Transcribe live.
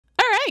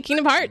right,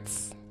 Kingdom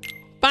Hearts.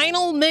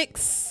 Final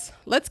mix.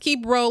 Let's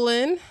keep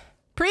rolling.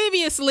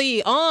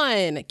 Previously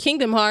on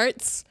Kingdom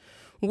Hearts,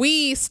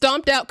 we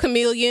stomped out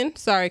Chameleon.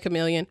 Sorry,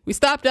 Chameleon. We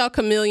stomped out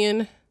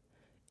Chameleon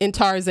in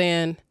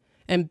Tarzan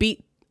and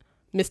beat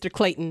Mr.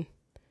 Clayton.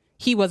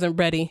 He wasn't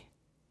ready.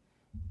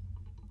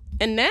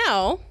 And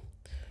now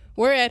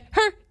we're at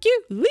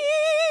Hercules.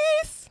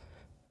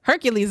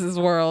 Hercules'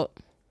 world,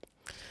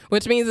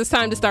 which means it's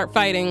time to start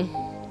fighting.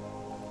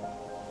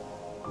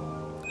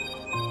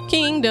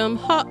 Kingdom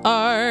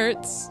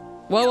Hearts.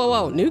 Whoa, whoa,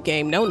 whoa. New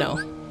game. No, no.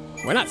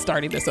 We're not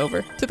starting this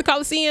over. To the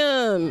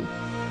Coliseum.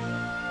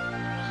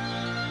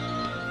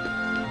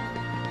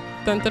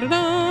 Dun, dun, dun,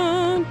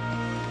 dun.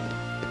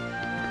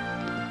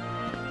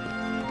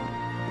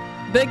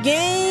 The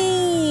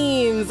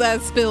games,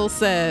 as Phil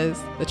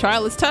says. The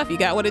trial is tough. You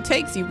got what it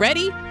takes. You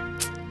ready?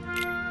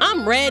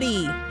 I'm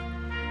ready.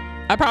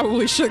 I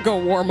probably should go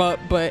warm up,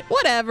 but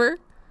whatever.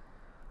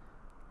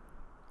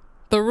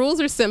 The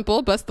rules are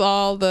simple. Bust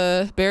all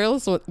the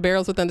barrels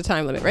within the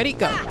time limit. Ready?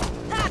 Go.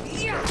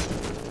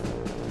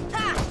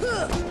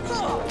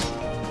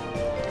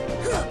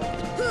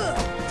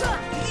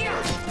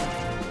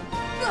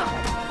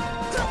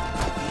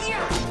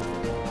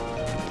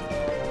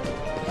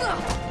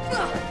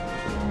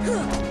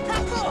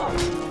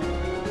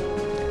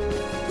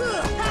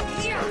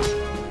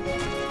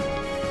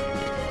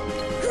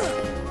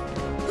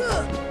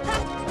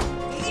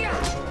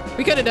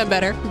 We could have done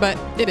better, but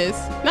it is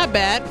not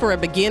bad for a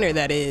beginner,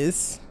 that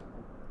is.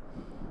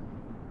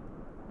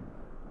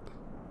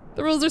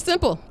 The rules are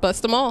simple.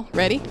 Bust them all.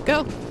 Ready?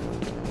 Go.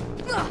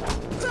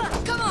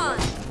 Come on.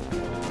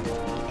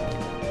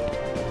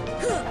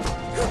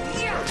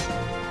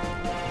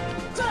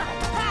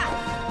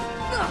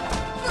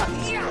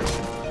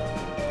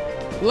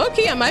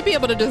 Low-key, I might be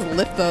able to just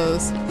lift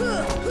those.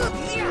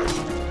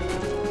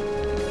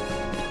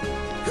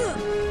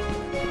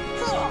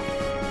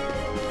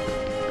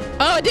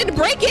 Oh, it didn't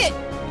break it!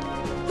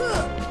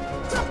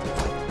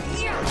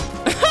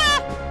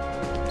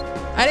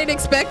 I didn't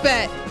expect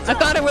that. I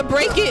thought it would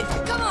break it.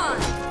 Come on.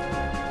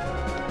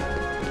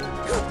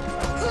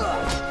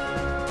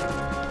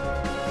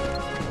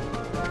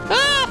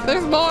 Ah,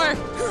 there's more.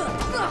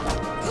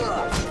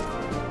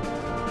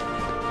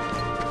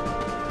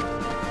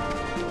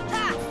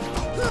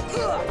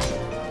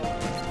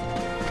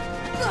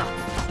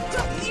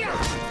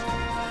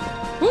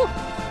 Whew.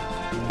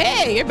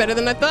 Hey, you're better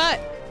than I thought.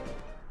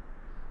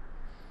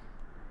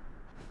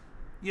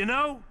 You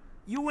know,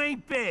 you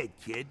ain't bad,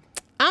 kid.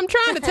 I'm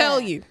trying to tell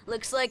you.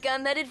 Looks like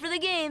I'm headed for the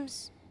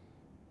games.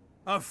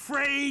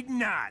 Afraid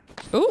not.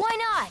 Ooh. Why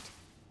not?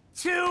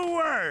 2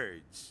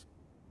 words.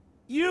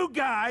 You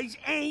guys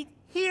ain't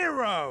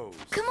heroes.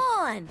 Come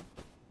on.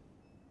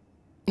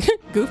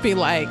 Goofy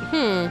like,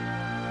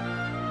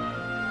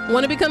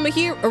 Want to become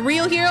a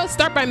real hero?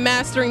 Start by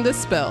mastering this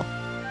spell.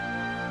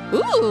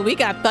 Ooh, we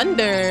got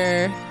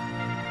thunder.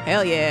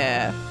 Hell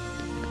yeah.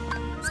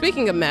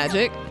 Speaking of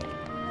magic.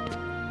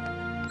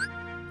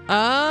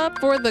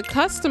 For the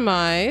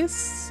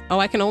customize. Oh,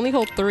 I can only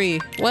hold 3.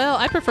 Well,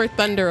 I prefer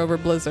thunder over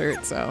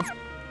blizzard, so.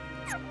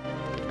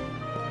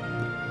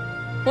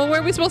 Well, what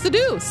are we supposed to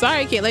do? Sorry,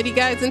 I can't let you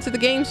guys into the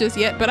games just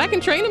yet, but I can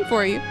train them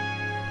for you.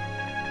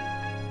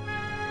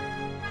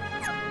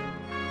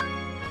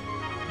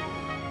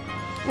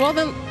 Well,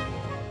 then,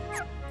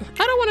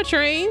 I don't want to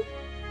train.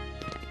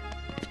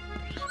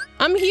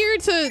 I'm here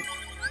to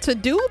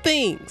do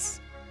things.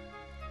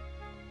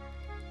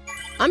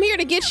 I'm here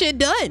to get shit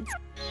done.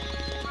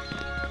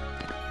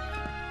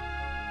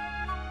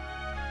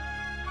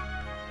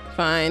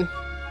 Fine.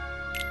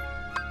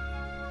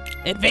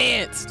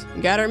 Advanced.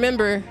 You gotta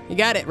remember. You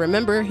got it.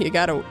 Remember, you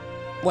gotta...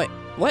 What?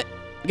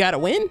 You gotta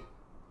win?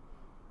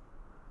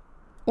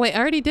 Wait, I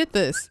already did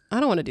this. I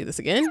don't want to do this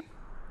again.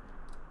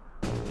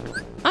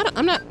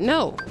 I'm not...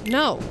 No.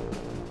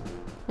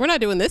 We're not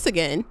doing this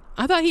again.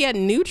 I thought he had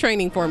new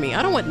training for me.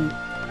 I don't want...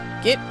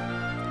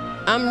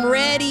 I'm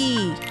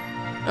ready.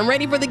 I'm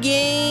ready for the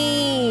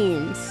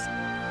games.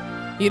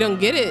 You don't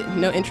get it?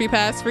 No entry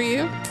pass for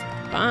you?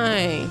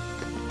 Fine.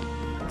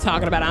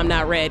 Talking about I'm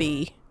not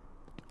ready.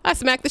 I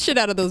smacked the shit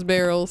out of those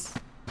barrels.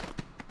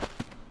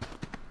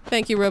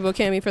 Thank you,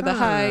 gogokamy, for the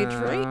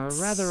hydrates.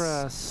 Rather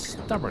a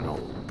stubborn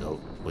old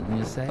goat, wouldn't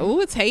you say?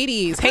 Oh, it's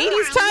Hades.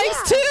 Hades times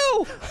 2.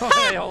 Oh,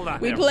 hey, hold on.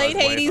 We played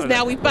Hades,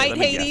 now we fight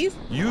Hades.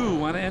 You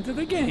want to enter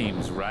the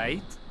games,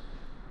 right?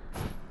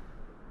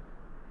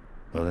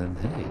 Well then,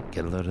 hey,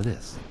 get a load of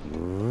this.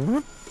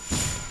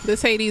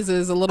 This Hades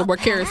is a little more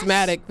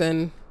charismatic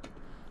than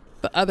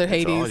the other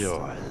Hades. It's all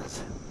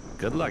yours.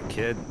 Good luck,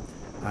 kid.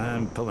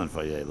 I'm pulling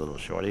for you, little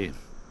shorty.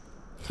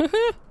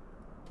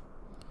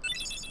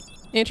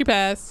 Entry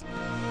pass.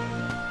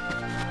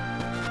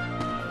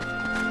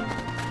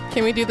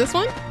 Can we do this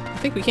one? I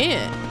think we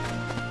can.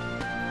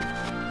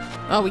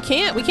 Oh, we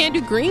can't? We can't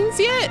do greens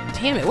yet?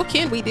 Damn it, what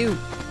can we do?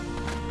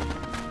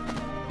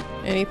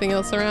 Anything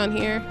else around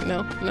here?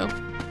 No.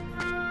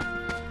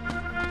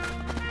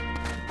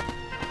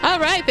 All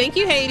right, thank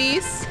you,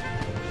 Hades.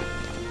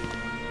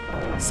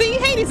 See,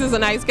 Hades is a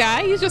nice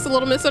guy. He's just a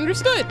little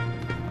misunderstood.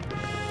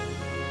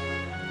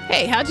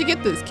 Hey, how'd you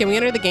get this? Can we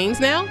enter the games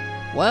now?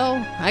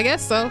 Well, I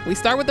guess so. We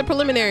start with the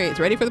preliminaries.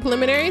 Ready for the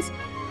preliminaries?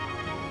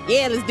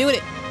 Yeah, let's do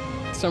it.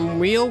 Some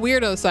real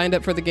weirdos signed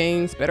up for the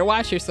games. Better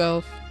watch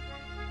yourself.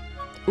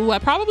 Ooh, I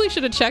probably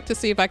should have checked to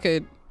see if I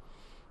could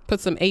put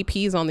some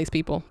APs on these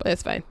people, but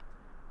it's fine.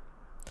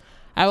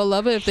 I would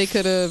love it if they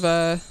could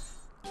have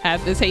had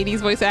this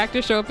Hades voice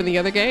actor show up in the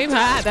other game.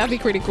 Ha, that'd be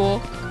pretty cool.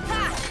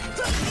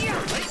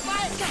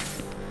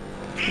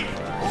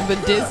 The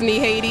Disney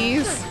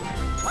Hades.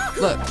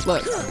 Look,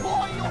 look.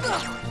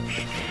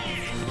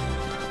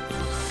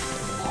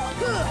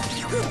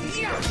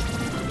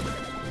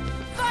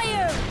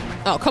 Fire!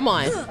 Oh, come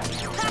on.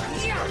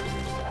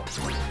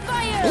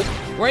 Fire! Oop,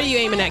 where are you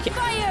aiming at, kid?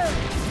 Fire!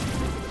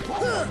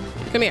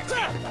 Come here.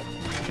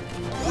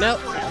 Nope.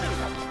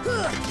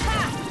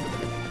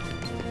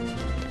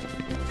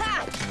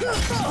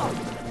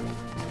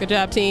 Good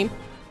job, team.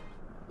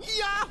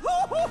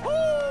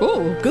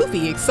 Ooh,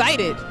 Goofy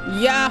excited.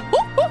 Yahoo!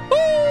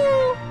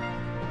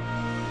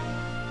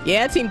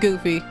 Yeah, Team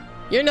Goofy.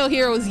 You're no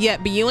heroes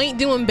yet, but you ain't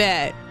doing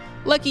bad.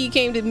 Lucky you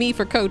came to me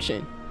for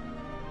coaching.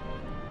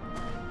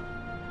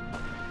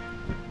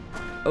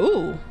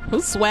 Ooh,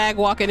 who's swag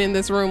walking in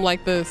this room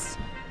like this?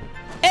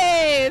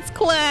 Hey, it's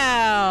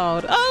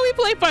Cloud. Oh,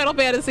 we play Final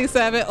Fantasy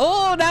VII.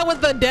 Oh, that was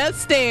the death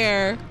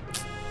stare.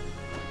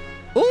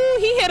 Ooh,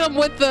 he hit him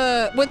with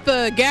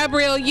the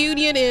Gabrielle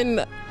Union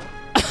in.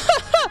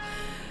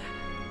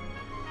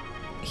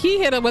 He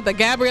hit him with the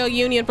Gabrielle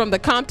Union from the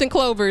Compton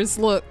Clovers.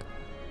 Look,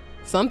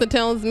 something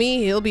tells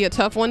me he'll be a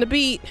tough one to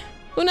beat.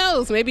 Who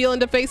knows? Maybe you'll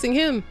end up facing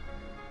him.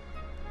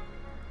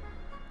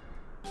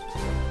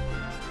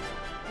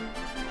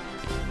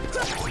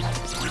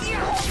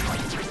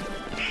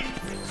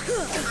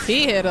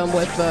 He hit him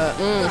with the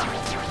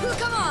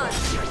Come on!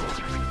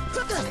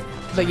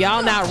 the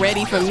y'all not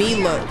ready for me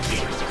look.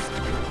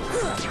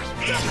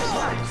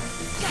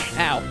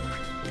 Ow.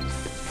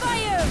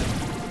 Fire!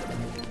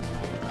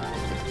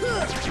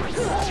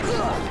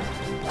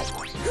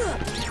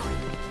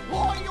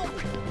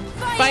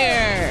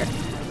 Fire!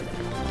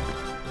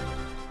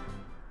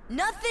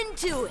 Nothing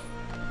to it.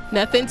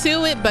 Nothing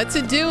to it but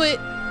to do it.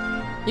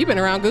 You've been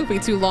around Goofy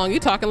too long. You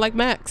talking like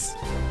Max.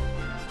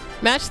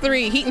 Match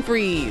 3, heat and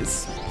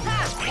freeze.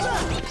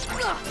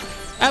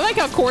 I like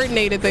how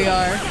coordinated they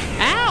are.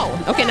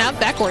 Ow! Okay, now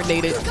that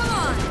coordinated. Come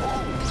on!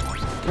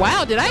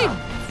 Wow, did I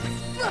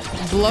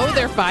blow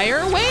their fire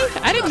away?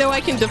 I didn't know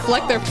I can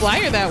deflect their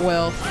fire that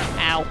well.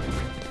 Ow.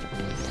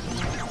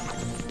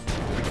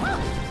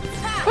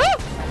 Woo!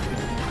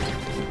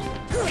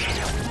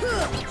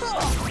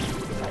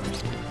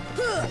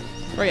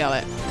 Where y'all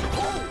at?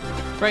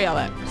 Where y'all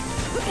at?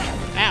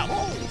 Ow.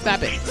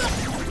 Stop it.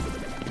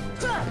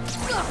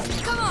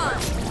 Come on!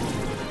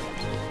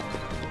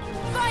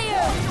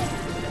 Fire!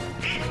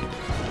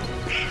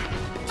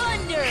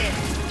 Thunder!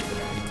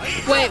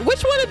 Wait,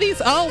 which one of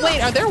these? Oh,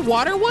 wait, are there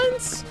water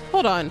ones?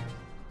 Hold on.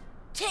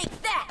 Take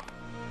that!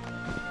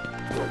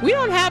 We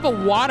don't have a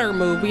water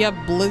move. We have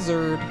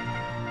blizzard.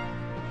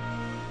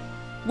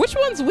 Which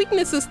one's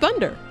weakness is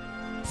thunder?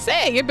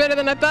 Say, you're better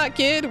than I thought,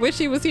 kid. Wish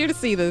he was here to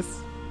see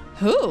this.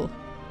 Who?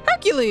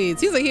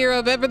 Hercules. He's a hero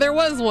if ever there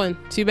was one.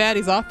 Too bad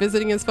he's off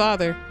visiting his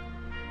father.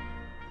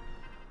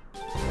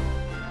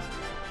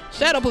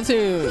 Shadow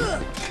Platoon.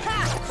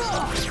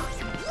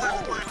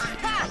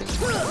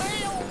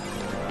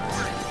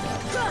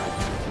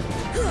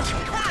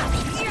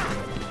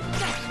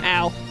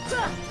 Ow.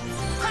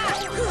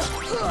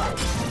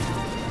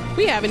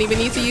 We haven't even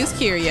need to use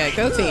Cure yet.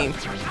 Go team.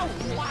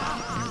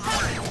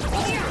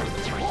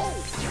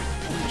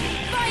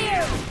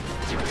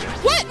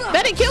 What?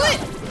 That didn't kill it?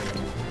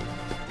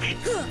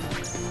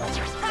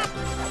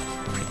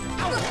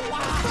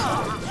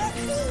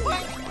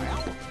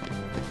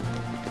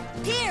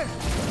 Here!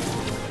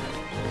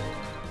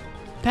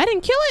 That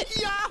didn't kill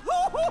it?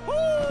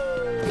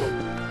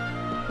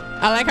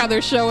 I like how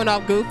they're showing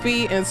off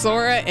Goofy and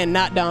Sora and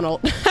not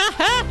Donald.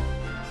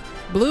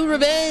 Blue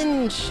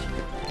Revenge.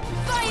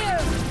 Fire!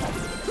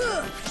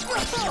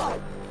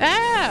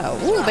 Ow.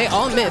 Ooh, they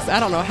all miss. I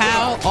don't know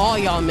how all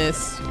y'all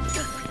miss.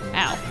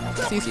 Ow.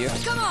 It's easier.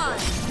 Come on!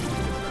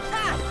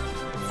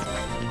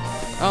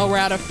 Oh, we're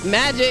out of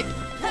magic.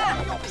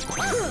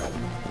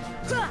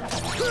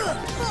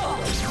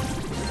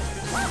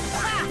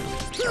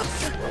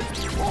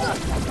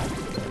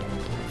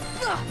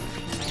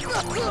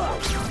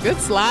 Good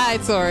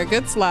slide, Sora.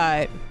 Good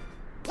slide.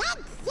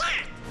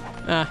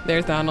 Ah,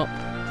 there's Donald.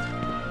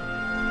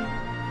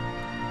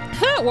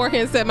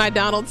 Warhand said my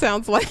Donald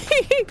sounds like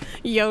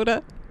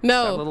Yoda.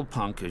 No. That little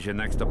punk is your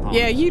next opponent.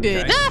 Yeah, you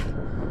did. Okay? Ah!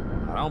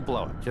 Don't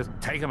blow it. Just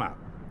take him out.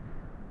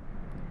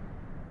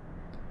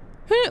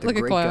 The Look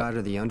at great Cloud. god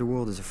of the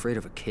underworld is afraid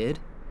of a kid?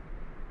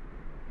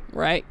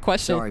 Right?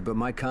 Question. Sorry, but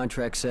my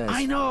contract says...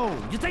 I know.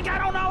 You think I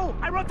don't know?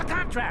 I wrote the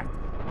contract.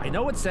 I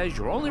know it says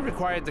you're only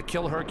required to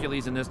kill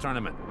Hercules in this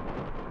tournament.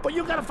 But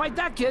you gotta fight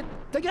that kid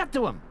to get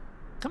to him.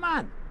 Come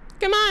on.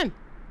 Come on.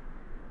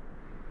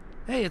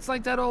 Hey, it's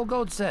like that old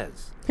goat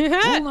says. You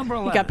Rule number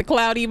 11. got the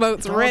Cloud emotes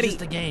It's all ready.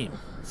 just a game.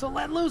 So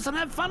let loose and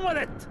have fun with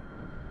it.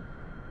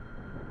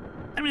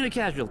 I mean, a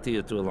casualty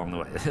or two along the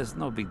way. It's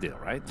no big deal,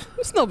 right?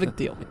 It's no big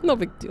deal. No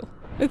big deal.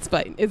 It's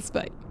fine. It's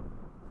fine.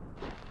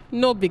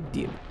 No big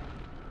deal.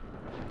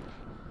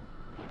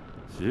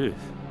 Jeez.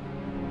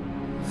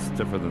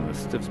 Stiffer than the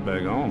stiffs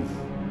back home.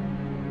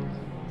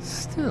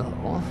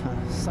 Still,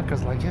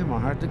 suckers like him are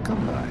hard to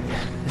come by.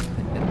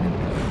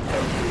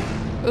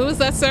 Ooh, is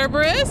that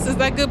Cerberus? Is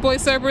that good boy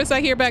Cerberus I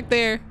hear back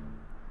there?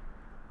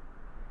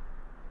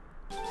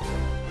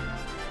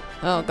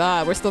 Oh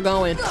God, we're still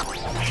going.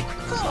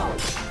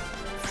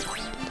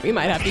 We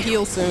might have to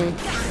heal soon.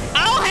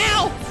 Oh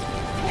hell!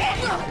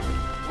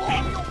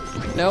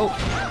 Nope.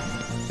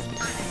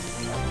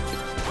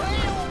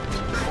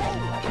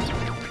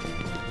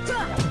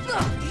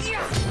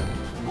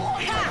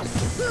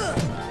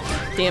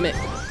 Damn it.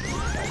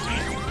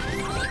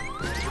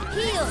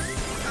 Heal.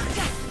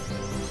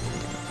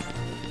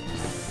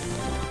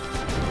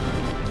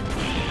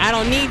 I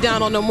don't need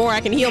Donald no more.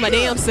 I can heal my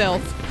damn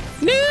self.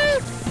 No!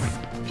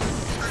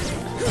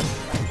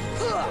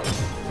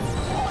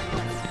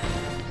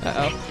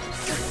 Uh-oh.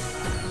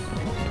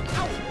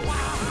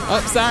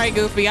 Oh, sorry,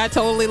 Goofy. I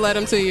totally let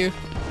him to you.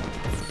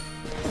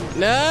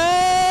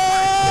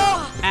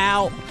 No!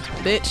 Ow.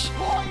 Bitch.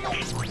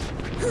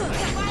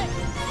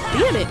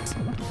 Damn it.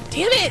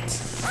 Damn it!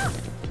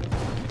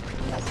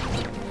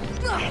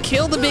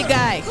 Kill the big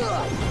guy.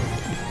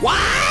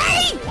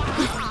 Why?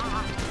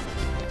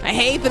 I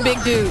hate the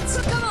big dudes.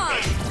 Come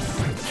on.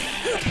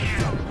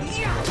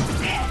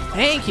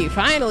 Thank you.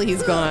 Finally,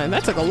 he's gone.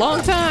 That took a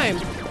long time.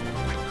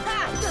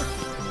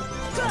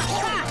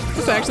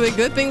 It's actually a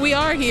good thing we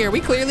are here. We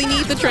clearly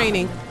need the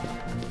training.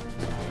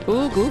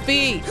 Ooh,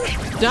 Goofy.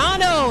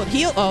 Donald,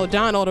 heal. Oh,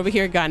 Donald over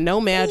here got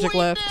no magic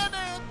left.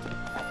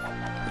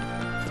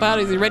 Wow,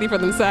 is he ready for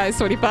them size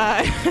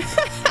 25?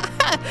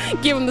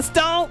 Give him the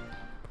stomp.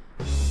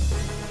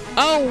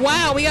 Oh,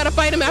 wow. We got to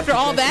fight him after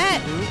all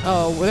that.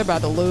 Oh, we're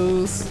about to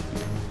lose.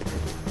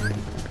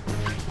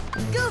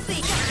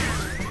 Goofy.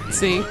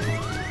 See?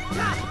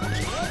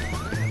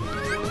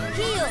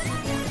 Heal.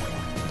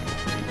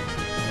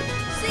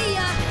 See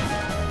ya.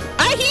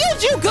 I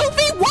healed you,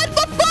 Goofy. What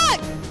the fuck?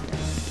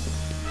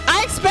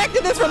 I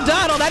expected this from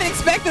Donald. I didn't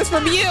expect this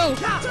from you.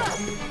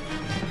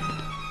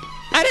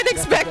 I didn't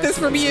expect this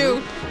from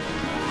you.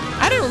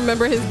 I didn't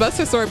remember his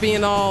Buster Sword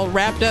being all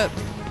wrapped up.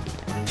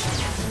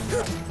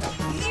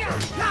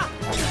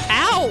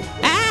 Ow!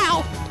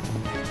 Ow!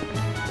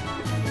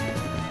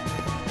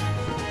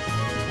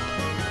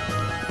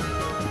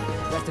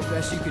 That's the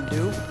best you can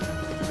do?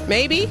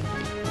 Maybe?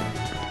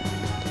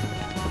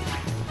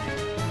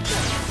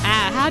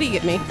 Ah, how do you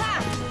get me?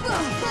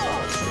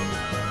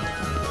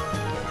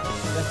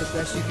 That's the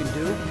best you can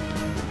do?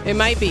 It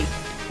might be.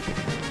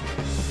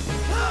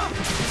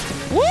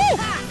 Woo!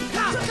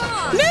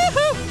 No!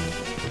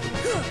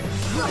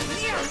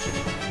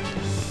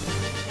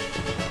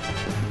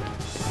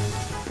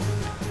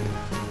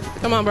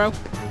 Come on, bro.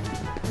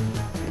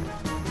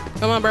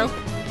 Come on, bro.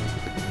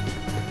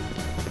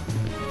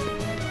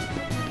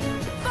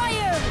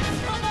 Fire.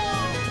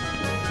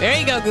 There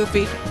you go,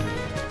 Goofy.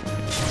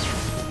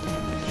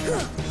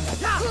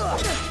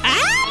 Ah!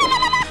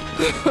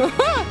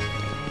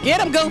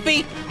 Get him,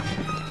 Goofy.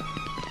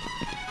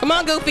 Come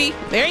on, Goofy.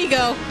 There you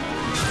go.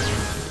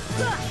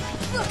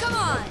 Come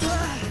on.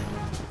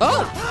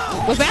 Oh,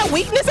 was that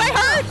weakness I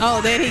heard?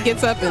 Oh, then he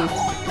gets up and...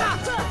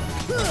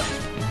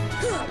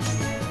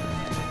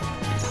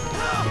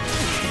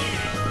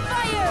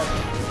 Fire.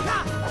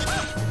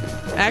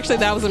 Actually,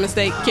 that was a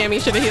mistake. Cammy, you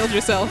should have healed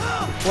yourself.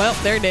 Well,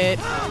 they're dead.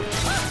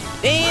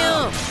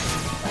 Damn.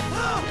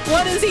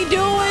 What is he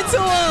doing to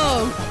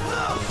him?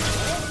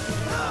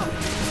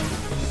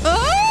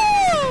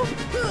 Oh!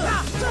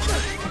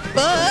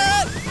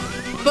 Fuck!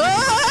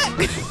 Fuck!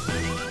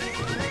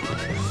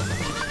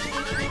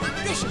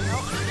 This should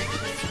help.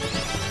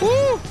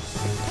 Woo!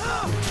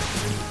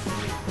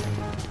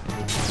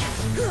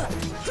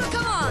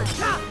 Come on.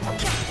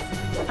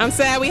 I'm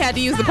sad we had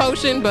to use the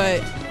potion,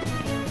 but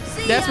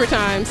See ya. desperate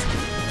times.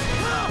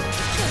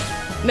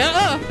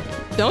 Nuh-uh.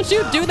 Don't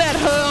you do that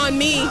on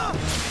me.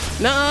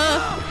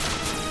 Nuh-uh.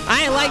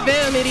 I ain't like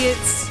them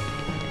idiots.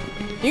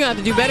 You're gonna have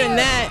to do better than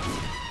that.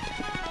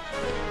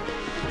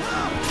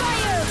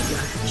 Fire.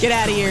 Get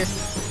out of here.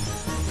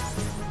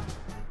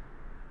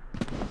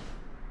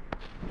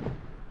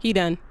 He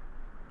done.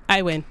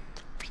 I win.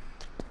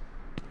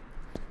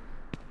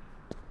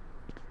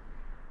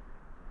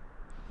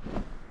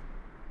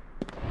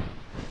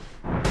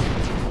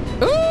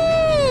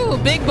 Ooh,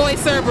 big boy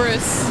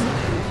Cerberus.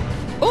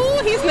 Ooh,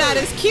 he's not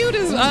as cute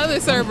as other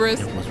Cerberus.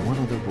 There was one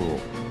other rule.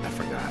 I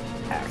forgot.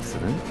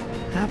 Accident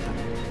happened.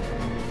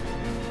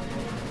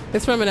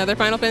 It's from another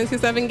Final Fantasy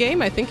VII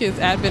game. I think it's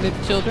Advent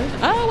of Children.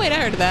 Oh, wait, I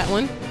heard of that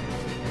one.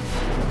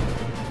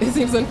 It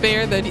seems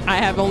unfair that I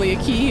have only a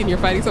key and you're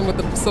fighting someone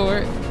with a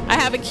sword. I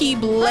have a key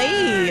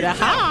blade.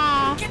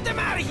 Aha! Get them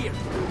out of here!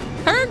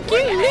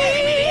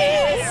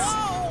 Hercules!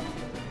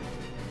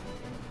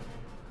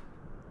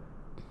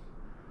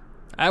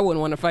 I wouldn't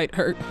want to fight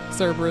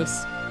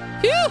Cerberus.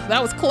 Phew, that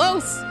was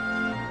close.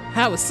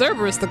 How was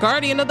Cerberus, the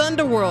guardian of the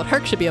underworld?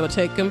 Herc should be able to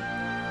take him.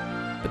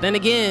 But then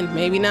again,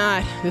 maybe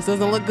not. This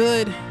doesn't look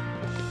good.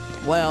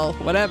 Well,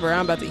 whatever.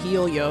 I'm about to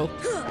heal, yo.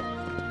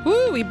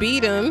 Woo, we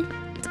beat him.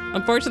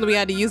 Unfortunately, we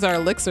had to use our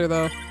elixir,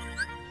 though.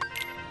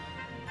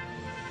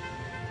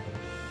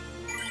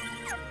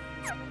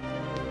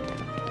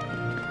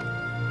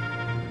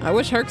 I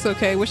wish Herc's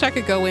okay. Wish I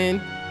could go in.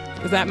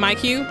 Is that my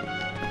cue?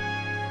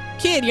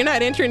 Kid, you're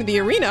not entering the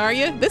arena, are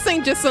you? This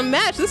ain't just some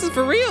match. This is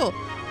for real.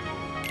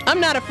 I'm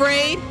not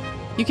afraid.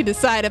 You can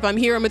decide if I'm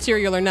hero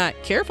material or not.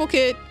 Careful,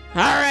 kid.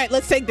 All right,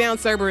 let's take down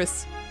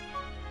Cerberus.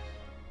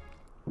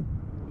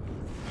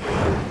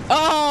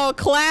 Oh,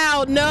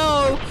 Cloud,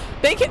 no.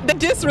 They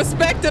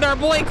disrespected our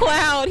boy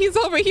Cloud. He's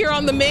over here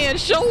on the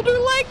man's shoulder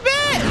like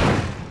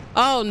that.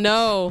 Oh,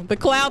 no. The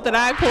Cloud that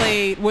I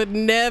played would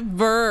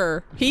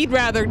never. He'd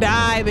rather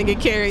die than get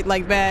carried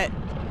like that.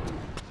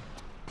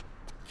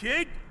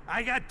 Kid,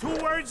 I got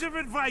 2 words of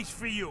advice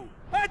for you.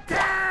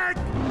 Attack!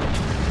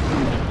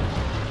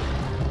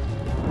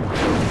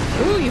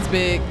 Ooh, he's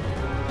big.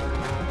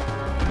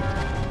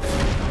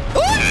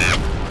 Ooh!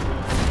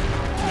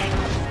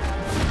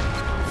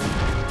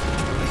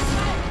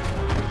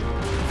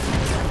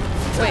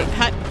 Wait,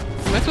 am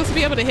I supposed to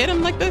be able to hit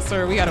him like this,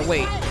 or we gotta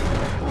wait?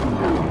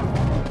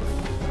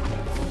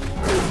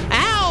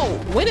 Ow!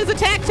 When is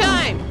attack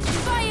time?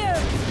 Fire!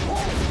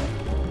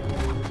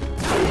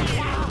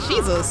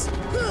 Jesus.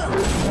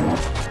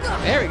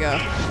 There we go.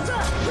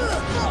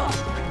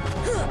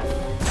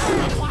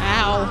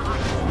 Ow.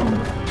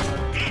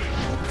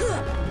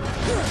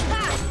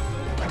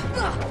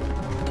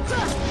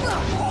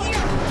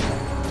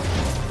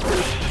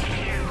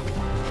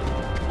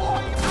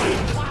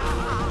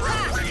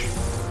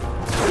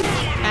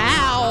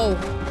 Ow!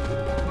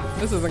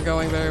 This isn't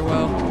going very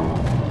well.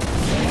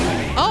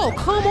 Oh,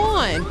 come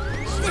on!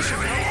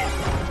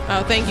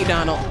 Oh, thank you,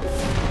 Donald.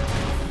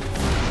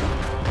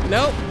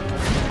 Nope.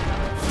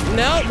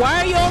 Nope.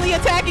 Why are you only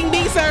attacking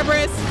me,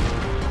 Cerberus?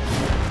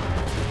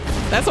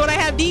 That's what I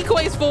have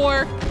decoys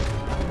for.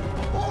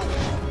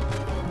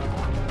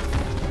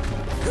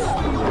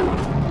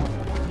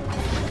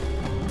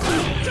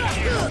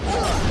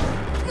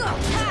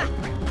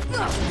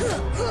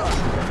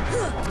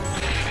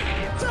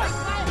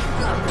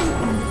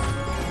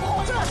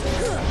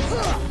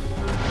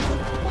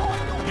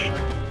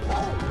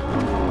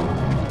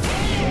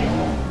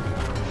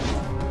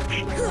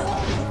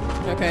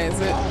 Okay, is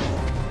it?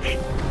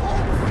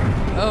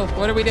 Oh,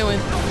 what are we doing?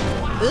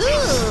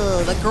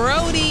 Ooh, the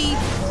grody.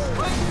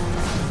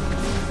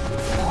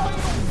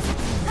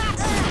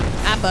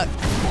 Ah, fuck.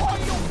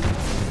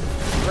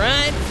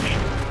 Run.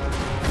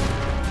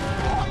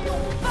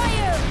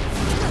 Fire!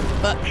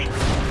 Fuck.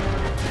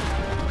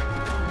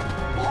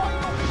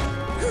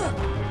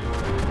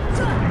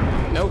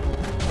 Nope.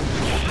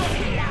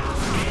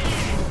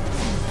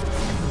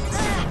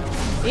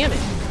 Damn it.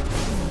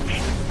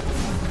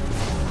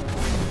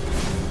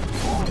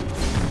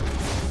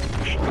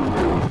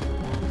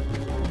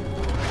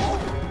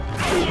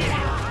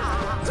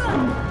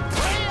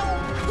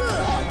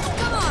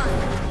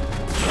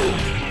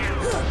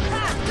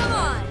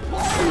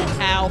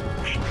 Ow.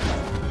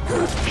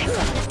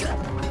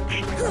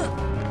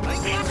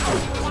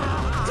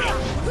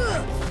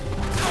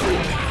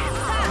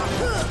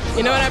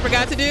 You know what I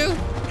forgot to do?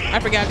 I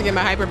forgot to get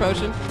my hyper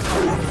potion.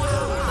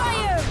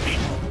 Fire!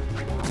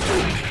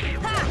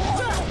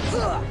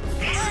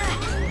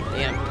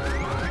 Damn.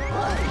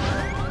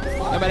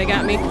 Nobody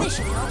got me.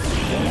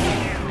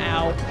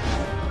 Ow.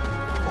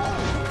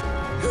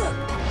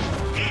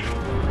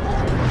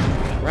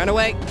 Run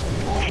away.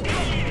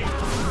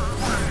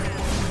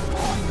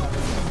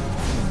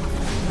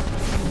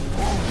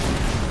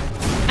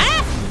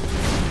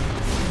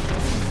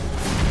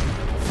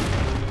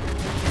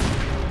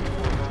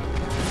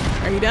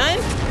 Are you done?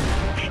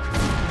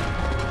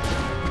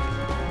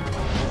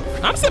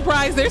 I'm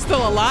surprised they're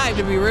still alive,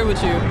 to be real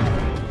with you.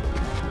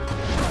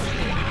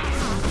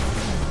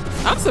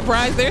 I'm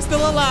surprised they're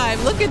still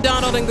alive. Look at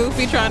Donald and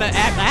Goofy trying to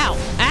act out.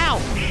 Ow!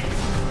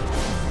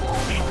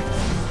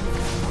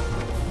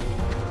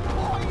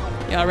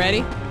 Y'all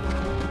ready?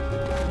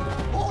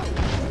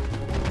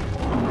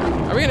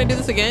 Are we gonna do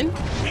this again?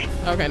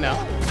 Okay, no.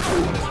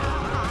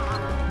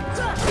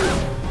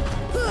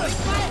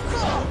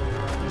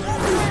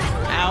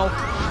 Ow.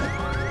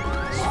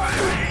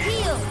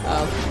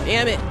 Oh,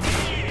 damn it.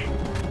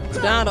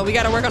 Donald, we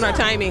gotta work on our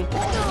timing.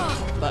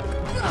 Fuck.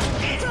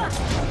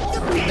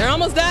 They're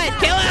almost done.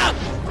 Kill him!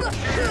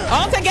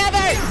 All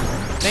together!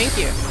 Thank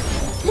you.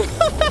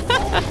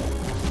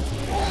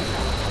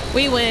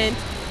 We win.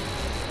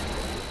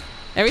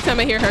 Every time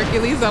I hear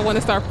Hercules, I want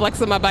to start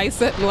flexing my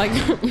bicep like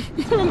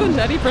from the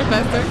Nutty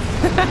Professor.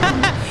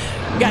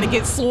 Gotta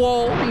get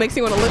swole. Makes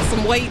me want to lift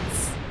some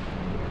weights.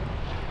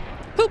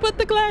 Who put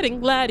the gliding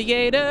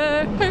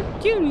gladiator?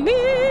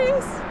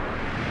 Hercules.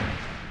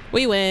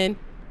 We win.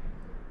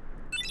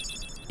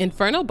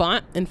 Inferno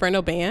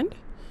Band?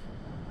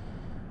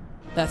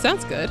 That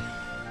sounds good.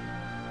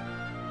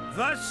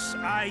 Thus,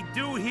 I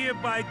do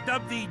hereby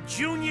dub thee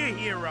junior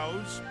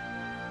heroes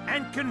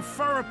and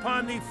confer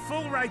upon thee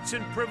full rights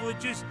and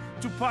privileges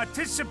to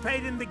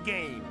participate in the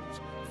games.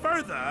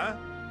 further...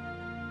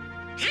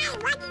 Hey,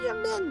 what do you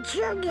mean,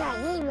 junior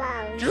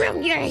heroes?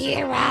 Junior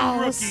heroes.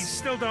 Rookies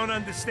still don't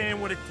understand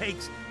what it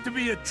takes to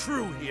be a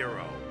true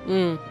hero.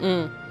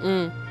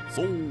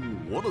 So,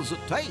 what does it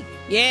take?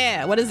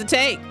 Yeah, what does it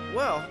take?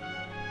 Well,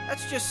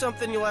 that's just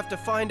something you'll have to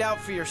find out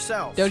for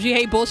yourself. Don't you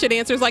hate bullshit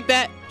answers like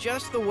that?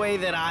 Just the way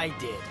that I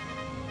did.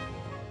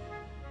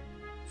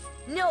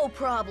 No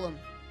problem.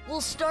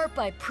 We'll start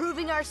by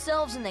proving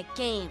ourselves in the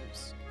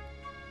games.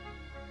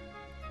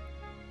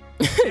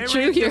 There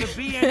True ain't here. gonna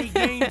be any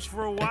games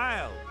for a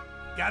while.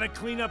 Gotta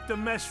clean up the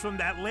mess from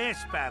that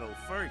last battle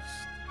first.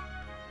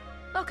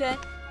 Okay,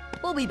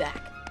 we'll be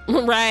back.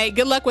 Right.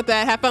 Good luck with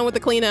that. Have fun with the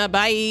cleanup.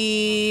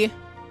 Bye.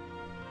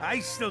 I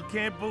still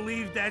can't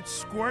believe that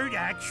Squirt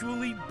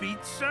actually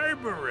beat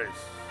Cerberus.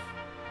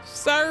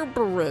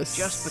 Cerberus.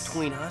 Just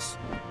between us,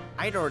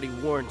 I'd already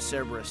worn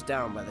Cerberus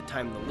down by the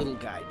time the little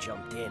guy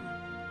jumped in.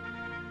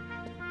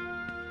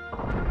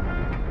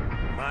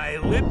 My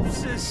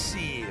lips are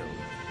sealed.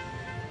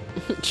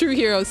 True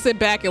heroes sit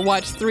back and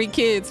watch 3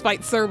 kids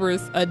fight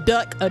Cerberus, a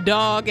duck, a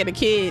dog, and a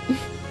kid.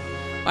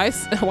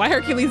 Why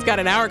Hercules got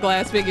an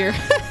hourglass figure?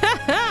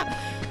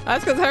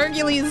 That's because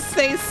Hercules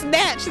stays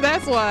snatched,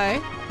 that's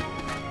why.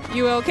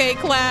 You okay,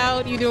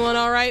 Cloud? You doing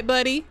all right,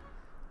 buddy?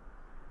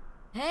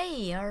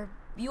 Hey, are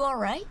you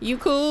alright? You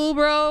cool,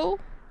 bro?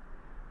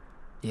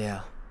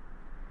 Yeah.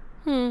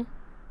 Yeah.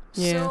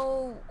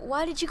 So,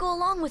 why did you go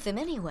along with him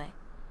anyway?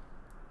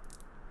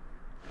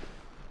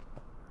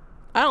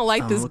 I don't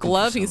like I'm this looking for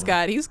glove he's someone.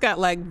 got. He's got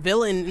like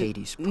villain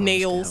Hades promised to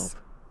nails.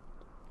 help.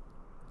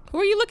 Who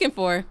are you looking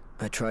for?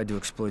 I tried to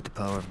exploit the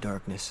power of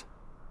darkness,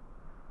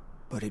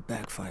 but it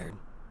backfired.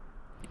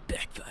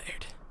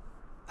 Backfired.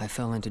 I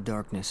fell into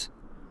darkness,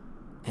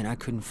 and I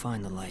couldn't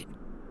find the light.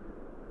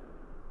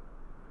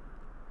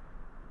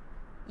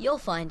 You'll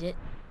find it.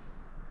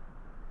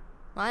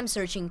 I'm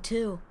searching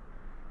too.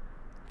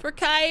 For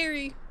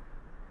Kairi.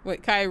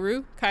 Wait,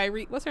 Kairu?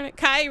 Kairi? What's her name?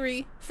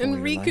 Kairi. For And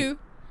your Riku. light.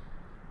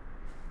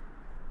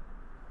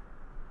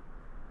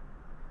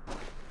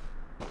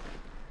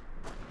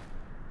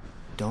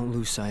 Don't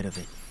lose sight of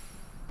it.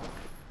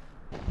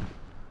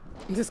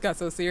 This got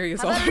so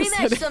serious How all about of a a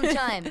rematch sudden.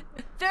 sometime?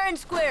 Fair and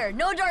square,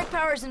 no dark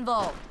powers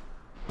involved.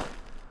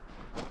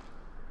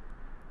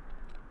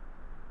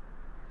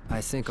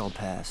 I think I'll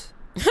pass.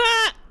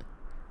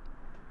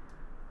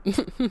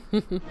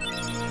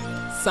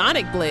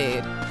 Sonic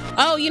Blade.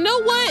 Oh, you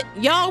know what?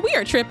 Y'all, we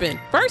are tripping.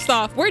 First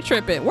off, we're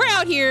tripping. We're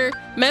out here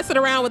messing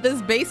around with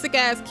this basic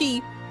ass key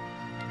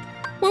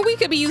when we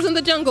could be using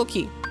the jungle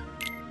key.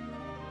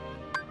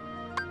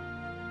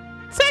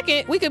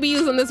 Second, we could be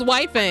using this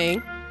white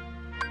fang.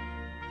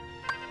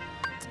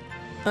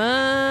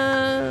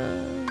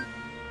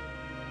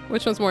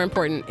 Which one's more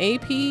important?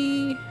 AP,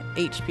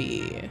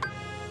 HP.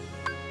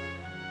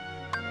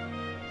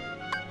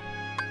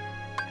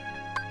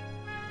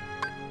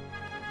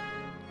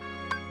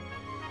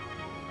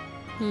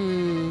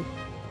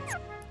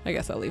 I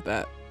guess I'll leave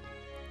that.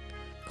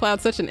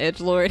 Cloud's such an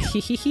edgelord.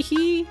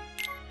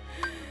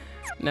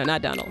 No,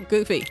 not Donald.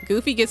 Goofy.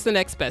 Goofy gets the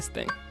next best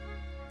thing.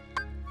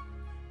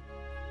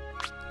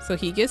 So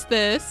he gets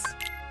this.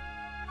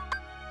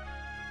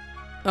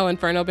 Oh,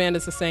 Inferno Band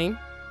is the same.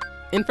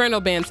 Inferno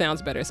Band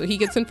sounds better. So he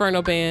gets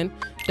Inferno Band.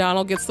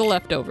 Donald gets the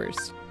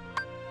leftovers.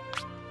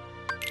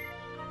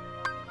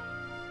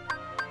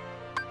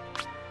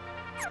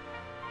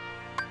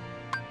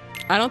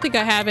 I don't think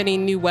I have any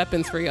new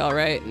weapons for y'all,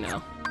 right?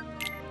 No.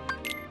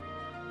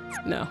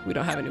 No, we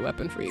don't have a new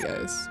weapon for you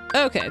guys.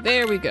 Okay,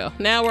 there we go.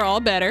 Now we're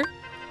all better.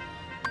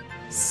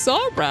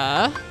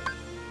 Sora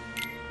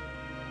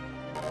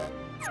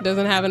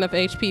doesn't have enough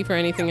HP for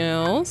anything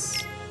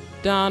else.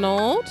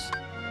 Donald,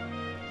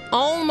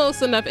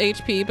 almost enough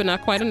HP, but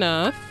not quite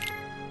enough.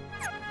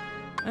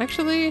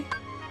 Actually,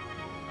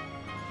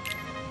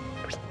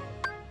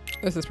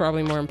 this is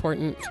probably more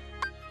important.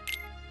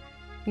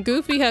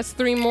 Goofy has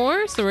 3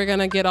 more, so we're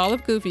gonna get all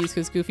of Goofy's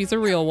because Goofy's a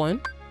real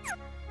one.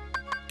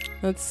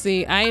 Let's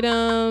see,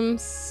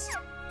 items.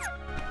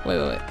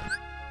 Wait.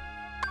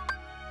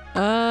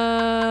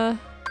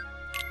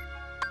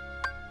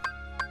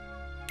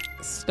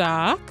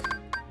 Stock.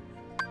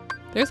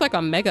 There's like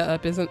a mega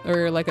up,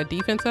 or like a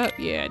defense up?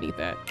 Yeah, I need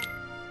that.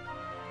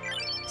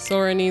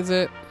 Sora needs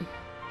it.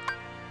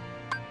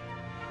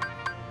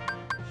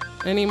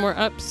 Any more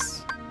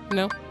ups?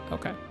 No?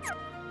 Okay.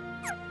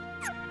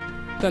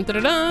 Dun dun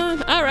dun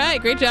dun. All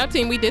right, great job,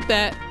 team. We did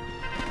that.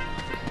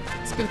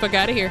 Let's get the fuck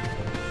out of here.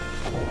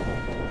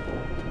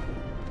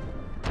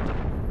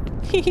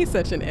 He's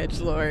such an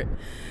edgelord.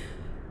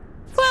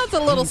 Cloud's a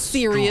little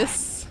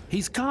serious.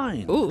 He's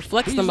kind. Ooh,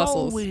 flex the He's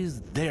muscles.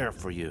 always there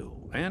for you,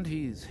 and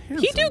he's handsome.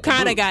 He do to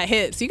kind of boot. got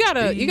hips. You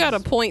got a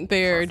point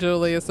there,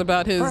 Julius,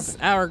 about his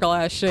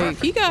hourglass shape.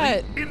 He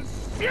got.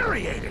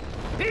 Infuriated.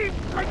 He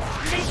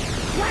makes me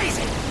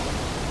crazy.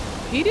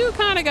 He do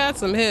kind of got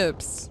some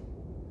hips.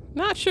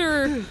 Not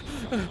sure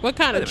what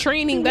kind of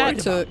training that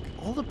took.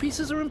 All the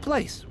pieces are in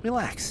place.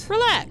 Relax.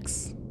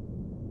 Relax.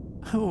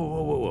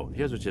 Whoa.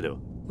 Here's what you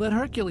do. Let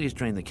Hercules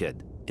train the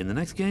kid. In the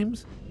next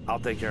games, I'll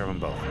take care of them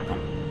both.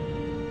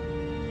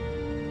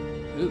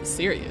 Ooh,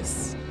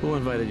 serious. Who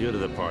invited you to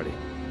the party?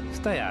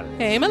 Stay out of it.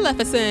 Hey,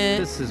 Maleficent.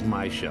 This is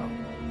my show.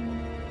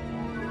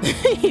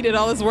 He did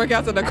all his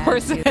workouts in a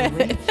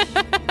corset.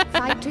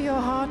 Fight to your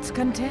heart's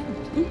content.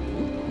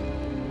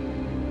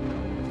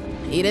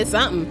 He did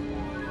something.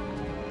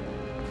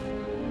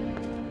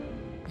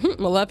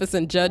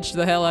 Maleficent judged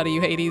the hell out of you,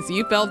 Hades.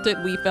 You felt it,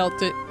 we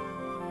felt it.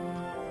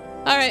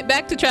 All right,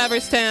 back to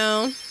Traverse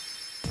Town.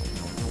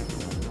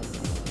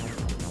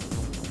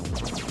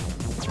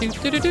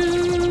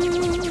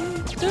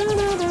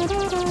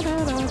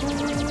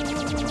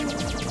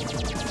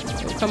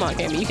 Oh, come on,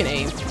 Cammy, you can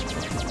aim.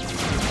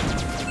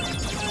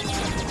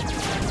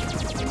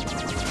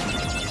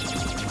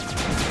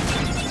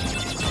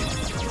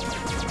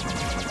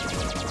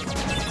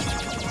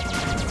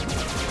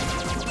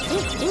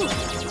 Ooh.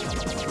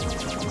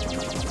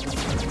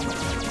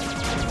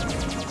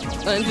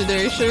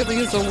 Legendary surely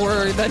is a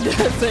word that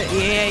doesn't.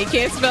 Yeah, you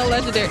can't spell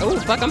legendary. Oh,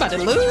 fuck, I'm about to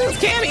lose.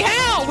 Cammy,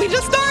 how? We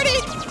just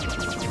started.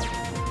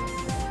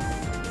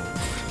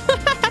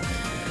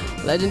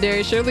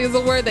 Legendary surely is a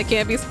word that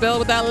can't be spelled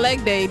without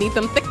leg day. Need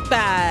them thick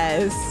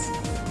thighs.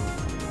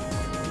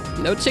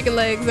 No chicken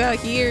legs out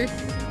here.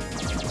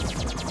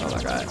 Oh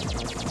my god.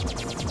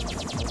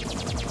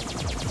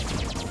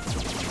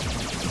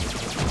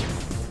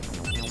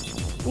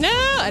 No,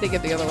 I didn't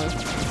get the other one.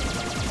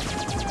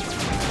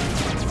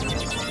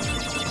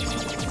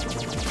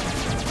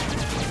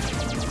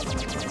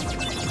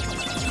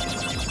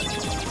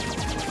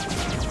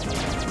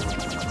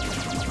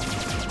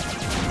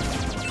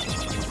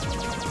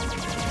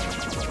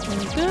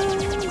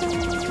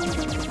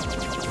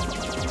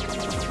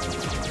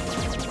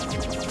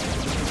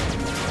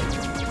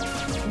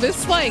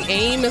 This like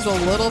aim is a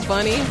little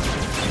funny.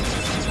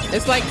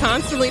 It's like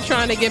constantly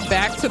trying to get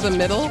back to the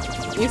middle.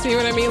 You see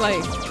what I mean?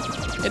 Like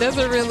it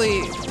doesn't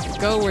really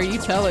go where you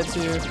tell it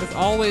to. It's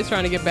always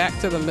trying to get back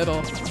to the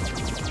middle.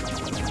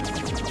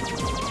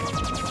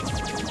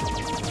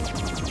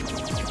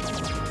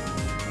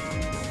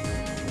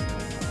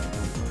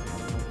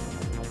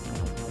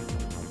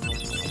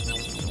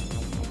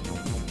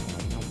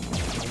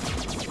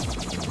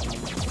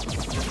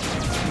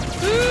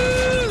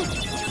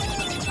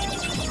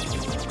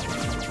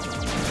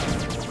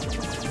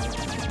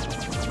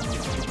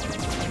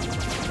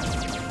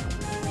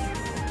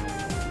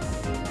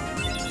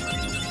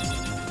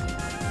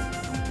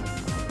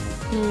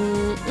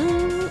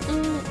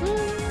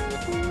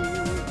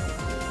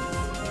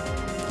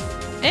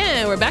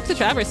 And we're back to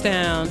Traverse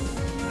Town.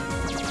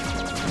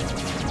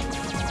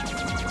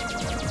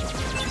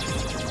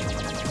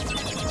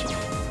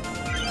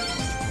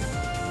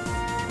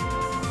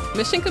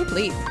 Mission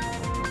complete.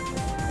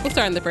 We'll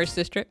start in the first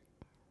district.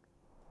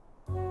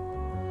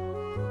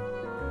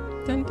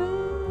 Dun, dun.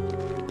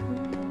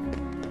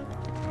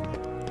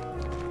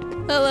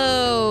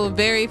 Hello,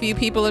 very few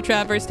people of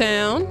Traverse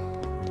Town.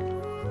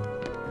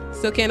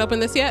 Still can't open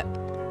this yet?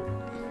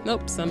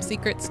 Nope, some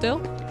secret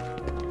still.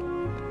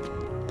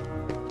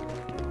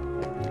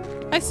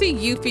 I see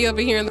Yuffie over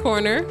here in the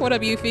corner. What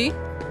up, Yuffie?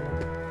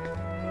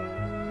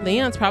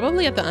 Leon's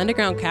probably at the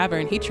underground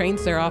cavern. He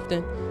trains there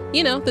often.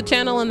 You know, the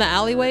channel in the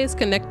alleyway is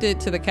connected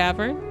to the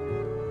cavern.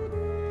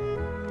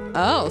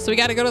 Oh, so we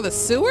gotta go to the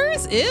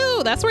sewers?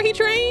 Ew, that's where he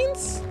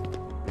trains?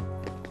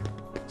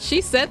 She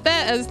said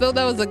that as though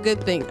that was a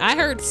good thing. I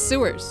heard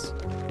sewers.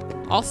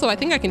 Also, I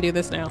think I can do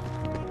this now.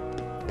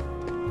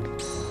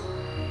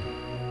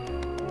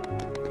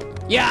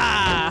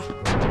 Yeah!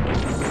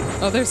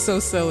 Oh, they're so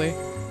silly.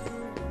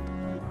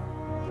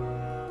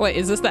 Wait,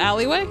 is this the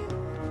alleyway?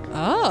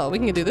 Oh, we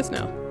can do this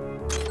now.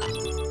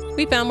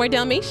 We found more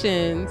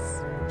Dalmatians.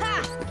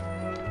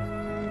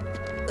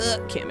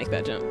 Ugh, can't make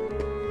that jump.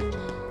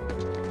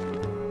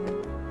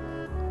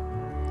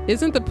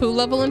 Isn't the Pooh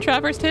level in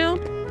Traverse Town?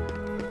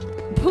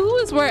 Pooh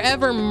is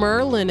wherever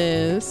Merlin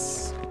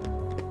is.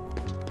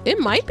 It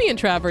might be in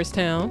Traverse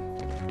Town.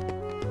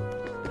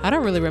 I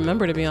don't really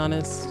remember, to be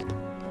honest.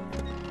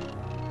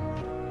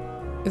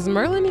 Is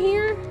Merlin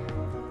here?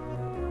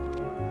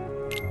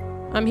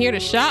 I'm here to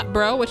shop,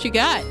 bro. What you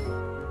got?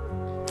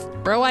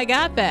 Bro, I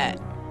got that.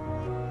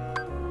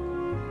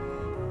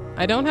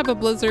 I don't have a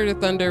Blizzard or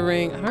Thunder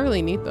Ring. I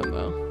really need them,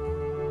 though.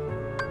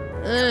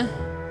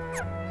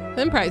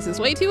 Them prices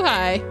way too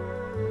high.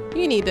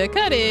 You need to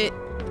cut it.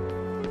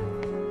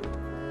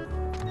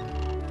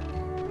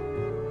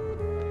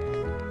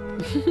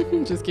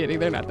 Just kidding.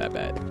 They're not that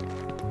bad.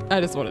 I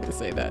just wanted to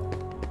say that.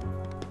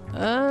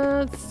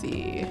 Let's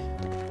see.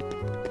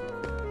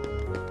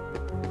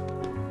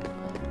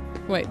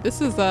 Wait,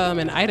 this is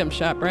an item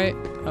shop, right?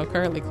 Oh,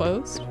 currently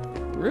closed.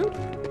 Rude.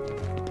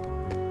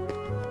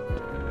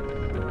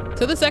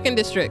 To the second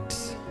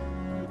district.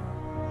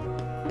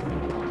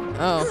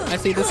 Oh, I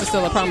see this is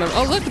still a problem.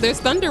 Oh, look, there's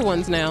thunder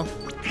ones now.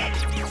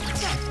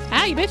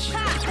 Ah, you bitch.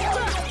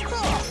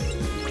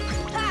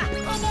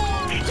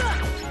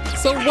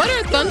 So what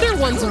are thunder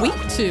ones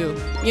weak to?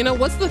 You know,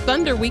 what's the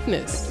thunder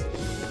weakness?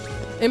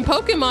 In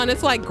Pokemon,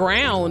 it's like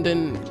ground,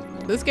 and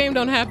this game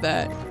don't have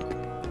that.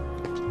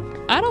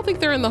 I don't think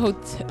they're in the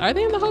hotel. Are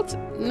they in the hotel?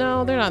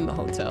 No, they're not in the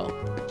hotel.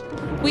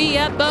 We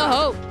at the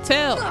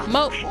hotel,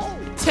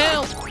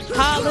 motel,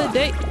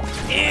 holiday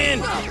inn.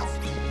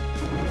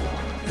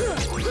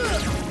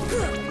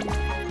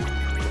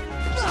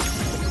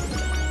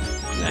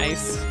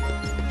 Nice.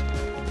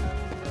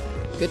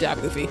 Good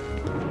job, Goofy.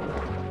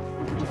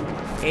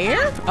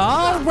 Air?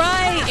 All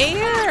right,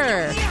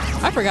 air.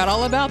 I forgot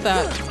all about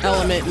that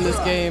element in this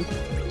game.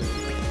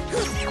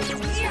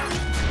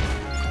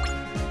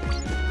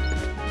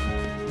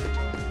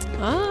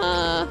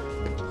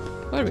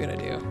 What are we gonna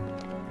do?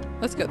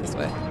 Let's go this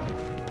way.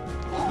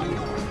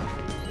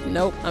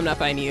 Nope, I'm not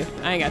finding you.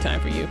 I ain't got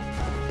time for you.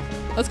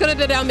 Let's go to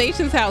the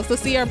Dalmatians' house.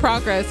 Let's see our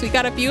progress. We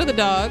got a few of the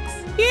dogs.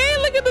 Yay,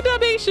 look at the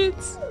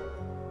Dalmatians.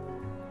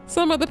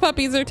 Some of the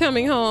puppies are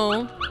coming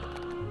home.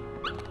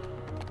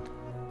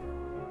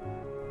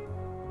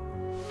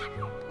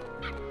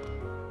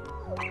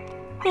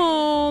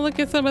 Oh, look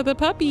at some of the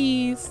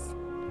puppies.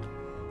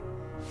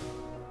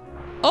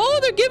 Oh,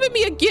 they're giving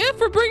me a gift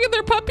for bringing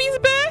their puppies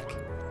back?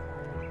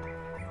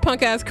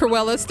 Punk ass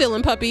Cruella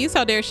stealing puppies.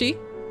 How dare she?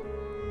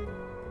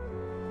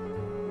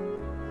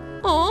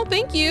 Oh,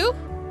 thank you.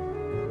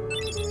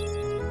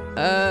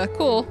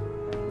 Cool.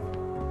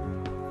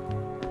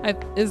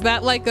 Is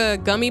that like a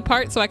gummy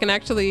part so I can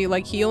actually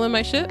like heal in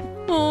my shit?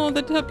 Oh,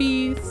 the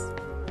puppies.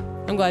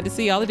 I'm glad to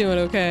see y'all are doing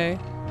okay.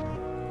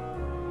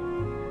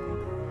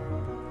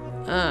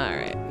 All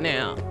right,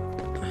 now.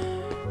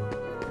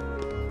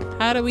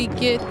 How do we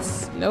get,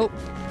 nope.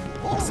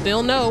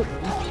 Still nope.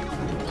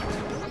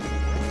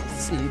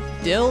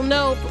 Still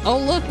nope. Oh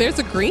look, there's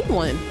a green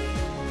one.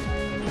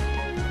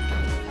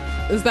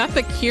 Is that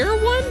the cure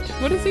one?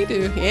 What does he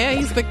do? Yeah,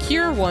 he's the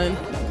cure one.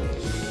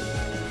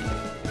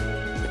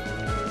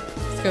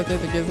 Let's go through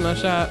the gizmo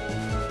shop.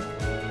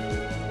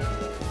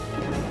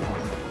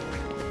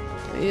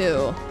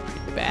 Ew,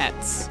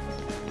 bats.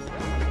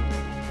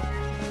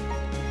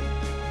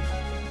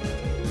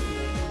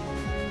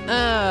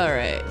 All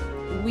right,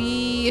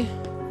 we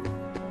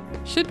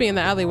should be in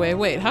the alleyway.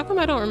 Wait, how come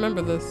I don't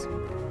remember this?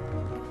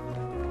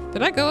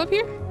 Did I go up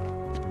here?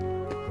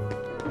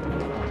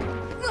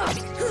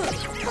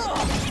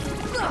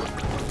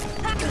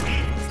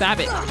 Stop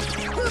it.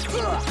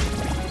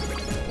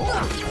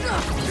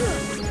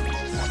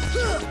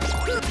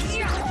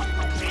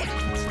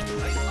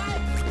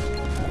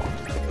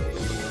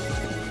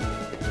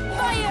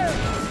 Fire!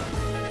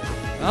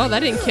 Oh, that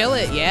didn't kill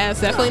it. Yeah,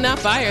 it's definitely not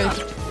fire.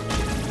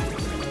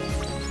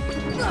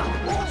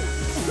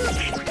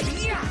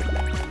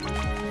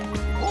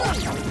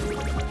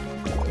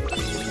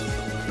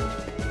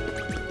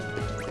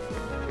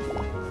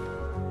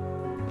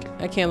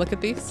 I can't look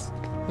at these?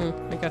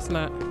 I guess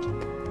not.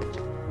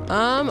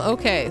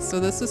 Okay, so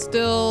this is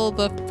still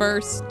the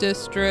first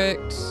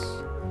district,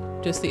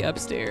 just the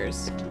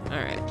upstairs. All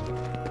right.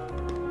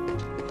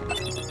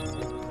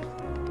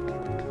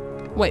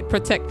 Wait,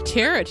 protect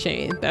Terra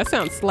Chain. That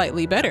sounds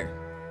slightly better.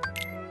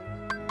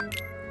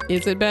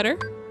 Is it better?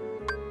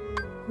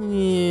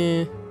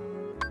 Yeah.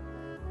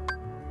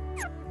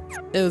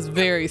 It was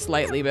very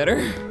slightly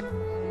better.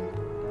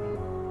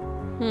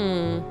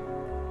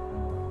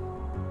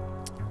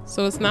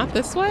 So it's not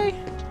this way?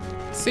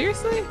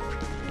 Seriously?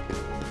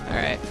 All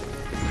right.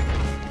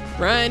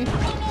 Run.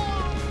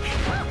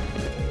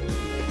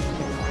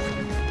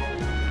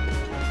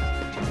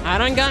 I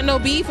don't got no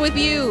beef with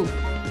you.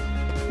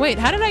 Wait,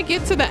 how did I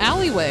get to the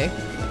alleyway?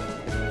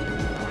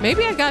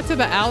 Maybe I got to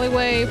the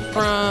alleyway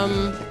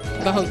from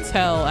the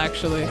hotel,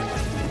 actually.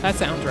 That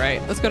sounds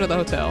right. Let's go to the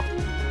hotel.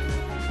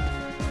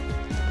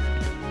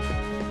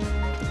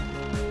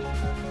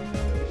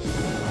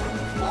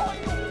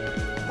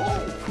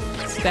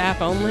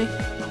 Staff only.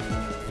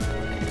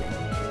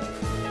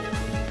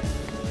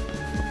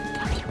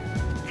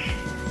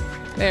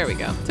 There we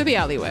go, to the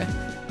alleyway.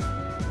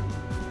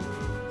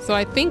 So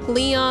I think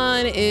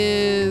Leon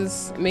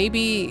is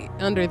maybe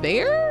under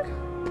there?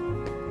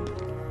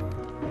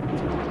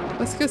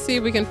 Let's go see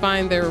if we can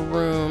find their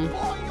room.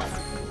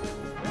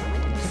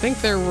 I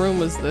think their room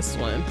was this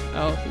one.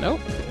 Oh,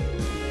 nope.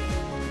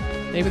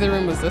 Maybe their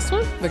room was this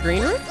one? The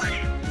green room?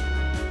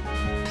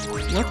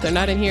 Nope, they're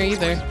not in here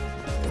either.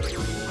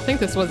 I think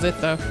this was it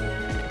though.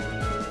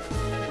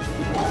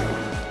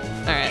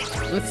 All right,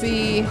 let's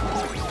see.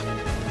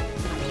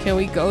 Can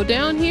we go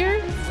down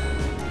here?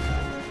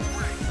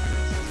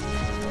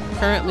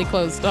 Currently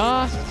closed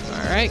off.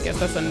 All right, guess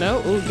that's a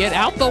no. Ooh, get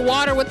out the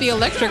water with the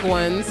electric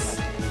ones.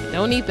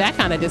 Don't need that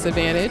kind of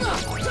disadvantage.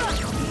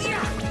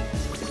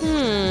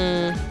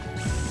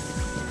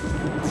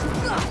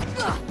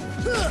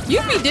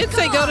 Yuffie did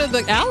say go to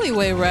the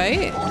alleyway,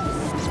 right?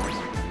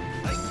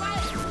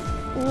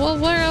 Well,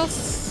 where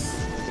else?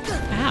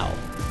 Ow.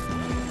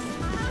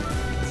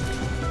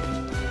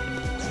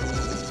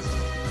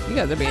 You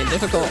guys are being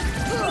difficult.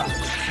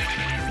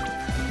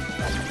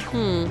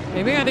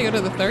 Maybe I gotta go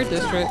to the 3rd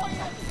district.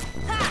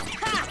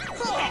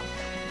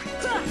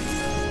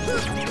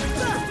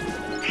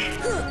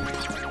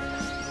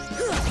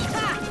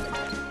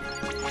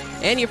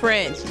 And your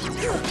friend.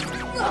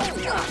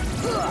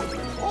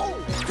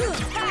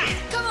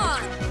 Come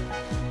on!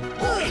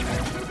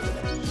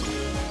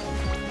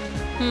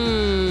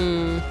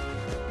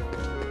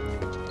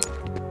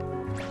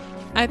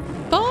 I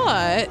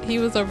thought he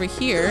was over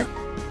here.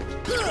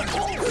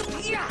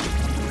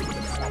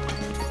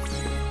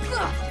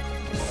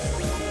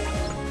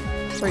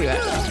 Where you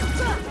at?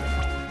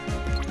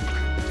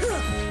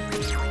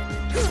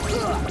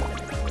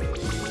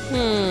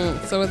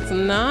 So it's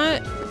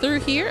not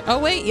through here? Oh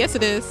wait, yes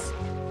it is.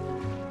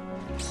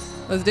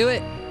 Let's do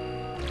it.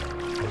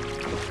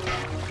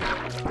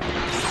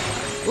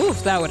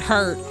 Oof, that would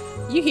hurt.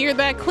 You hear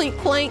that clink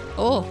clank?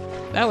 Oh,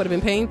 that would have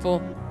been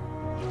painful.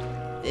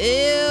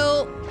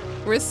 Ew.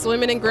 We're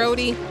swimming in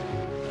grody.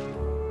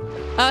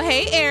 Oh,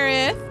 hey,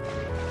 Aerith.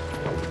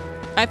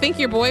 I think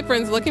your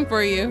boyfriend's looking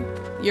for you.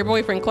 Your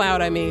boyfriend,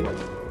 Cloud, I mean.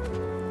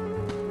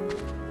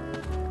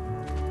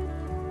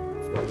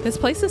 This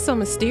place is so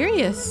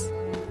mysterious.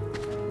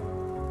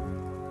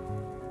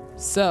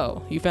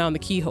 So, you found the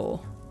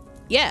keyhole.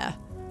 Yeah,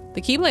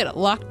 the keyblade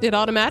locked it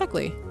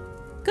automatically.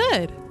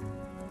 Good.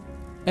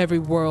 Every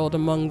world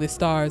among the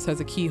stars has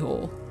a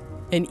keyhole,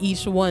 and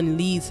each one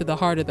leads to the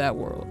heart of that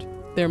world.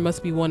 There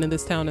must be one in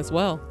this town as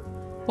well.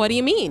 What do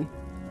you mean?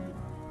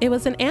 It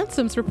was in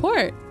Ansem's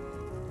report.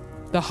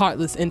 The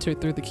Heartless enter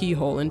through the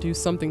keyhole and do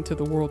something to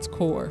the world's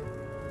core.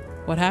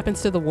 What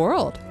happens to the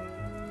world?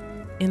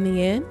 In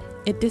the end,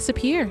 it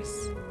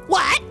disappears.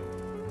 What?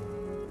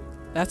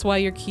 That's why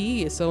your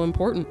key is so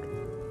important.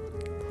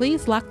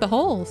 Please lock the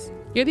holes.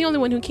 You're the only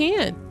one who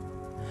can.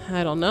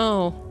 I don't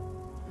know.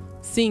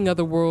 Seeing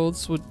other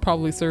worlds would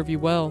probably serve you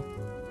well.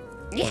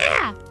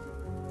 Yeah!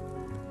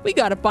 We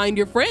gotta find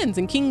your friends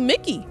and King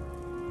Mickey.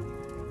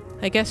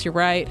 I guess you're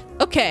right.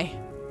 Okay.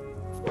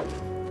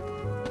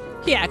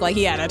 He act like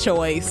he had a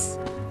choice.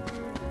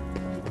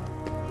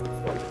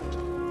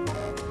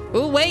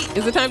 Ooh, wait.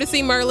 Is it time to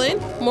see Merlin?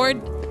 More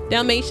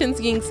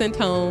Dalmatians being sent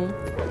home.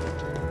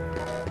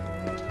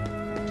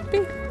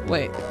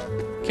 Wait.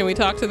 Can we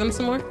talk to them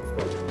some more?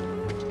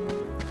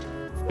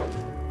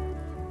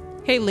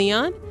 Hey,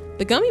 Leon.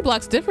 The gummy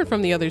block's different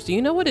from the others. Do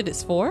you know what it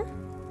is for?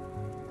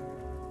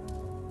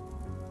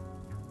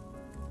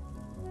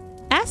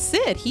 Ask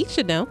Sid. He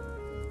should know.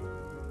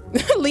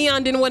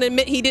 Leon didn't want to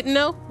admit he didn't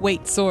know.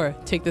 Wait, Sora,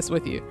 take this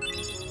with you.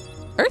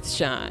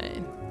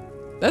 Earthshine.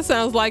 That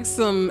sounds like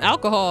some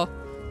alcohol.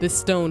 This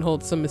stone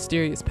holds some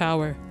mysterious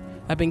power.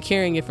 I've been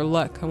carrying it for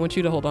luck. I want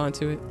you to hold on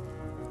to it.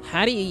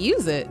 How do you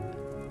use it?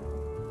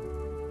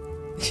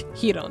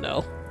 You don't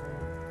know.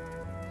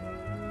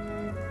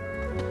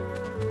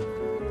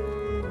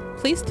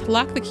 Please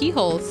lock the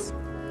keyholes.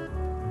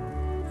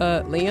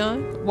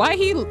 Leon? Why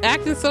he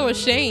acting so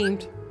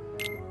ashamed?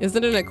 Is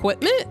it an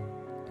equipment?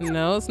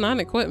 No, it's not an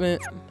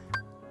equipment.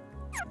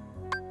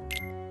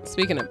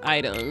 Speaking of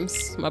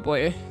items, my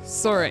boy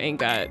Sora ain't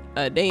got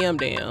a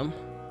damn.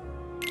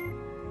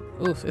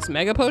 Oof, it's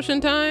Mega Potion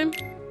time?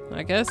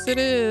 I guess it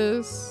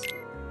is.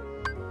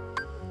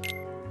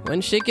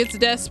 When shit gets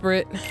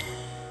desperate.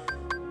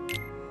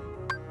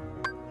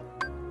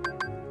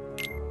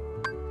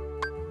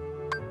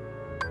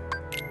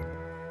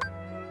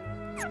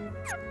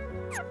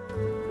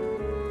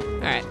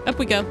 Alright, up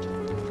we go.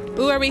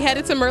 Ooh, are we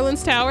headed to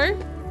Merlin's tower?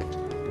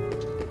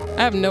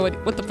 I have no idea.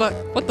 What the fuck?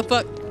 What the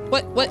fuck?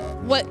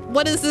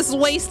 What is this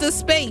waste of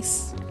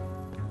space?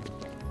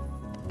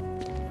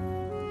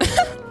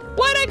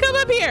 Why'd I come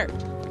up here?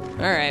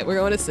 Alright, we're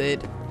going to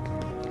Sid.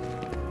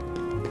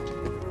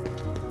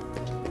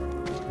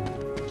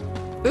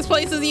 This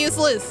place is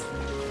useless.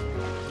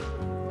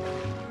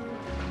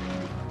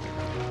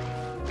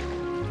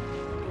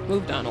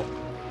 Move, Donald.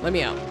 Let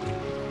me out.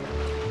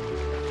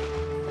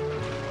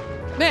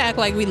 They act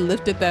like we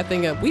lifted that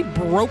thing up. We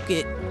broke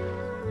it.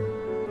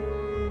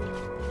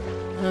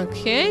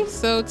 Okay,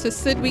 so to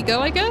Sid we go,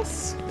 I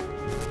guess?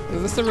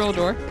 Is this the real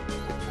door?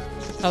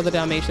 Oh, the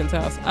Dalmatian's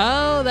house.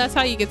 Oh, that's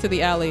how you get to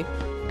the alley.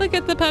 Look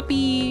at the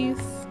puppies.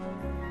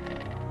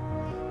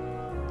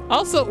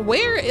 Also,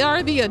 where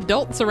are the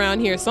adults around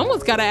here?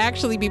 Someone's got to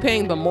actually be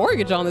paying the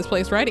mortgage on this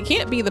place, right? It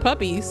can't be the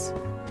puppies.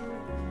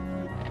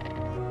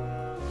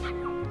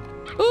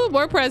 Ooh,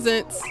 more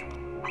presents.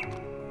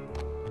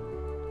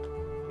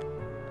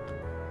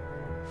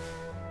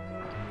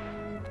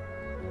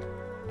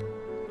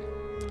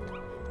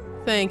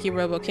 Thank you,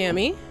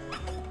 gogokamy.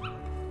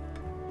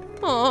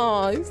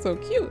 Aw, he's so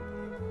cute.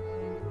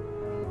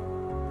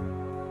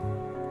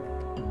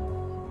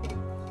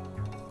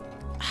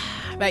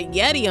 That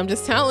Yeti, I'm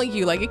just telling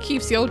you, like, it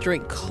keeps your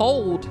drink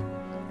cold.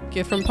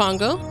 Gift from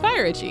Pongo,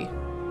 Fire Itchy.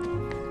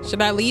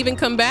 Should I leave and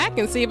come back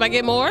and see if I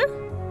get more?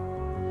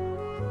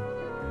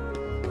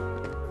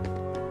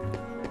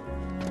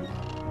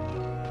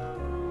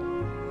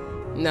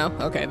 No?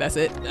 Okay, that's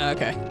it.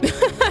 Okay.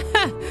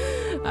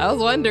 I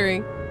was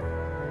wondering.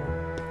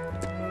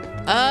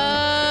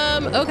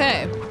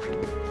 Okay.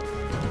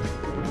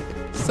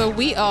 So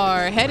we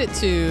are headed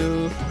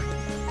to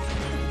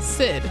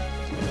Sid.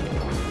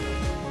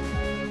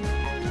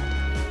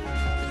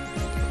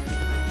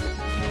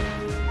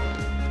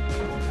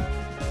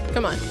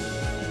 Come on.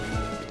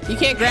 You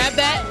can't grab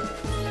that?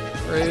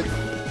 Rude.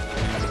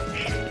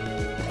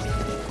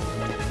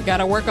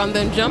 Gotta work on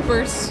them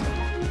jumpers.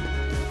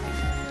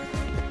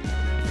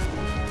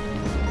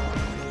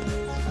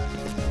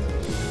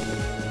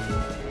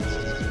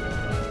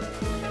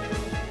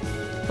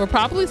 We're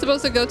probably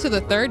supposed to go to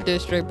the 3rd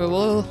district, but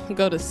we'll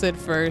go to Sid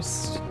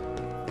first.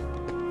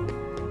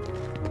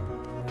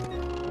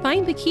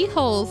 Find the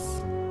keyholes.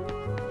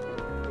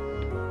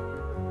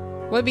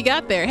 What we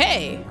got there?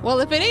 Hey, well,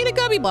 if it ain't a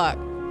gummy block.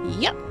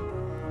 Yep.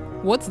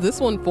 What's this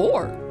one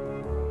for?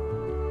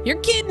 You're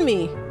kidding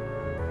me.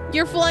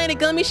 You're flying a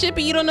gummy ship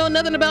and you don't know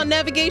nothing about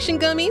navigation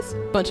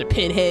gummies? Bunch of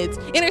pinheads.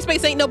 Inner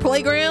space ain't no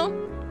playground.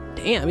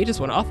 Damn, he just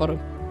went off on him.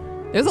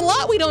 There's a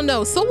lot we don't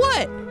know, so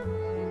what?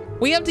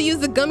 We have to use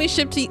the gummy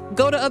ship to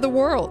go to other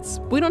worlds.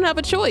 We don't have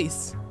a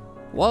choice.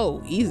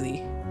 Whoa,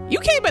 easy. You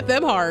came at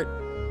them hard.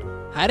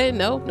 I didn't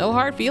know. No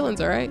hard feelings,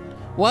 all right?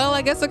 Well,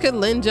 I guess I could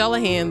lend y'all a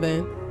hand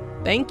then.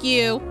 Thank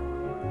you.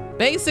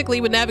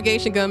 Basically, with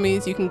navigation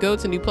gummies, you can go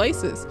to new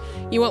places.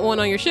 You want one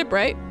on your ship,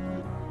 right?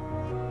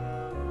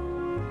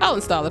 I'll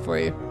install it for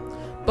you.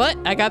 But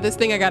I got this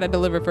thing I gotta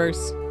deliver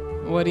first.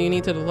 What do you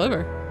need to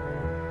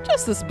deliver?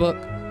 Just this book.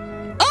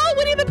 Oh,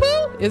 Winnie the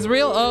Pooh is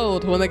real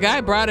old. When the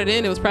guy brought it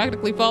in, it was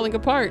practically falling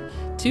apart.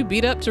 Too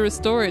beat up to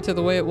restore it to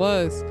the way it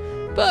was.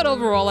 But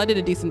overall, I did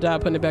a decent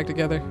job putting it back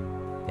together.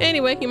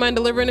 Anyway, you mind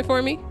delivering it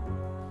for me?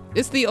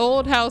 It's the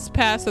old house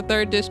past the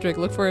 3rd district.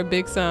 Look for a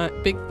big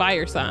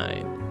fire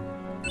sign.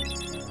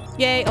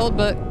 Yay, old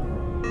book.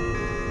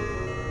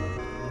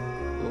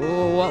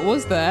 Oh, what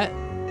was that?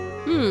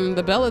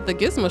 The bell at the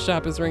gizmo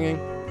shop is ringing.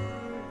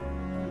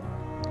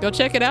 Go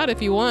check it out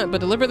if you want, but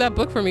deliver that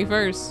book for me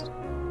first.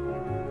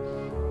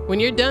 When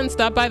you're done,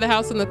 stop by the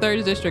house in the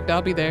 3rd district.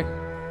 I'll be there.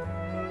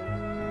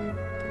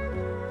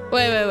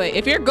 Wait.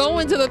 If you're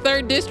going to the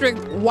 3rd district,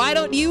 why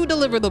don't you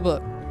deliver the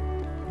book?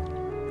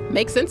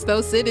 Makes sense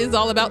though. Sid is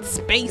all about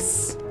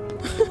space.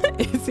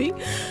 Is he?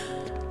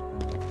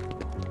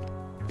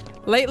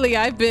 Lately,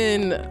 I've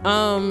been,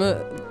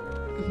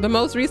 the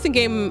most recent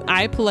game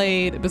I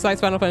played,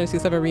 besides Final Fantasy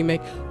VII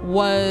Remake,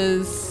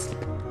 was,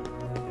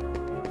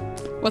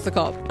 what's it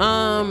called?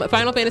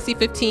 Final Fantasy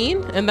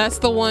 15, and that's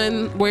the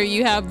one where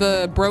you have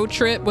the bro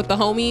trip with the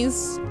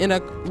homies in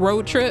a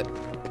road trip.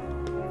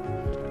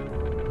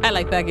 I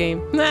like that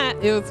game.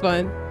 It was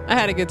fun. I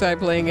had a good time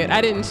playing it.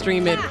 I didn't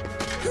stream it.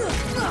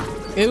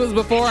 It was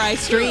before I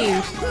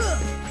streamed.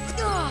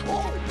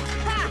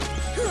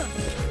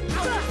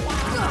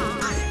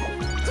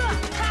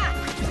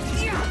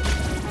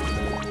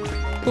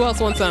 Who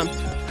else wants some?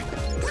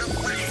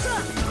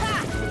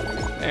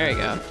 There you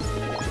go.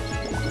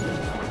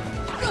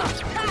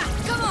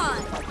 Come on.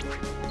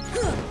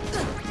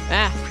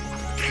 Ah.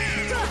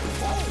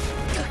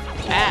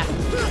 Ah.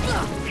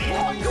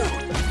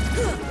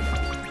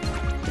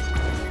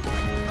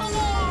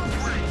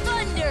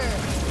 Thunder.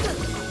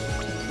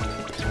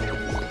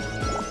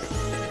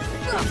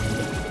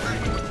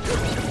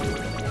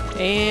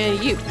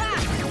 And you.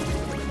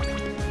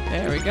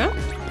 There we go.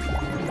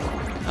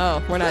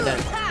 Oh, we're not done.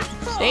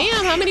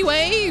 Damn, how many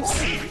waves?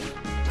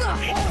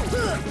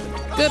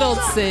 Good old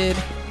Sid.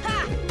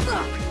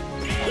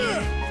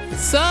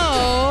 So,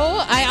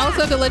 I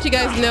also have to let you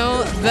guys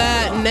know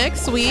that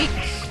next week,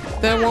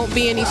 there won't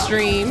be any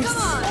streams.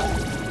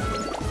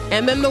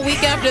 And then the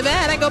week after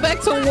that, I go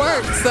back to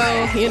work.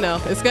 So, you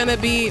know, it's gonna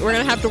be, we're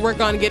gonna have to work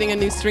on getting a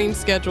new stream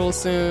schedule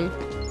soon.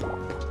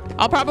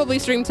 I'll probably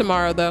stream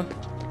tomorrow though.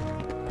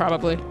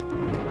 Probably.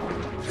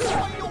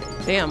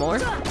 Damn, more.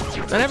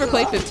 I never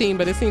played 15,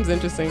 but it seems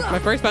interesting. My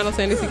first Final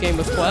Fantasy game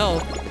was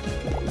 12.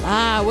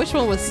 Ah, which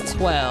one was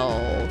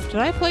 12?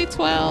 Did I play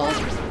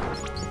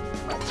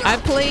 12? I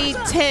played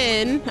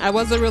 10. I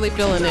wasn't really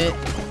feeling it.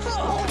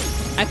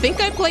 I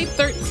think I played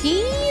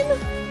 13.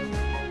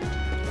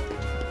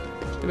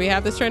 Do we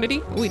have this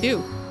Trinity? We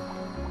do.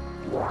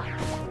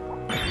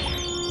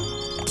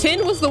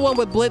 10 was the one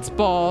with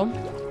Blitzball.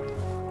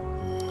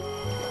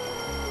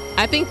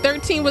 I think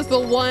 13 was the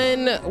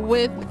one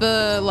with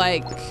the,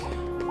 like,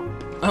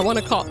 I want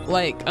to call her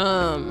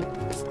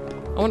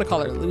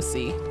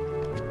Lucy.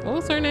 What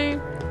was her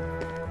name?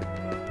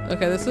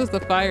 Okay, this is the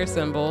fire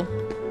symbol.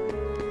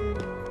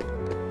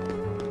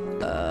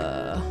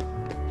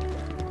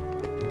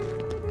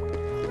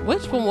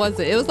 Which one was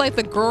it? It was like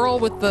the girl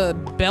with the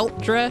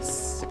belt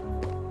dress.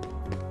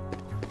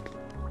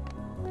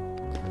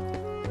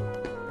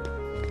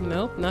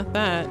 Nope, not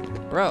that.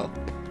 Bro.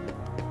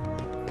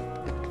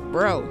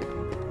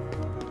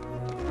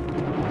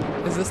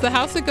 Is this the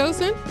house it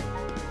goes in?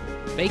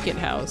 Vacant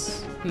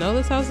house. No,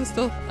 this house is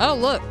still... Oh,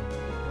 look.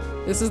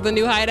 This is the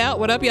new hideout.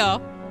 What up,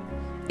 y'all?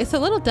 It's a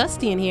little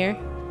dusty in here.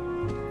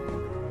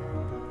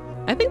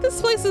 I think this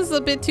place is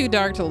a bit too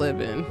dark to live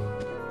in.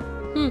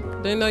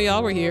 Didn't know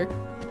y'all were here.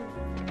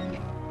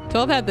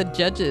 12 had the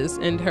judges,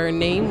 and her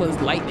name was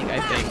Lightning, I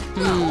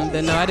think.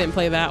 Then no, I didn't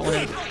play that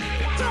one.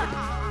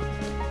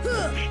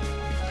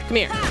 Come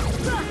here.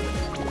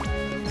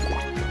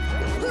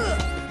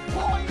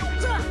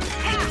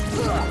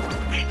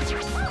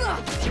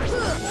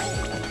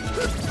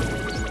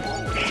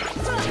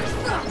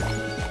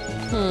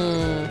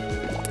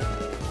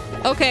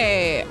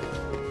 Okay,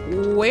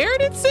 where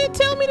did Sid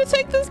tell me to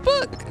take this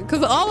book?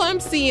 Because all I'm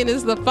seeing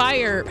is the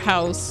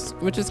firehouse,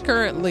 which is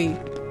currently...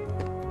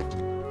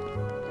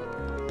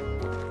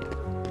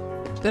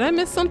 Did I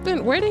miss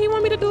something? Where did he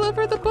want me to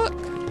deliver the book?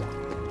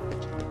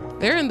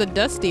 They're in the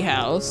Dusty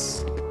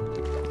House.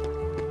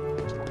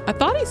 I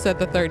thought he said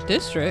the 3rd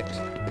district.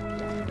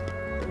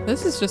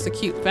 This is just a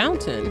cute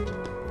fountain.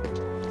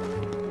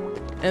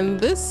 And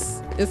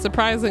this is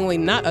surprisingly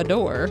not a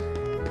door.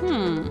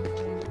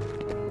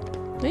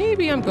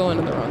 Maybe I'm going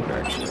in the wrong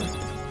direction.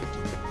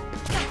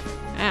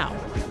 Ow.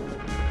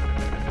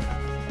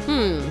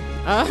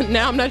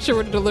 Now I'm not sure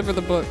where to deliver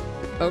the book.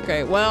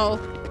 Okay, well,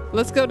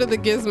 let's go to the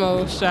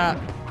gizmo shop.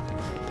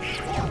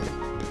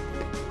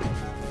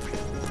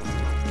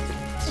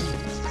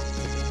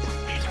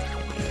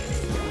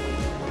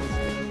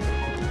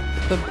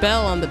 The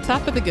bell on the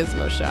top of the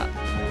gizmo shop.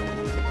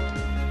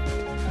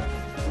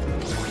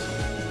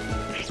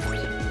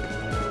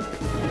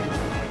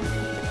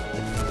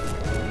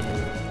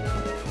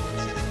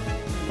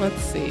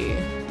 Let's see.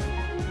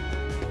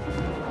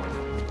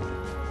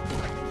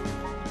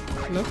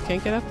 Nope,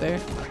 can't get up there.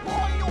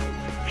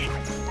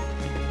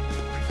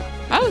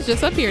 I was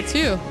just up here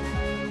too.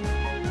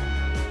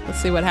 Let's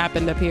see what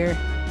happened up here.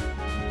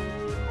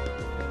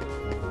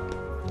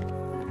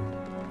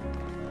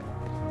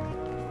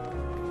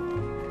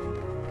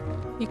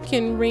 You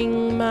can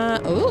ring my...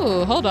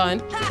 Ooh, hold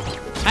on.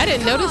 I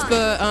didn't notice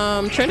the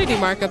Trinity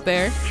mark up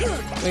there.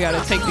 We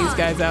gotta take these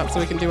guys out so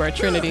we can do our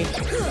Trinity.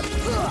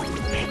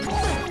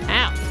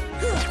 Ow.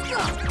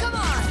 Come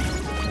on!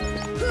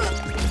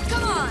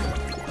 Come on!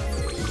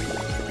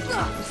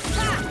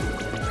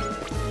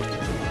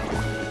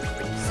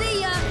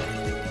 See ya!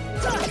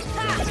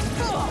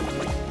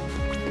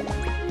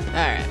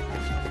 Alright.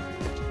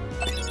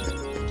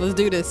 Let's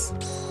do this.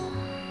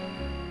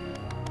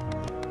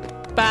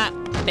 Bop,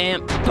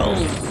 bam,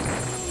 boom.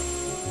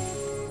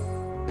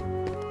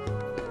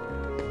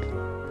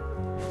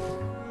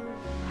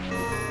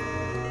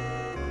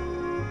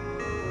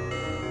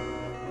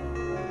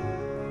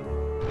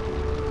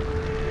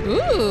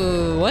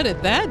 Ooh, what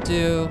did that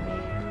do?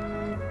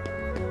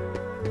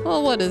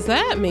 Well, what does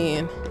that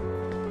mean?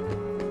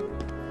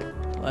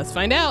 Let's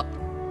find out.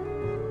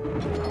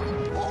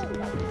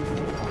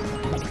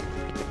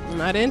 I'm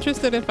not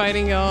interested in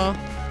fighting y'all.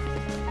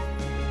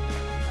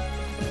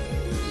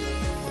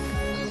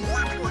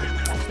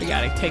 We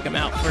gotta take him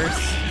out first.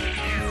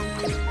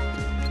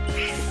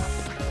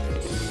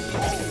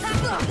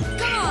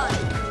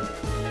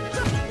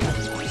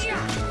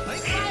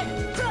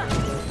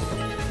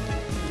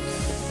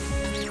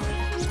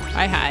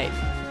 I hide.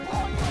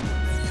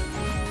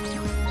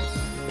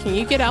 Can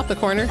you get out the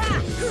corner?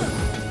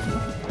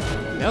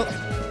 Nope.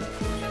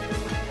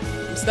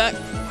 I'm stuck.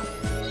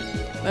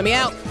 Let me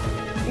out.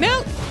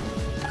 No!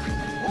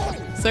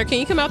 Sir, can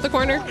you come out the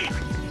corner?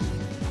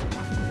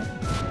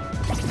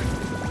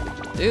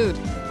 Dude.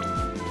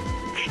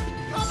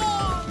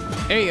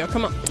 There you go,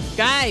 come on.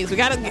 Guys, we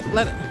gotta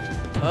let it.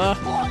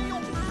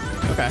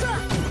 Okay.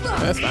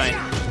 That's fine.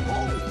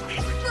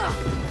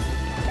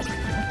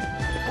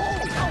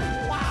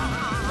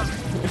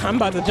 I'm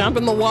about to jump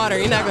in the water.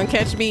 You're not gonna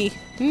catch me.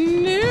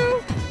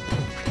 No.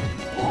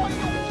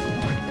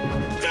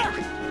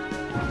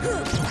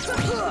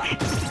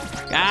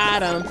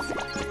 Got him.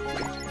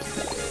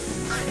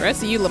 The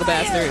rest of you little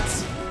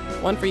bastards.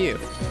 One for you.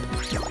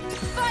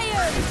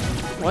 Fire!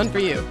 One for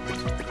you.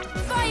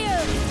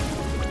 Fire!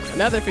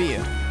 Another for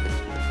you.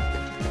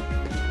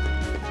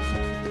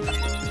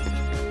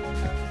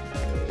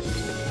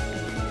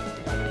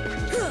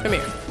 Come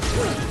here.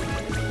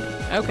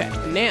 Okay,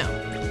 now.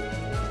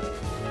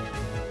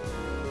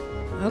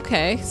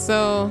 Okay,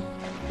 so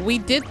we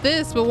did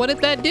this, but what did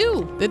that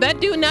do? Did that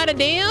do not a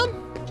damn?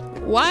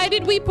 Why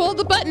did we pull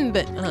the button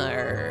then?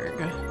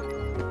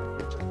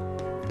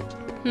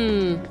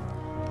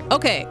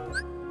 Okay,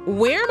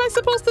 where am I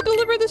supposed to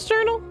deliver this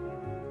journal?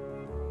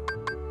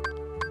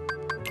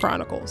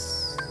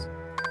 Chronicles.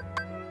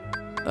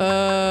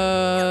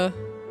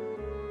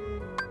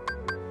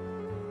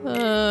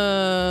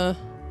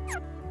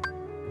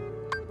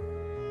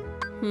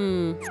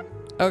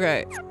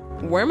 Okay,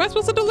 where am I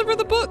supposed to deliver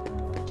the book?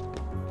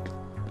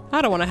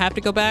 I don't want to have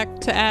to go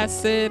back to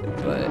Acid,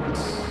 but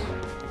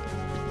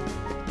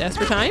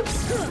desperate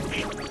times.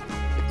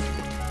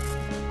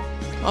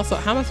 Also,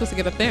 how am I supposed to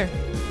get up there?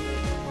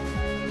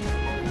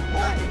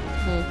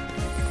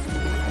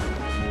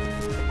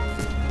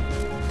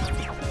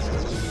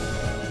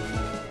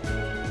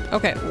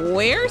 Okay,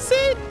 where,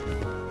 Sid?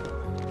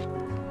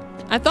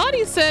 I thought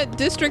he said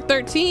District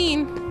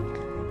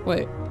 13.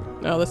 Wait,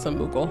 no, that's some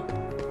Moogle.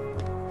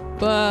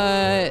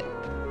 But,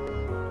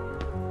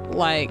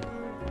 like,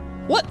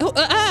 what? Who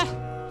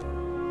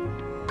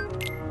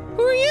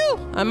are you?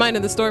 I'm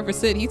minding the store for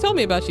Sid. He told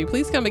me about you.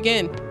 Please come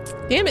again.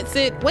 Damn it,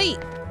 Sid. Wait.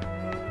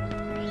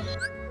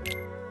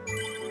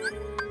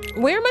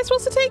 Where am I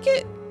supposed to take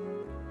it?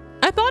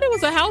 I thought it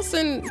was a house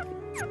in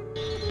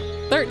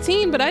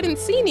 13, but I didn't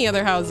see any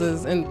other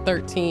houses in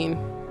 13.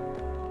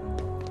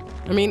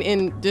 I mean,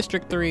 in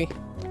District 3.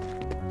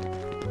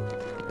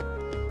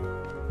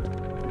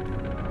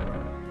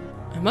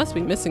 I must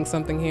be missing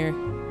something here.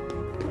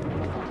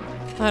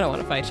 I don't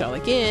want to fight y'all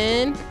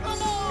again.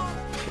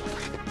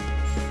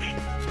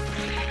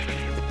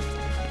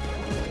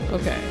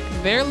 Okay,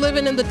 they're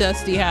living in the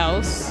dusty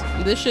house.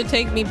 This should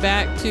take me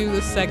back to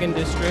the second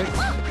district.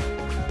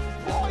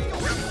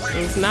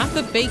 It's not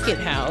the vacant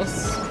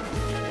house.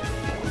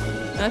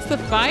 That's the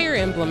Fire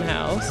Emblem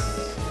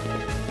house.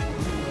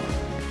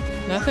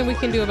 Nothing we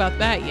can do about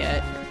that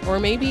yet. Or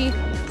maybe...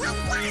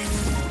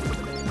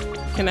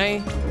 Can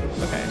I...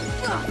 Okay.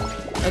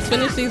 Let's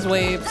finish these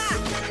waves.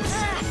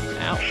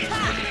 Ow.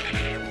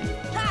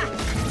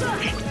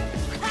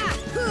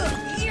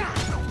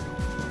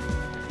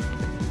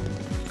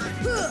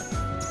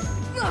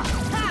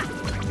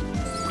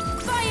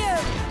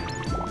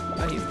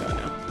 Oh, he's gone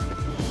now.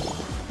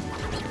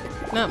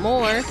 Not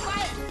more.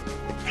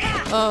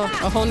 Oh,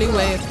 a whole new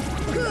wave.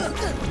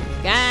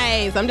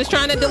 Guys, I'm just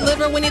trying to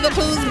deliver Winnie the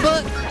Pooh's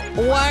book.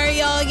 Why are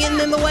y'all getting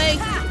in the way?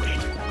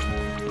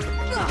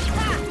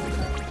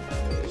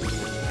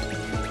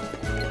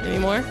 Any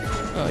more?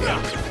 Oh, yeah.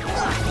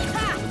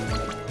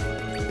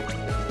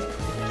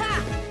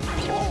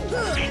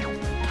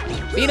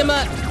 Beat him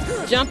up.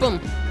 Jump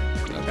him.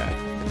 Okay.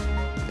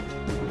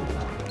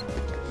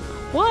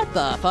 What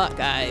the fuck,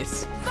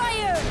 guys?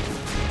 Fire!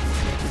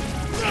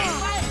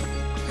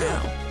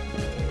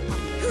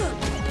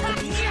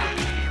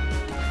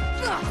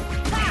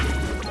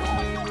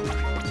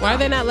 Why are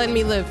they not letting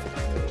me live?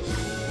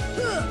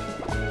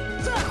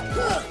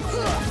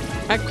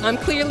 I'm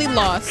clearly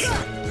lost.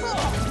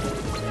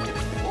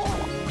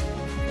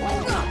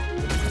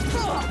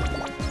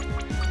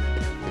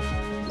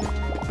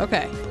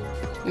 Okay,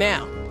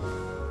 now.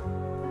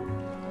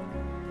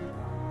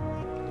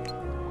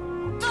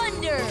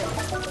 Thunder!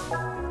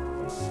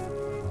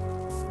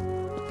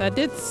 That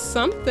did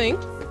something.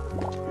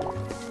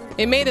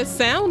 It made it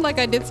sound like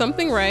I did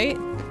something right.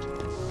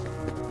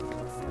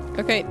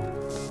 Okay.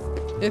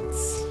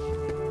 It's...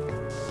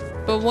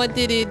 But what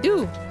did it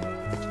do?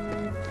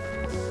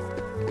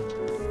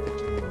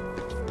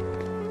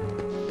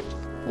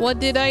 What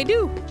did I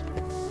do?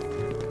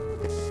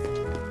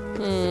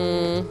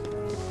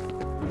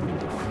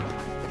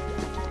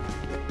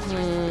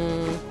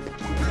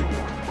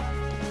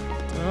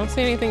 I don't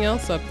see anything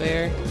else up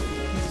there.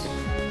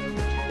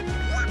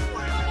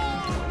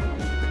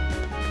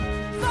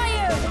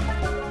 Fire!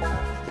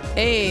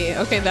 Hey,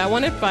 okay, that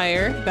wanted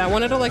fire. That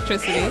wanted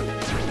electricity.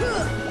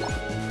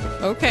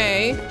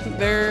 Okay,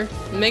 they're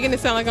making it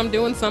sound like I'm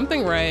doing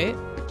something right.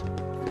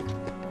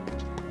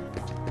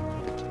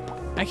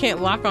 I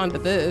can't lock onto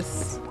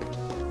this.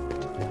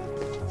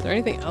 Is there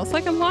anything else I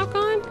can lock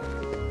on?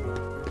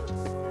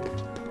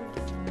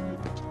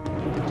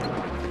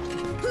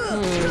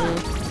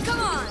 Come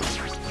on!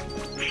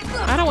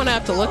 I don't want to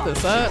have to look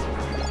this up.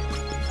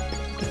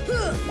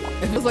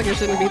 It feels like it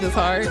shouldn't be this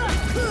hard.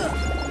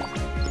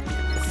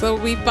 So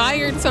we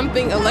fired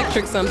something,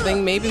 electric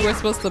something. Maybe we're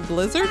supposed to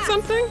blizzard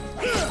something?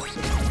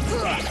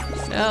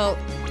 Oh,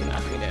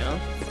 knock me down.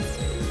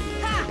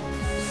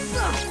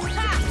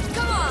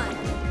 Come on!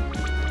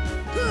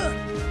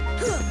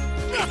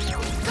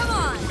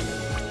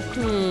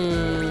 Come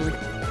on!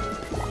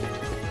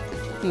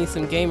 Need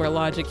some gamer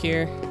logic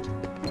here.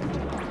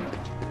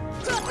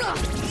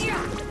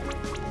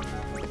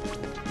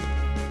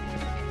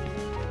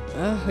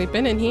 Oh, we've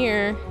been in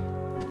here.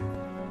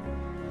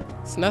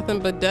 It's nothing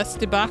but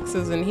dusty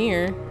boxes in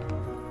here.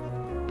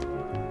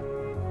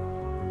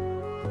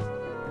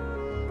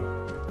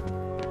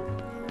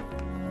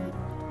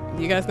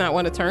 Do you guys not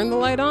want to turn the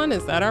light on?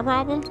 Is that our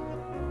problem?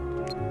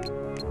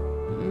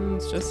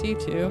 It's just you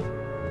two.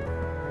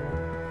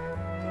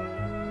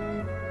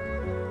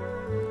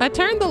 I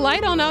turned the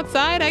light on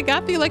outside. I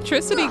got the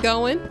electricity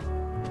going.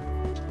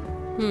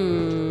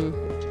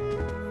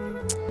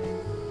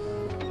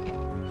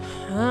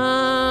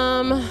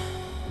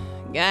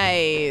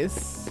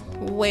 Guys,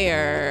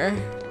 where?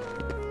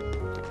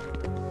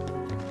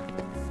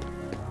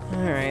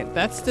 All right,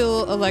 that's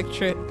still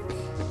electric.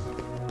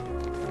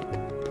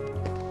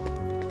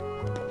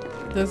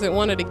 Does it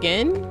want it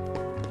again?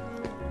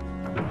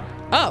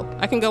 Oh,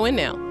 I can go in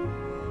now.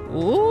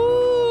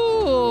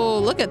 Ooh,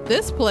 look at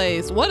this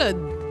place. What a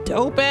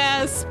dope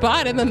ass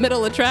spot in the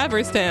middle of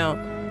Traverse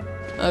Town.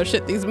 Oh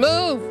shit, these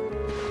move.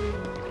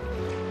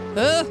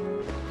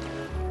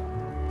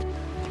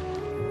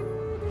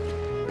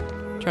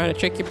 Trying to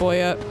trick your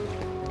boy up.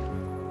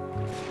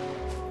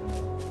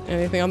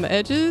 Anything on the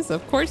edges?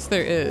 Of course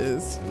there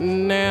is.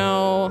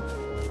 Now,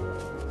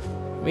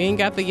 we ain't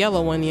got the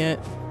yellow one yet.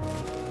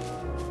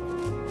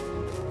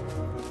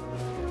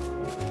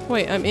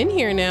 Wait, I'm in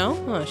here now.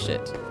 Oh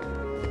shit.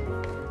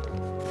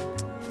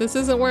 This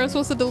isn't where I'm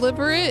supposed to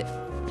deliver it?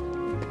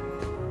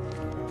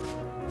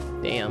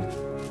 Damn.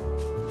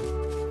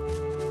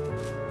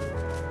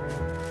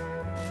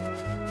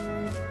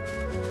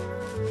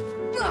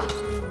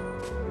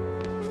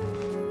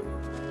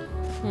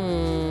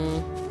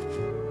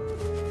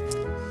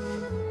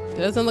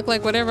 Doesn't look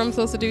like whatever I'm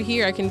supposed to do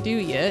here I can do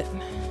yet.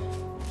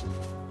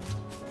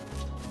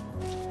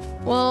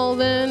 Well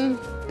then...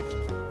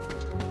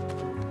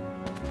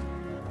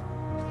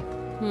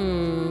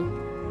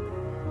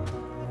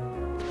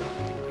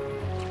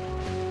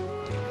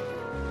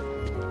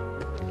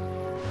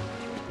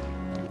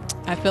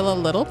 I feel a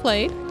little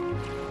played.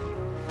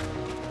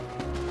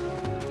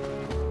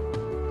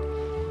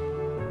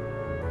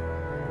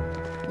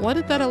 What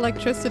did that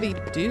electricity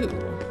do?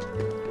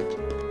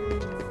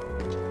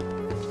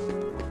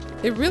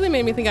 It really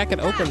made me think I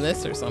could open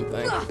this or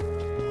something.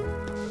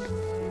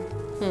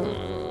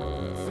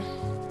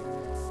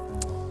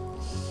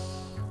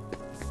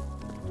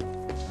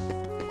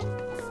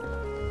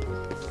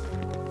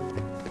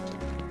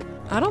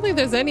 I don't think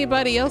there's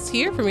anybody else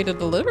here for me to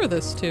deliver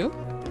this to.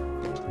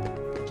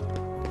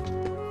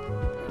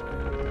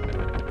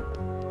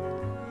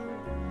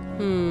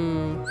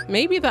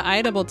 Maybe the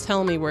item will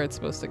tell me where it's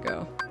supposed to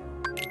go.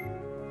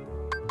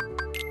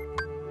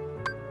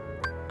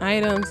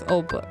 Items,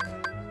 old book.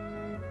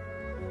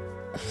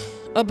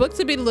 A book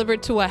to be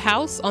delivered to a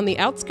house on the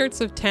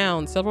outskirts of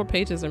town. Several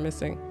pages are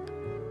missing.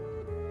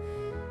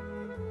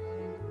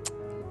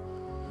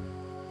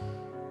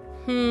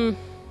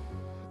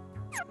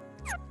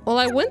 Well,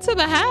 I went to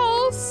the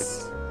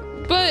house,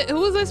 but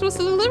who was I supposed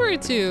to deliver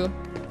it to?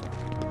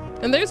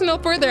 And there's no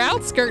further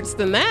outskirts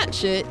than that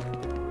shit.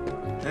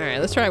 All right,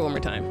 let's try it one more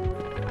time.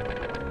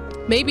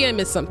 Maybe I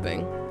missed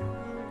something.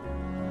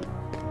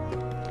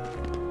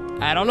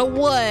 I don't know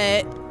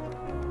what.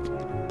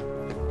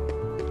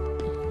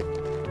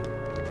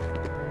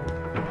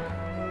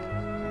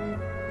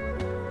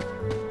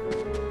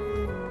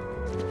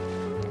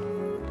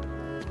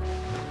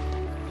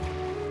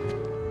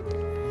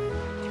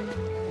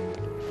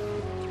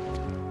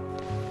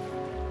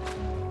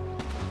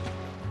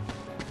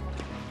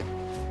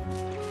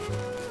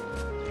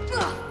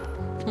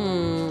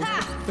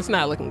 It's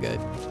not looking good.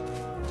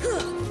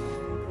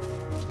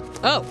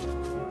 Oh,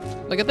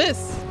 look at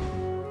this.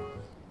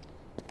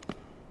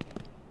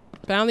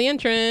 Found the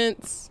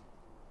entrance.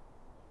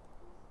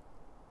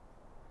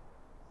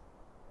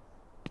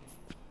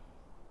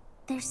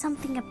 There's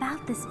something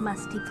about this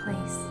musty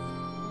place.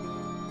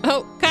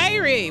 Oh,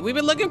 Kyrie, we've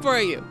been looking for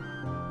you.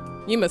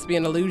 You must be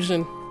an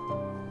illusion.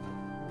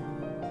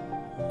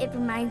 It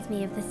reminds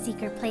me of the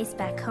secret place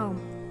back home,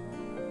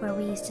 where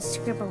we used to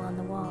scribble on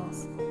the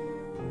walls.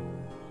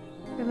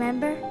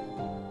 Remember?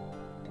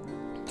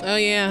 Oh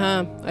yeah,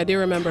 huh? I do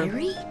remember.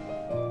 Kyrie?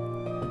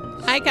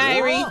 Hi,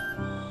 Kyrie.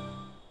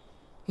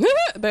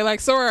 They're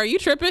like, Sora, are you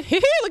tripping?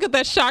 Look at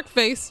that shocked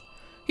face.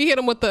 He hit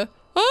him with the,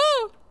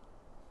 oh.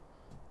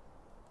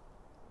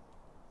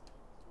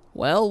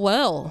 Well,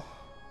 well.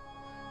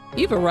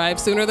 You've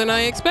arrived sooner than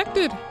I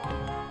expected.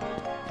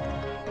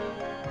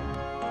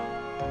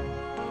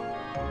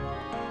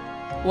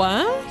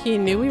 What? He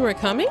knew we were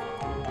coming?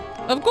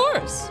 Of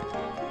course.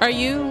 Are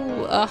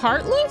you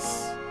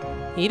heartless?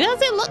 He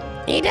doesn't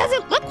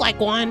look like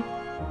one.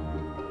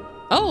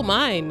 Oh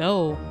my,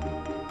 no.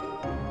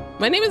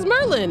 My name is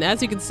Merlin.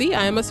 As you can see,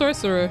 I am a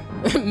sorcerer.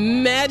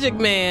 Magic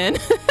man.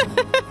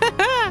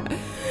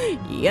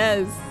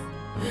 Yes.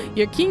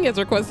 Your king has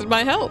requested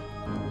my help.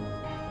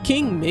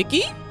 King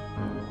Mickey?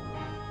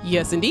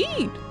 Yes,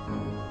 indeed.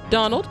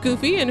 Donald,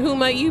 Goofy, and who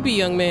might you be,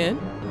 young man?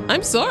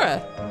 I'm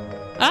Sora.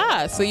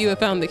 Ah, so you have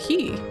found the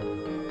key.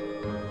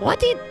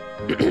 What did...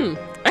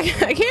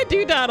 I can't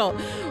do Donald.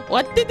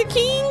 What did the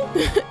king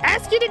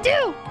ask you to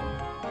do?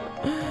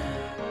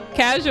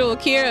 Casual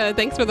Kira,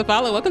 thanks for the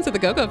follow. Welcome to the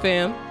Gogo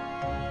fam.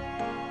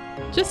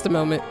 Just a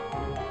moment.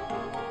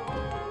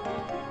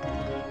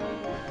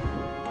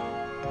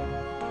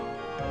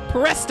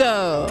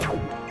 Presto!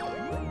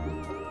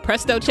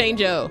 Presto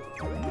changeo.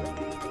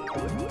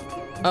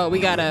 Oh, we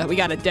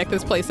gotta deck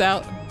this place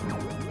out.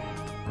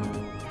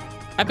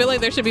 I feel like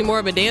there should be more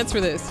of a dance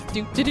for this.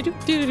 Do do do do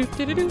do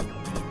do do do.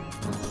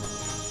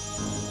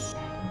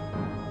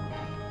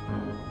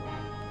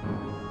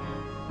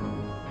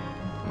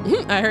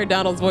 I heard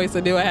Donald's voice. I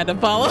knew I had to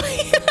follow.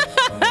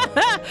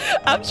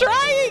 I'm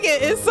trying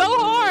it. It's so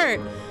hard.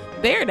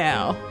 There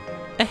now.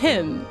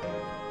 Ahem.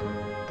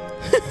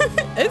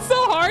 It's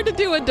so hard to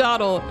do a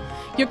Donald.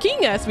 Your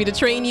king asked me to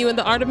train you in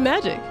the art of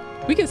magic.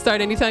 We can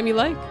start anytime you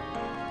like.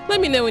 Let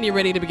me know when you're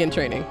ready to begin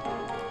training.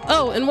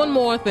 Oh, and one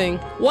more thing.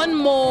 One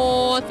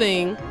more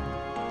thing.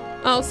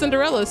 Oh,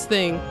 Cinderella's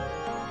thing.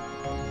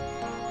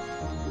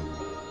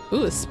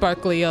 Ooh, it's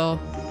sparkly, y'all.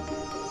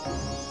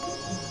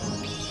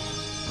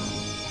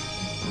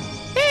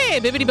 Hey,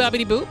 bibbidi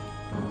bobbidi boop.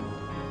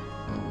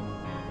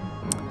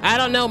 I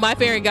don't know. My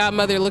fairy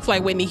godmother looks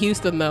like Whitney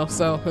Houston, though.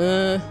 So,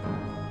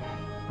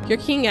 your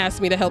king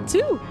asked me to help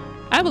too.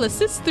 I will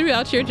assist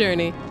throughout your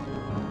journey.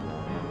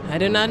 I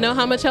do not know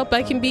how much help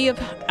I can be of.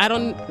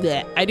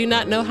 I do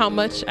not know how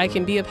much I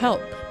can be of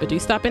help. But do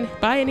stop in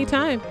by any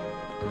time.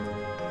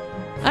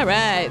 All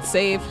right,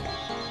 save.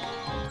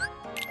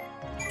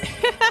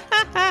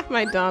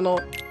 My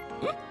Donald.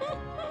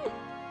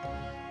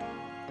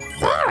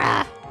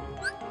 Sora.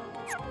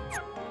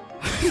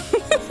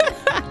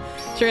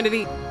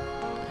 Trinity.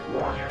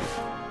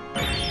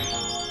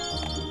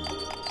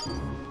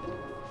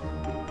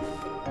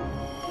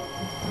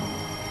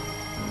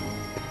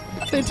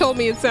 They told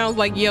me it sounds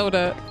like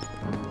Yoda.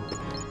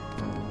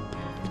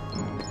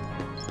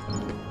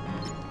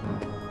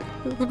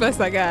 That's the best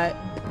I got.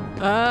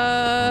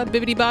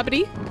 Bibbidi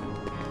bobbidi.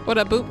 What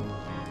up, boop?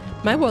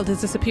 My world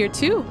has disappeared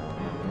too.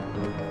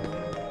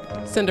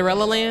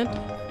 Cinderella Land?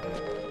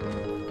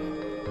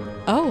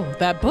 Oh,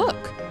 that book.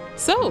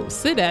 So,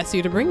 Sid asked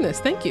you to bring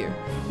this, thank you.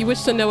 You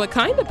wish to know what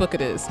kind of book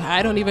it is?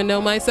 I don't even know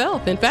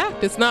myself. In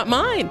fact, it's not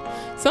mine.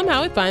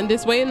 Somehow it found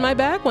its way in my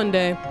bag one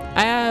day.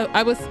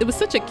 It was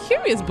such a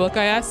curious book,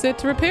 I asked Sid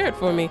to repair it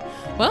for me.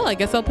 Well, I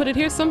guess I'll put it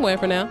here somewhere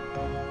for now.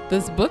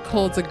 This book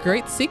holds a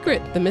great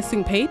secret. The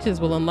missing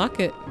pages will unlock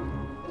it.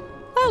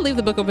 I'll leave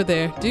the book over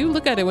there. Do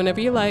look at it whenever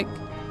you like.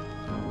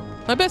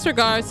 My best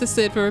regards to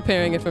Sid for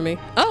repairing it for me.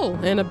 Oh,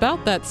 and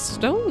about that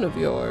stone of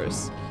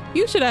yours.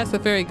 You should ask the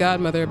fairy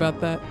godmother about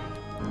that.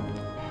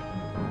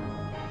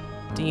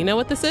 Do you know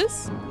what this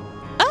is?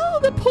 Oh,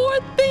 the poor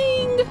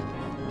thing!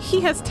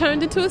 He has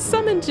turned into a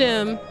summon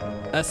gem.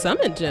 A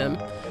summon gem?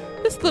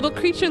 This little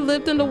creature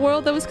lived in a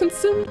world that was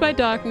consumed by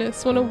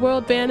darkness. When a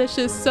world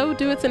vanishes, so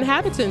do its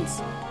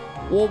inhabitants.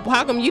 Well,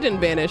 how come you didn't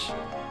vanish?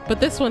 But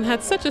this one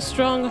had such a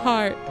strong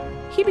heart.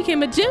 He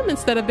became a gem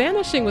instead of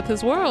vanishing with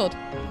his world.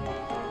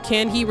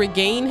 Can he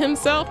regain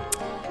himself?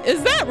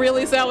 Does that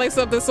really sound like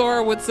something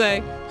Sora would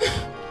say?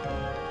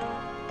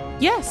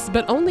 Yes,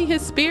 but only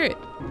his spirit.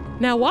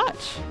 Now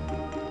watch.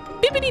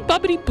 Bibbidi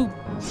bobbidi boop.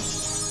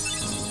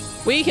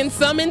 We can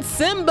summon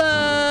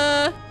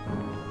Simba.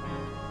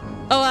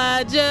 Oh,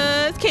 I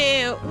just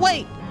can't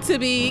wait to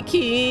be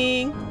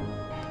king.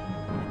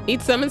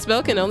 Each summon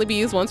spell can only be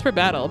used once per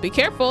battle. Be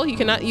careful, you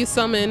cannot use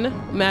summon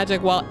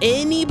magic while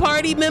any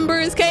party member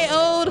is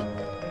KO'd.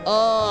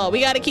 Oh, we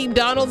gotta keep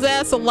Donald's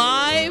ass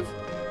alive.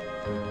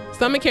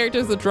 Summon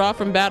characters withdraw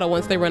from battle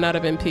once they run out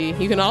of MP.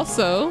 You can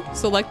also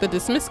select the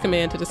dismiss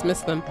command to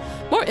dismiss them.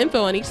 More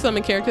info on each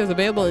summon character is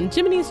available in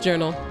Jiminy's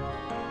journal.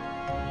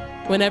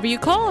 Whenever you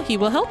call, he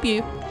will help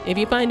you. If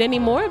you find any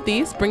more of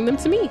these, bring them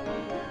to me.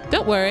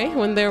 Don't worry,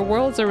 when their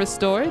worlds are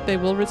restored, they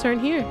will return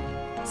here.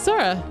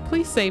 Sora,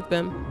 please save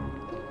them.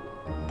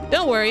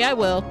 Don't worry, I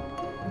will.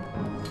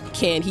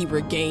 Can he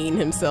regain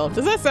himself?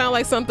 Does that sound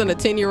like something a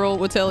 10-year-old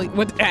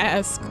would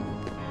ask?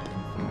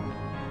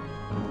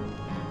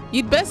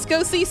 You'd best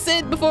go see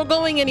Sid before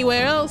going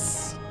anywhere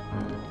else.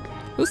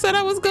 Who said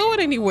I was going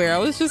anywhere? I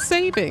was just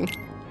saving.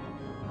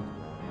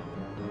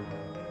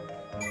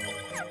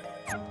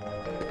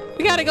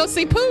 We gotta go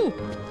see Pooh.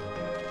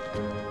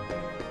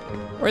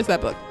 Where's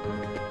that book?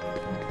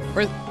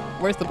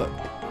 Where's the book?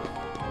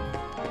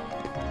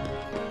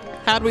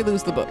 How'd we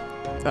lose the book?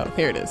 Oh,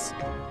 here it is.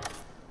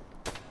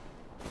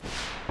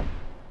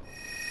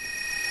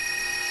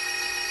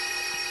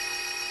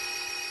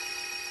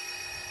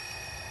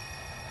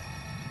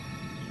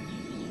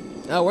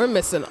 Oh, we're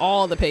missing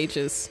all the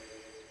pages.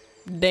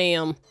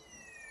 Damn.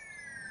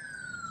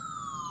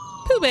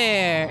 Pooh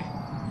Bear.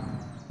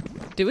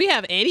 Do we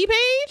have any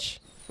page?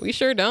 We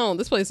sure don't.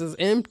 This place is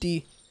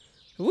empty.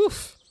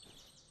 Woof.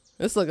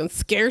 It's looking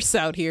scarce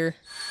out here.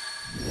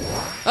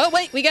 Oh,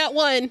 wait, we got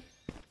one.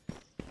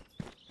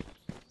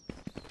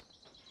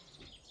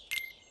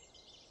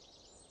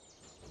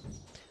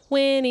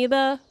 Winnie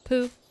the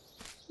Pooh.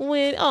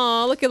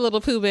 Oh, look at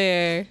little Pooh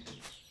Bear.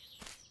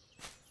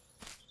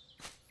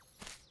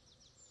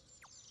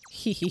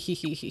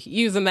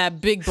 Using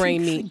that big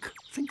brain meat.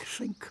 Think.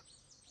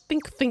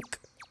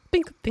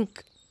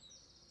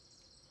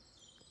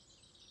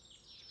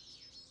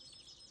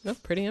 Oh,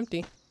 pretty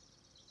empty.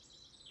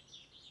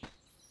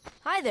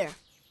 Hi there.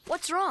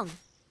 What's wrong?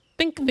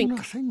 Think.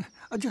 Nothing.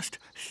 Just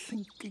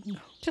thinking.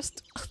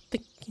 Just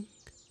thinking.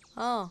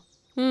 Oh.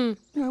 I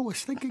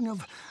was thinking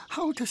of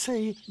how to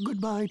say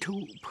goodbye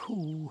to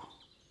Pooh.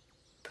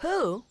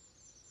 Pooh?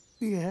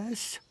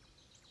 Yes.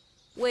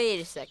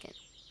 Wait a second.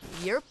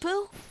 You're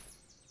Pooh?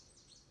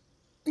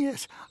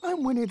 Yes,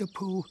 I'm Winnie the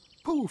Pooh.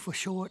 Pooh for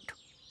short.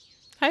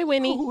 Hi,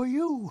 Winnie. Who are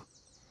you?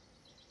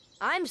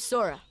 I'm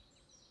Sora.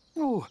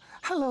 Oh,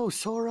 hello,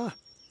 Sora.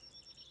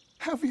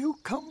 Have you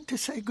come to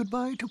say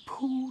goodbye to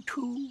Pooh,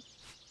 too?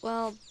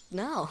 Well,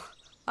 no.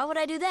 Why would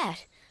I do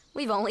that?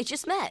 We've only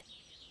just met.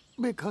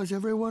 Because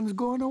everyone's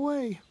gone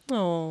away.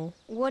 Oh.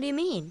 What do you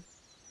mean?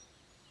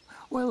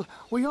 Well,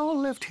 we all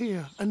lived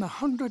here in the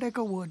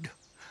 100-acre wood.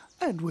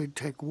 And we'd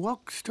take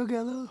walks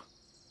together.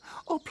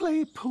 Or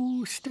play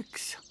Pooh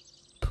sticks.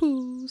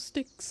 Pooh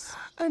sticks.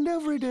 And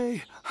every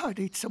day, I'd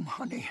eat some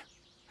honey.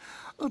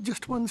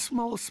 Just one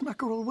small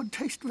smackerel would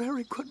taste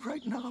very good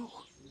right now.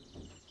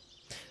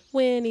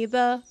 Winnie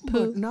the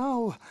Pooh. But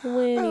now,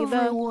 Winnie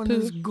everyone the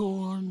Pooh is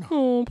gone.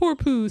 Oh, poor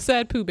Pooh.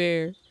 Sad Pooh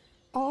Bear.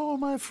 All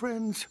my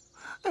friends,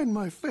 and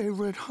my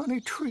favorite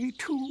honey tree,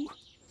 too.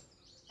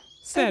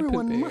 Sad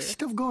Everyone Pooh Bear. must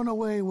have gone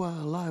away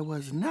while I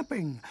was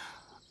napping,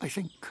 I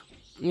think.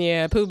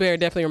 Yeah, Pooh Bear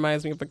definitely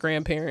reminds me of a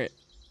grandparent.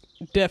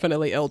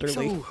 Definitely elderly.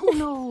 So, who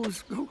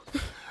knows?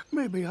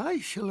 Maybe I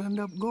shall end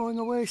up going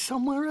away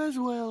somewhere as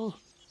well.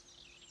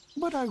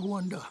 But I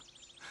wonder,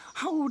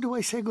 how do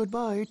I say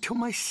goodbye to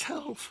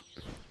myself?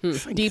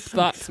 Deep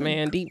thoughts,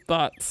 man. Deep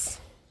thoughts.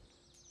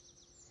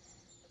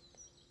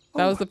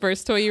 That was the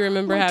first toy you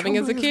remember having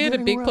as a kid? A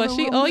big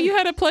plushie? Oh, you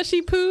had a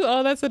plushie Pooh?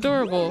 Oh, that's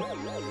adorable.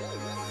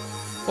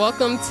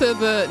 Welcome to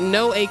the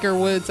no acre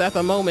woods at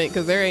the moment,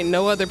 because there ain't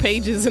no other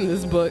pages in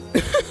this book.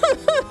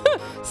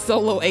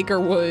 Solo acre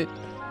wood.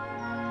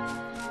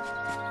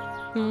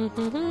 Ooh,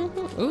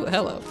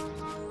 hello.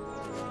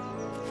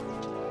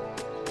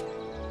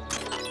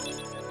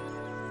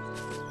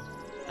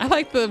 I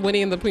like the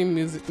Winnie and the Pooh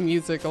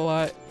music a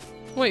lot.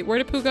 Wait, where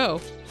did Pooh go?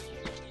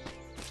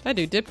 That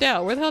dude dipped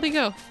out. Where the hell did he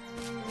go?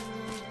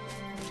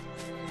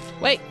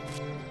 Wait.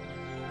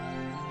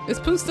 Is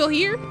Pooh still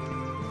here?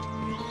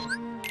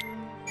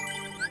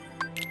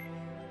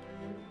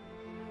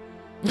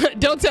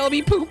 Don't tell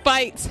me Pooh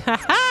fights.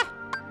 Haha.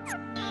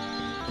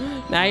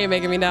 Now you're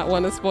making me not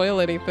want to spoil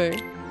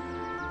anything.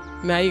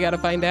 Now you gotta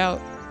find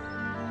out.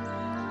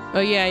 Oh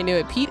yeah, I knew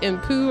it. Pete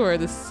and Pooh are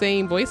the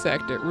same voice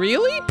actor.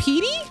 Really?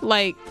 Petey?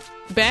 Like,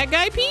 bad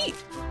guy Pete?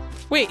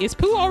 Wait, is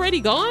Pooh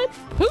already gone?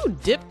 Pooh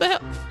dipped the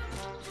hell?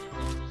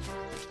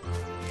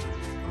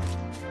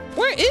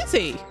 Where is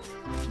he?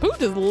 Pooh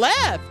just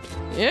left.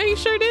 Yeah, he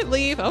sure did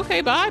leave.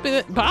 Okay, bye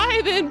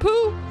then,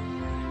 Pooh.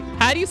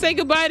 How do you say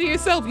goodbye to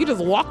yourself? You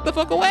just walk the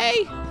fuck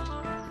away.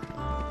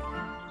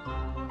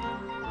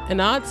 An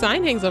odd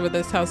sign hangs over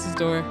this house's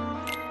door.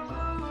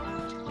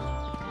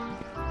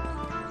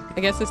 I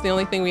guess it's the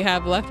only thing we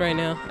have left right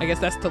now. I guess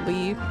that's to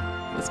leave.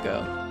 Let's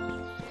go.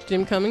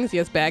 Jim Cummings?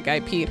 Yes, bad guy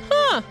Pete.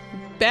 Huh!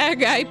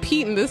 Bad guy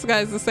Pete and this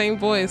guy's the same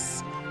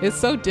voice. It's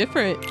so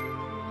different.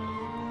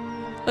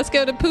 Let's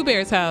go to Pooh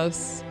Bear's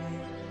house.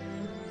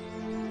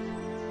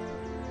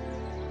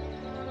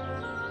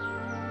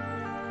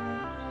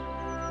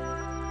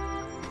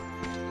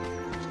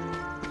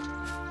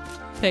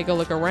 Take a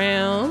look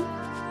around.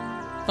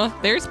 Oh,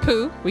 there's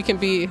Pooh.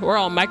 We're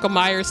all Michael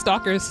Myers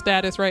stalker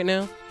status right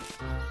now.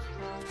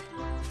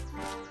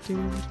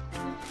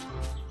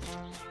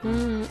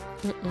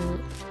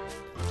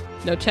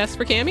 No chest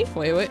for Cammy?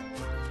 Wait.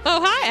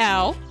 Oh, hi,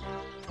 Al.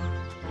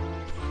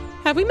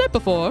 Have we met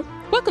before?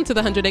 Welcome to the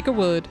 100 Acre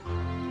Wood.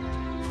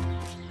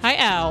 Hi,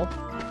 Al.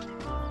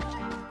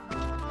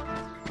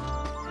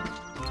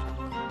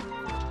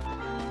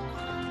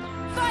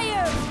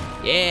 Fire!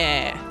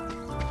 Yeah.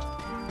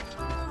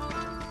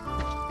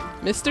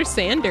 Mr.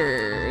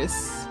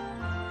 Sanders.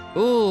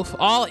 Oof,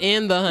 all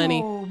in the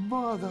honey. Oh,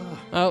 bother.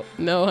 Oh,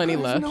 no honey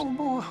There's left. no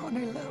more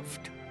honey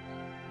left.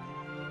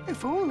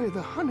 If only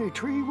the honey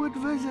tree would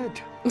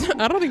visit.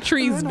 I don't think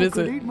trees then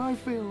visit. I could eat my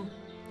fill.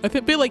 I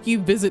feel like you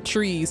visit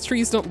trees.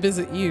 Trees don't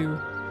visit you.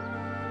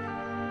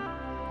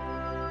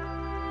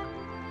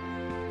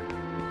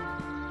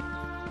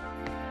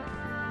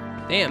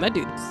 Damn, that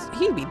dude,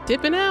 he be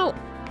dipping out.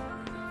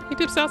 He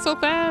dips out so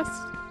fast.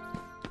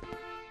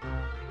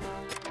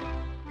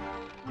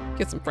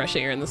 Get some fresh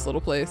air in this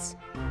little place.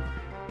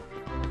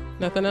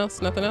 Nothing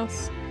else? Nothing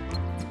else?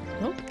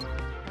 Oh.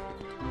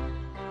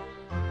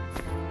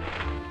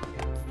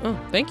 Oh,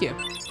 thank you.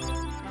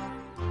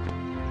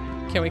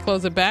 Can we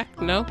close it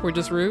back? No, we're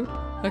just rude?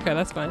 Okay,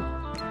 that's fine.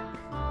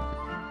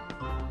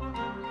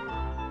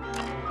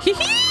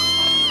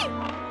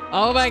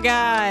 Oh my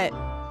god.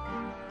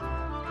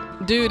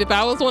 Dude, if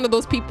I was one of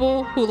those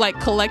people who like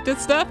collected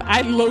stuff,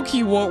 I'd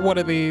low-key want one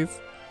of these.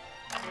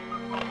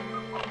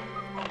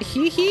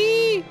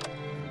 Hee.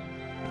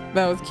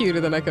 That was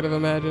cuter than I could have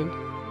imagined.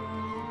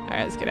 All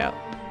right, let's get out.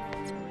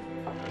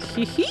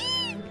 Hee.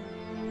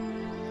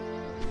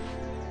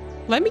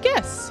 Let me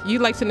guess.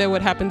 You'd like to know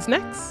what happens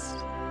next?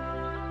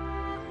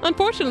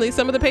 Unfortunately,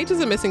 some of the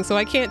pages are missing, so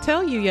I can't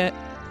tell you yet.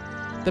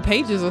 The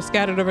pages are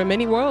scattered over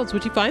many worlds.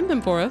 Would you find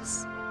them for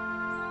us?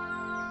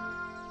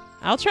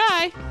 I'll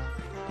try.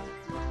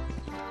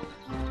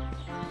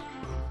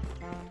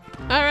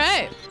 All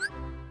right.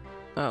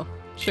 Oh,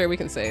 sure, we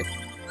can save.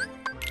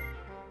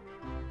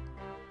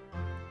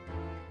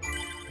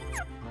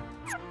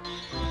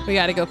 We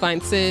gotta go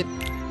find Sid.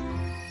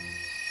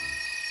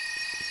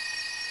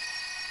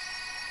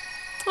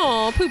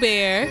 Aw, Pooh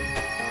Bear.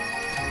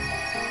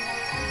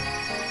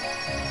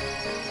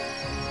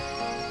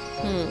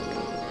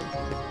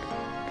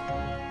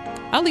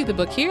 I'll leave the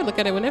book here. Look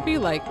at it whenever you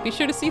like. Be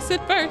sure to see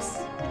Sid first.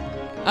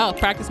 Oh,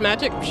 practice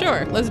magic?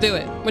 Sure, let's do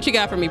it. What you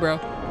got for me, bro?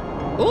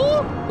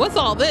 Ooh, what's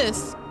all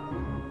this?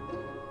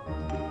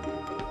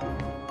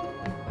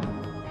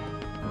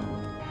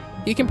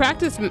 You can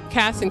practice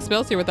casting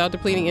spells here without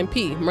depleting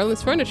MP.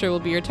 Merlin's furniture will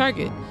be your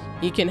target.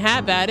 You can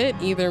have at it,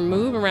 either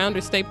move around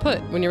or stay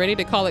put. When you're ready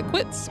to call it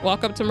quits,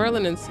 walk up to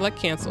Merlin and select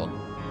cancel.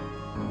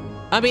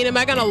 I mean, am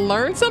I gonna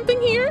learn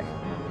something here?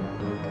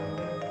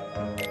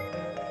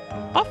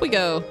 Off we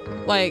go.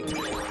 Like...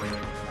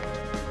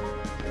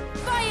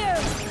 Fire!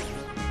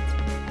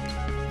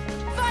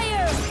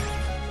 Fire!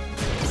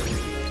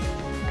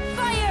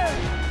 Fire!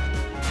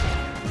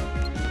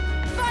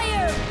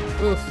 Fire!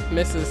 Oof,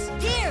 misses.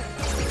 Here!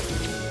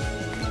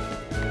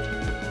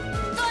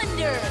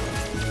 Thunder!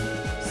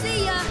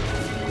 See ya!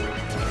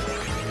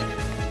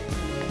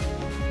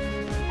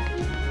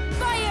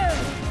 Fire!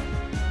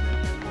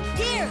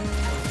 Here!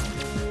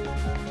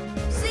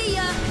 See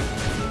ya!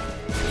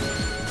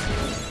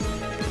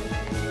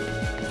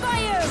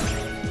 Fire!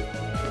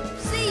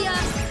 See ya!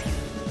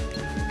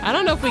 I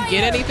don't know if we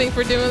get anything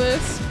for doing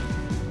this.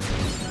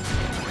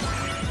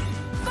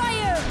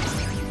 Fire!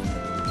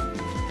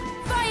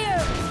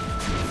 Fire!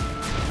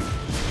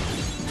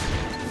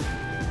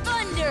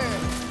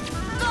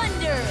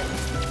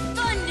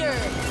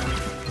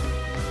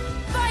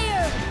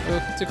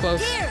 too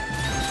close. Here!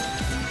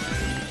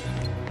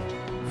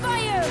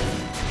 Fire!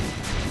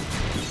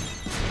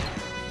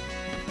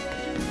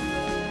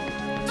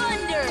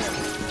 Thunder!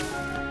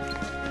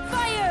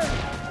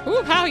 Fire!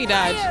 Ooh, how he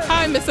dodged. Fire!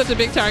 How I missed such a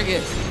big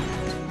target.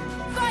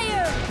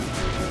 Fire!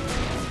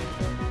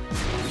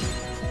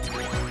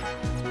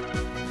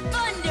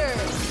 Thunder!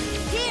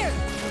 Here!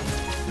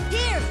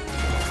 Here!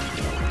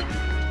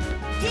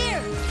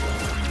 Here!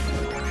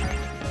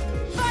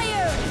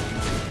 Fire!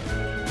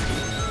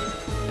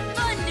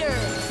 Thunder!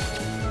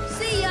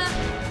 See ya!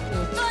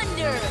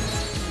 Thunder!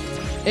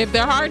 If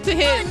they're hard to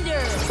hit,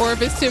 Thunder! or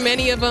if it's too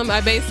many of them,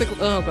 I basically,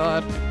 oh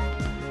God.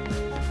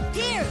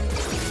 Here!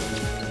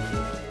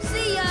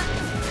 See ya!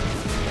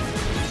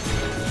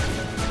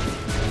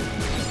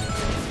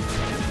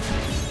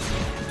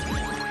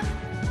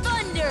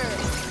 Thunder!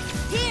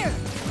 Here!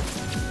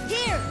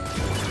 Here!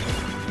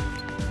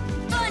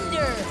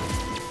 Thunder!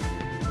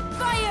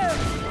 Fire!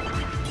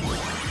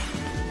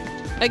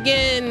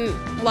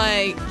 Again,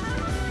 like,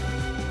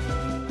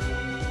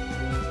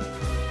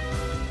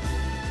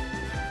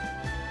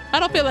 I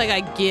don't feel like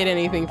I get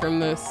anything from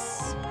this.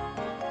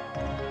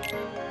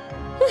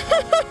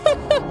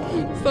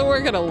 So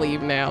we're gonna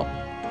leave now.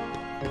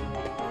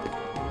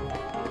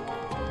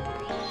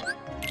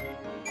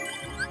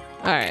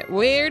 All right,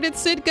 where did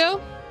Sid go?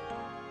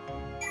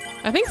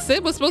 I think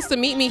Sid was supposed to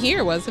meet me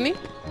here, wasn't he?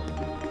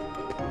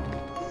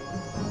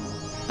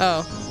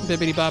 Oh,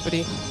 bibbity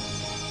boppity.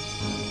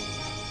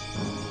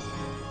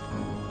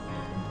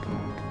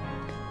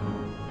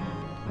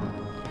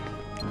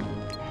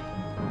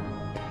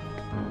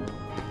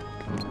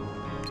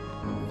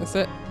 That's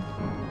it.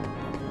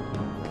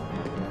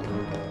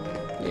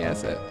 Yeah,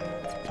 that's it.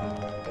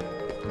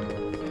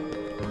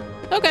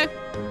 Okay.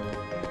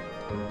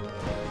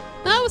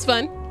 That was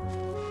fun.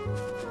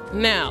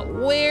 Now,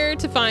 where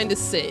to find a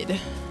Sid?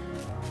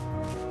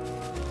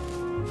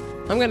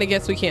 I'm gonna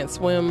guess we can't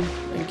swim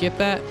and get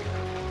that.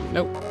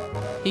 Nope.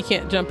 He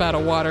can't jump out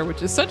of water,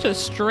 which is such a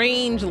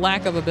strange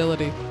lack of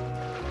ability.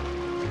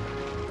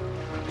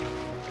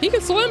 He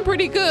can swim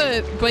pretty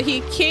good, but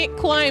he can't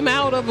climb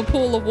out of a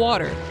pool of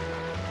water.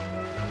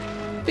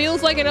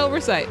 Feels like an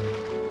oversight.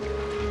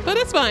 But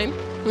it's fine.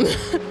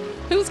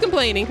 Who's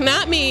complaining?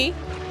 Not me.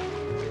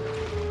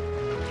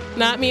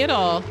 Not me at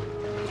all.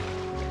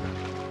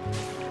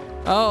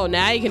 Oh,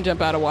 now you can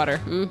jump out of water.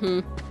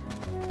 Mm-hmm.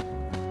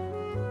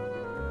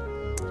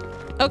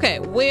 Okay,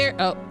 where?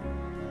 Oh,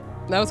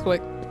 that was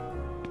quick.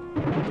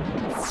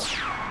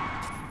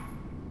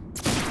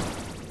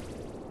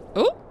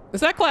 Oh,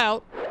 is that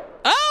Cloud?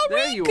 Oh,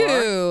 There Riku.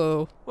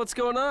 you are. What's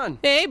going on?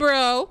 Hey,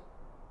 bro.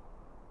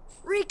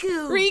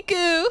 Riku!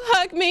 Riku,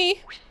 hug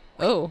me.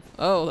 Oh,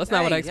 that's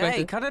not what I expected.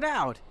 Hey, cut it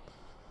out.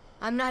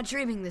 I'm not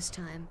dreaming this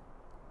time.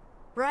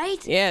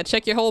 Right? Yeah,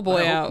 check your whole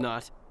boy I out. hope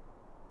not.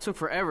 Took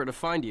forever to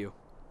find you.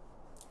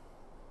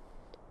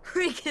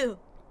 Riku!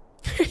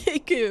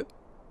 Riku.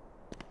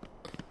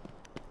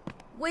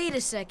 Wait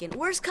a second,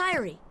 where's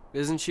Kairi?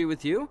 Isn't she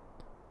with you?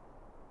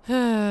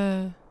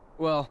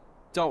 Well,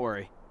 don't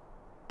worry.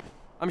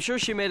 I'm sure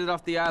she made it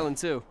off the island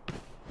too.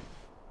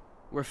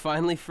 We're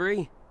finally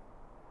free.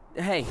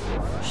 Hey,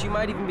 she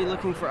might even be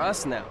looking for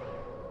us now.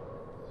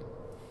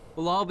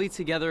 We'll all be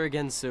together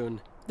again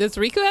soon. Does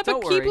Riku have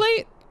Don't a worry.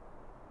 Keyblade?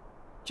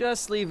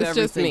 Just leave It's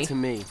just everything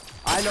me. to me.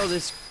 I know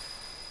this.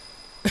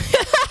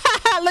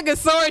 Look at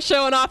Sora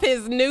showing off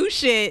his new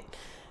shit.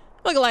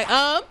 Looking like,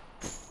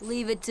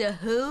 Leave it to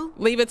who?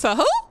 leave it to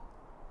who?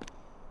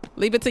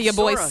 Leave it to your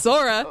boy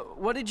Sora.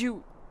 What did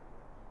you...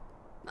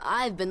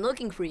 I've been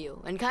looking for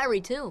you, and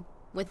Kairi too,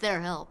 with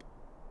their help.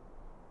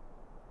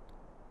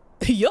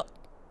 Yup.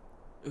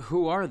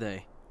 Who are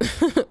they?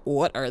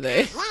 What are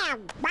they?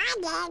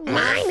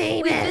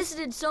 We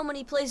visited so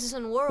many places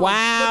in the world.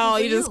 Wow,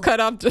 looking you for just cut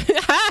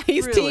off.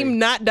 He's Really? team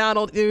not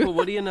Donald. Well,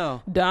 what do you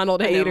know?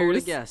 Donald I never would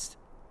haters. have guessed.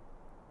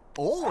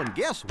 Oh, and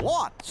guess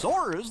what?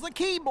 Sora's the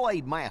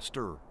Keyblade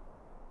Master.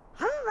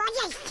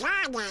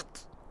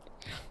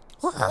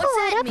 What's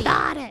that mean?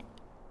 Got it.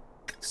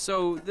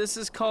 So, this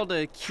is called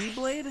a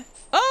Keyblade?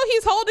 Oh,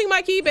 he's holding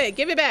my Keyblade.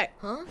 Give it back.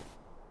 Huh?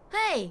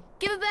 Hey,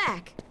 give it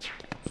back.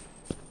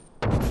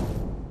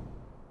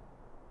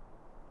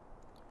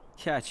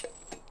 Catch.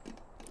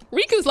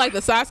 Riku's like the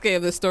Sasuke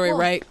of this story, Whoa.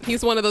 right?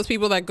 He's one of those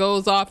people that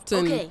goes off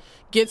and Okay,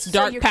 gets so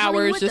dark you're coming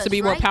powers with just to us,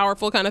 be more right?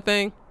 powerful kind of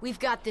thing. We've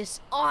got this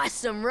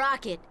awesome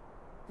rocket.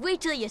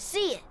 Wait till you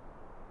see it.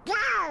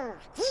 No,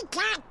 he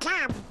can't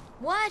come.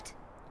 What?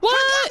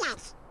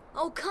 What?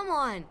 Oh, come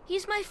on.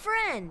 He's my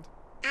friend.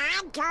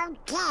 I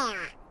don't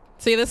care.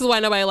 See, this is why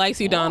nobody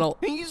likes you, Donald.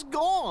 He's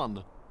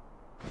gone.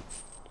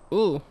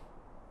 Ooh,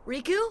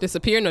 Riku?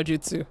 disappear no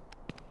jutsu.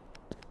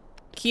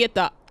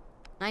 Kieta.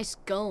 Nice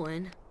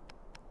going.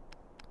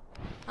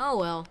 Oh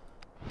well.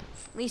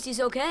 At least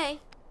he's okay.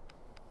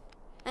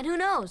 And who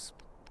knows?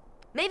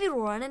 Maybe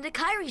we'll run into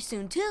Kairi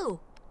soon too.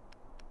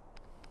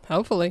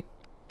 Hopefully.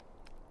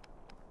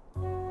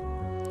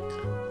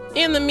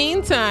 In the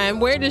meantime,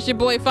 where does your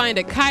boy find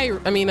a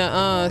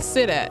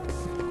Sid at?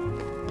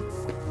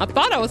 I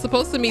thought I was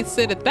supposed to meet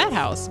Sid at that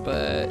house,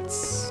 but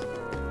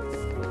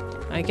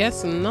I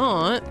guess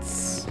not.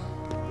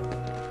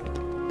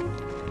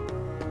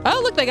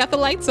 Oh, look, they got the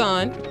lights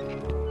on.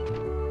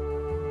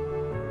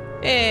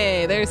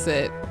 Hey, there's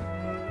Sid.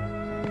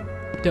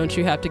 Don't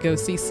you have to go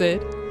see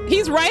Sid?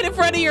 He's right in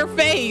front of your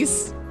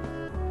face.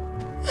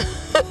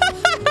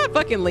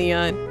 Fucking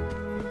Leon.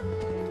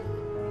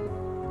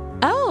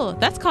 Oh,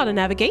 that's called a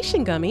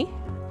navigation gummy.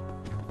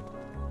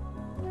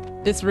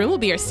 This room will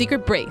be our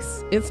secret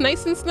base. It's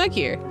nice and snug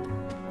here.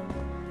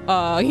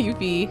 Aw,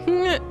 Yuffie.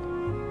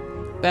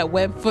 That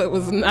web foot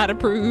was not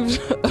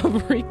approved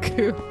of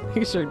Riku.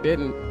 He sure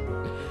didn't.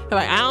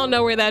 Like, I don't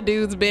know where that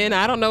dude's been.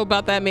 I don't know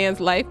about that man's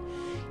life.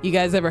 You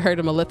guys ever heard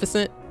of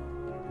Maleficent?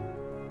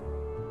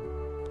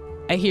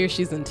 I hear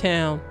she's in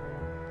town.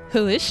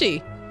 Who is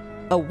she?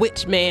 A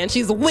witch, man.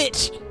 She's a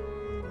witch.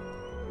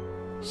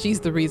 She's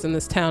the reason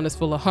this town is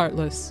full of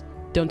Heartless.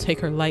 Don't take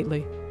her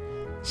lightly.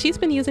 She's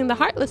been using the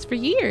Heartless for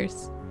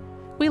years.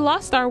 We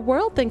lost our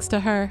world thanks to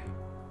her.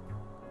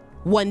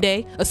 One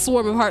day, a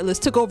swarm of Heartless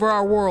took over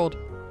our world.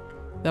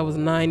 That was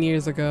 9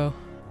 years ago.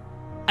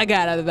 I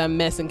got out of that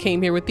mess and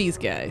came here with these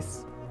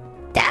guys.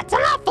 That's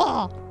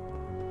awful!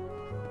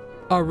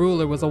 Our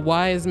ruler was a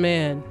wise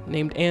man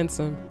named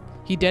Ansem.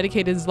 He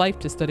dedicated his life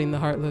to studying the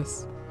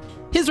Heartless.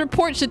 His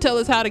report should tell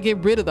us how to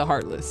get rid of the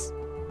Heartless.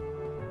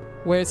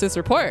 Where's his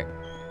report?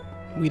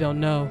 We don't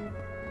know.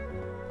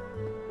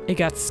 It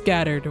got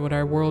scattered when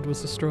our world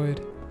was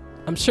destroyed.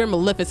 I'm sure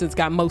Maleficent's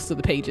got most of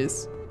the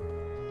pages.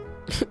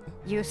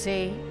 You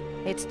see,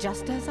 it's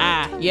just as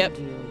I told yep.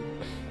 you.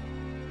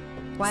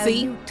 While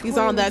See, you he's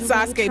on that toiled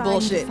away Sasuke trying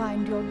bullshit. to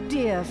find your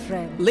dear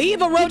friend, Leave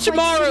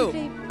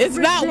Orochimaru. It's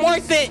not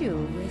worth it. You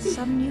with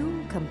some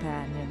new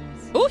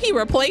companions. Ooh, he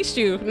replaced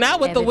you. Not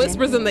with the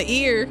whispers in the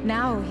ear.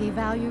 Now he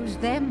values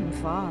them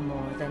far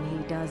more than he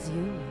does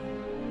you.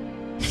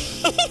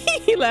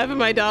 He laughed at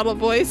my Donald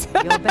voice.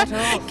 You're better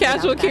off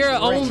Casual without that Kira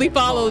only wretched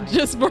followed boy.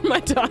 just for my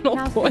Donald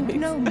Now voice. think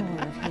no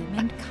more of him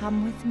and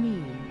come with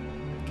me.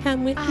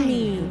 Come with I'll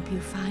me. help you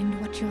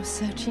find what you're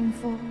searching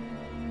for.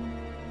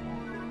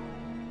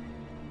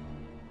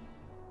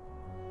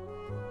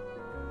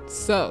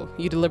 So,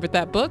 you delivered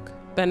that book?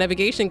 That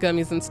navigation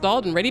gummy's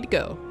installed and ready to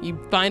go. You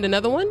find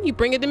another one, you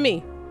bring it to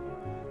me.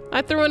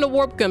 I threw in a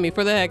warp gummy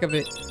for the heck of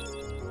it.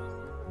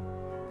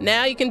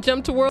 Now you can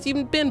jump to worlds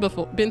you've been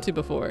to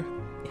before.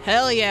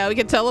 Hell yeah, we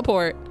can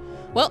teleport.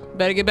 Well,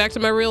 better get back to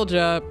my real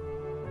job.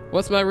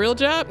 What's my real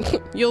job?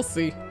 You'll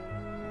see.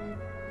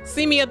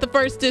 See me at the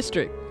 1st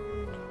district.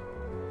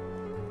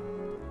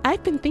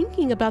 I've been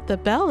thinking about the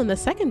bell in the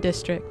 2nd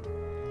district.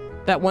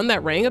 That one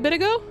that rang a bit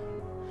ago?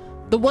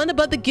 The one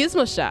above the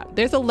gizmo shop.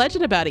 There's a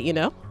legend about it, you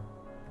know.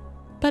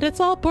 But it's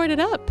all boarded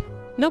up.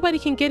 Nobody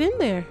can get in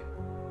there.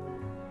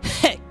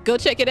 Heck, go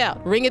check it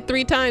out. Ring it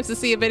 3 times to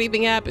see if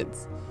anything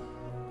happens.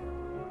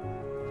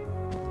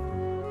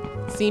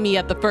 See me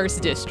at the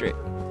 1st district.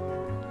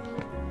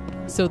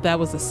 So that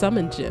was a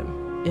summon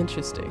gem.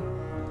 Interesting.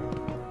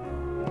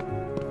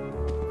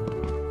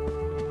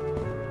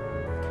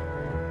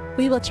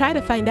 We will try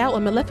to find out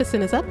what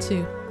Maleficent is up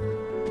to.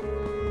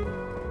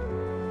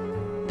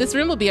 This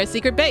room will be our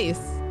secret base.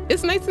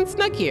 It's nice and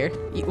snug here.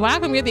 Why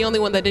come you're the only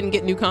one that didn't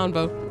get new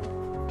convo?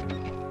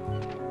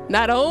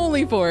 Not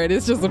only for it,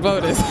 it's just a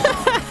bonus.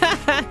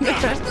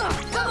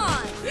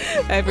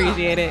 I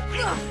appreciate it.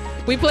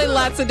 We play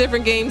lots of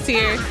different games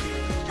here.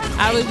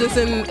 I was just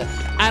in,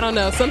 I don't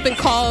know, something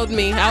called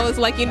me. I was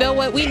like, you know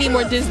what? We need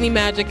more Disney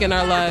magic in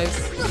our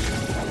lives.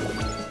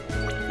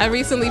 I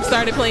recently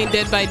started playing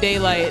Dead by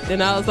Daylight,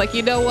 and I was like,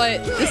 you know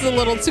what? This is a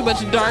little too much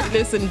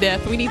darkness and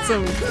death. We need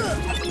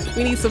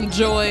some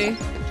joy.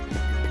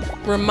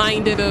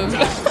 Reminded of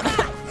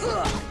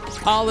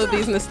all of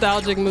these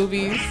nostalgic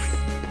movies.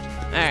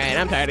 All right,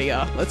 I'm tired of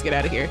y'all. Let's get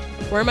out of here.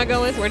 Where am I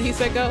going? Where did he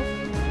say go?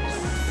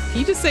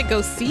 He just said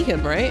go see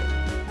him, right?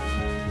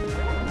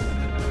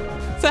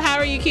 So how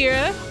are you,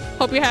 Kira?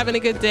 Hope you're having a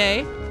good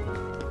day.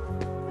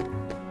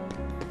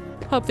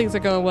 Hope things are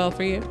going well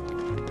for you.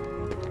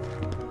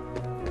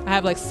 I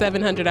have like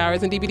 700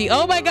 hours in DBD.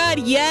 Oh my God,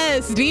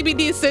 yes!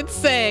 DBD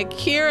Sensei.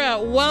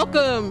 Kira,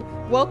 welcome.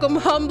 Welcome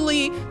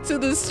humbly to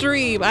the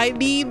stream. I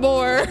need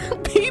more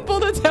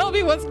people to tell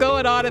me what's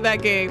going on in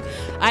that game.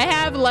 I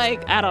have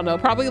like, I don't know,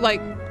 probably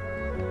like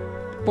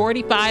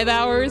 45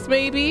 hours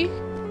maybe.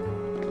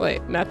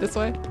 Wait, not this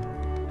way.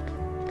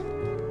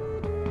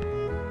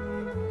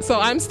 So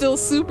I'm still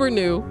super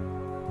new.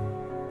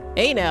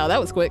 Hey now, that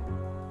was quick.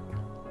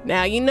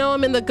 Now you know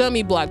I'm in the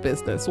gummy block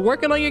business.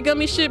 Working on your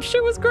gummy ship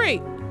sure was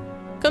great.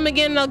 Come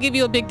again and I'll give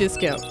you a big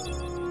discount.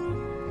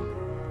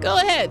 Go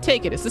ahead,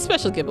 take it. It's a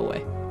special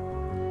giveaway.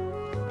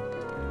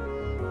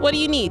 What do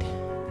you need?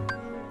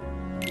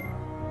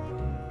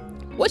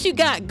 What you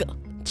got?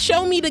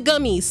 Show me the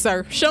gummies,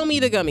 sir. Show me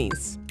the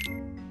gummies.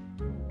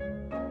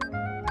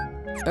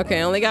 Okay,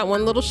 I only got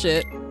one little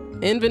shit.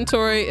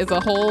 Inventory is a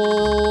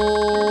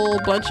whole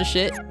bunch of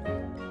shit.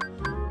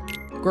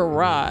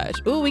 Garage.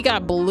 Ooh, we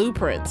got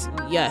blueprints.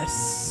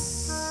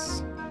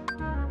 Yes.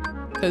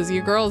 Because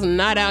your girl's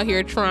not out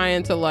here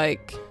trying to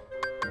like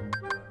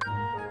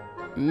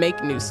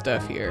make new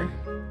stuff here.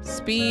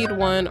 Speed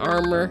 1,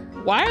 armor.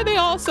 Why are they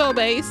all so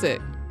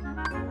basic?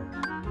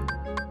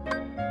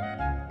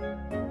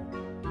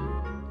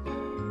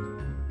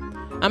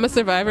 I'm a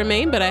survivor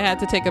main, but I had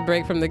to take a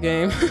break from the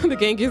game. The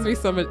game gives me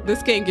so much,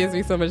 this game gives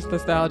me so much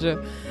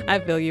nostalgia. I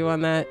feel you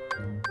on that.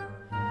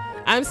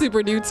 I'm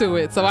super new to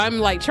it, so I'm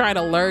like trying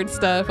to learn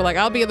stuff. Like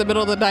I'll be in the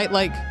middle of the night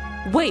like,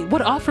 wait,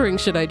 what offering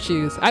should I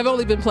choose? I've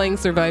only been playing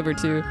Survivor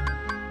 2.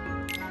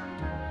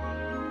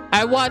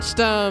 I watched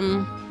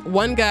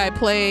one guy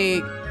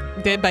play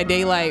Dead by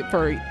Daylight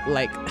for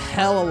like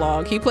hella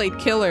long. He played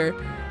Killer,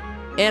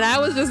 and I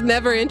was just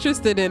never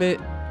interested in it.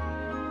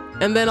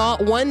 And then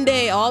one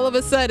day, all of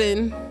a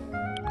sudden,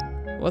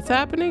 what's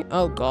happening?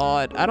 Oh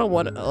God, I don't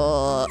want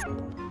to.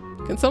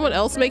 Can someone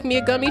else make me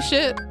a gummy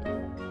ship?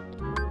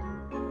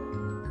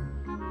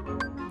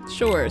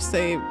 Sure,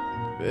 save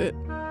it.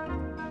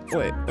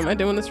 Wait, am I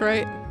doing this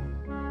right?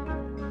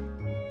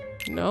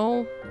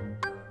 No.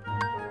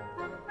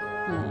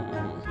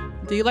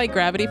 Do you like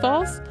Gravity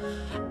Falls?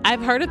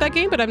 I've heard of that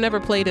game, but I've never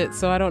played it,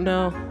 so I don't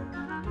know.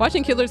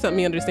 Watching Killer's helped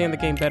me understand the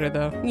game better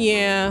though.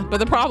 Yeah, but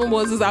the problem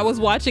was I was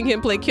watching him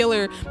play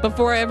Killer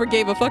before I ever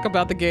gave a fuck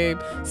about the game.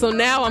 So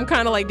now I'm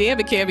kind of like, damn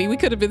it, Cammy, we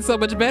could have been so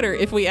much better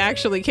if we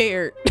actually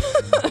cared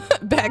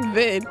back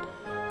then.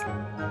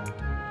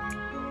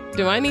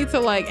 Do I need to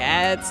like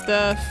add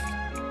stuff?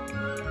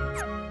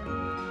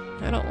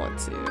 I don't want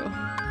to.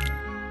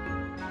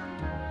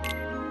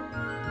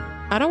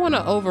 I don't want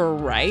to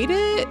overwrite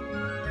it.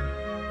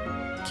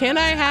 Can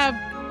I have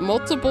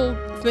multiple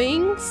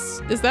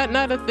things? Is that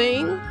not a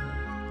thing?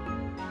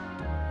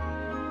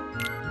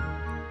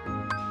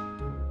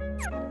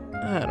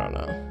 I don't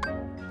know.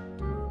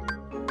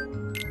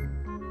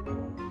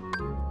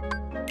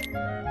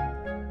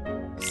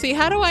 See,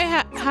 how do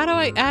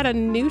I add a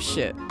new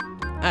ship?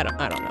 I don't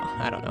know.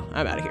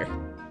 I'm out of here.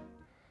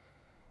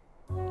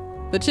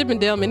 The Chip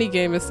and Dale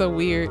minigame is so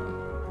weird.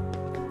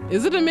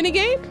 Is it a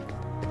minigame?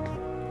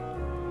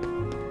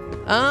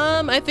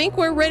 I think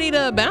we're ready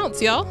to bounce,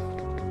 y'all.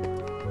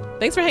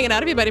 Thanks for hanging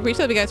out, everybody.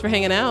 Appreciate you guys for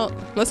hanging out.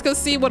 Let's go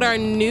see what our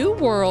new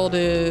world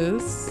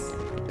is.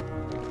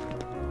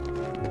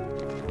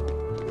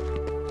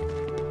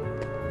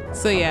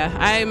 So yeah,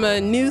 I'm a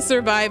new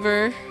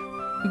survivor.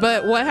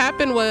 But what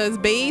happened was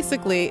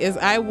basically is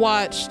I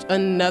watched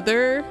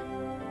another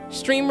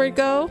streamer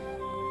go.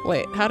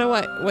 Wait, how do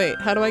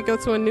I go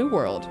to a new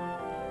world?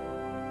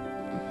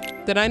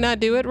 Did I not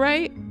do it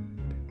right?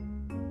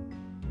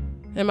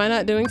 Am I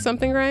not doing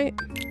something right?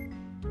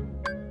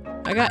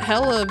 I got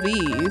hella of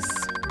these.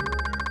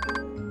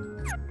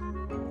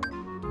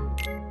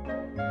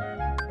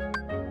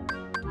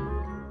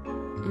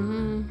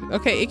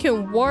 Okay, it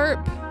can warp.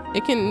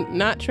 It can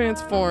not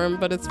transform,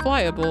 but it's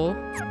flyable.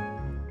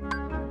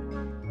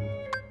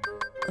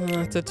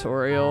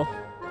 Tutorial.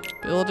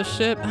 Build a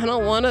ship? I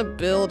don't want to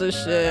build a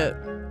ship.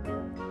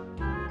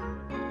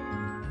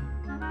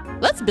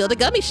 Let's build a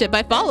gummy ship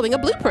by following a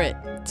blueprint.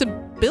 To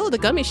build a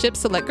gummy ship,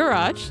 select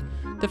garage.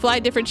 To fly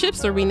different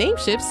ships or rename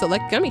ships,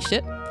 select gummy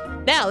ship.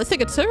 Now, let's take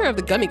a tour of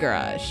the gummy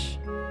garage.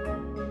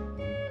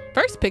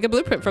 First, pick a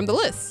blueprint from the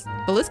list.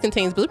 The list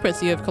contains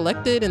blueprints you have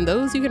collected and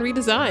those you can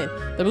redesign.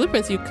 The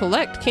blueprints you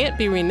collect can't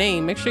be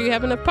renamed. Make sure you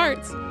have enough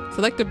parts.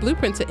 Select a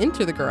blueprint to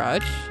enter the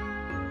garage.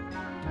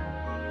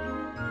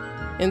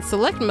 In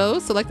select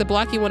mode, select the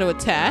block you want to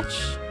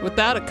attach.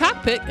 Without a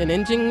cockpit, an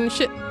engine,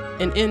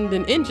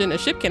 a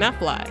ship cannot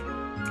fly.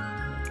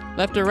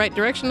 Left or right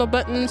directional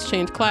buttons,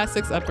 change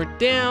classics up or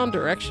down.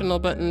 Directional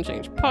button,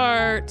 change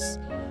parts.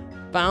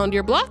 Found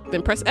your block,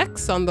 then press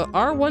X on the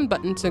R1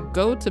 button to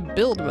go to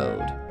build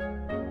mode.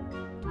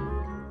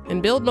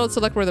 In build mode,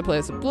 select where to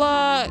place a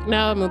block.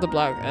 Now move the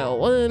block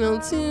L1,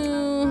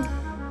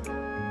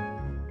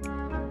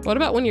 L2. What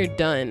about when you're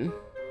done?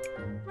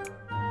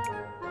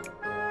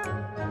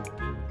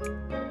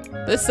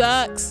 This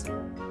sucks.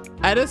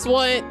 I just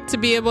want to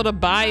be able to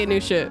buy a new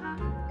ship.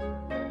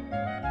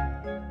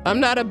 I'm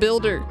not a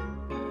builder.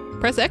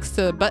 Press X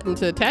to button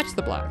to attach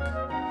the block.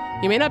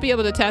 You may not be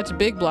able to attach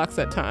big blocks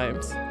at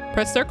times.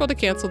 Press circle to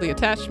cancel the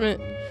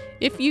attachment.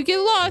 If you get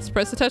lost,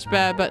 press the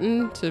touchpad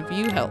button to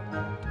view help.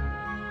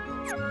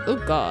 Oh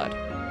God.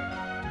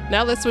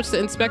 Now let's switch to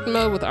inspect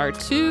mode with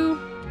R2.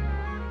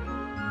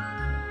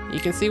 You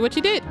can see what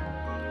you did.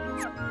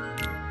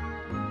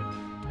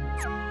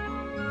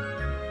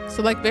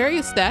 Select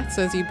various stats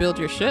as you build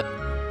your ship.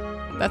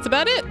 That's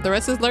about it. The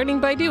rest is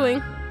learning by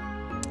doing.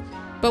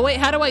 But wait,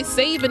 how do I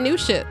save a new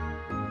ship?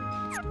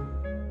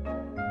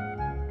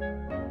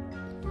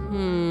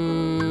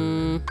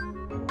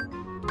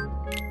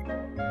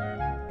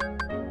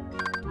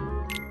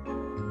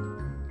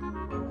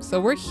 So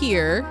we're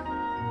here.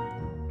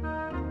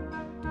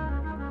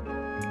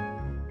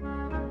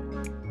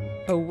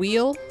 A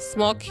wheel,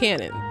 small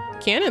cannon.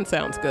 Cannon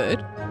sounds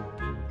good.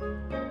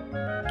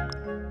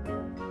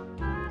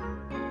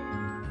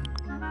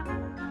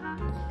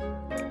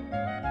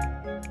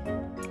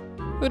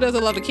 Who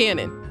doesn't love a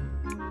cannon?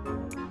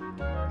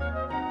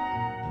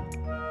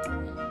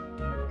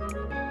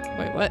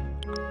 Wait, what?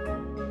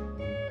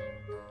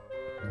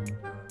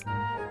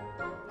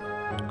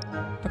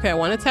 Okay, I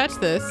want to attach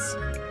this.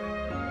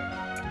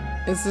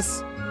 Is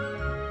this...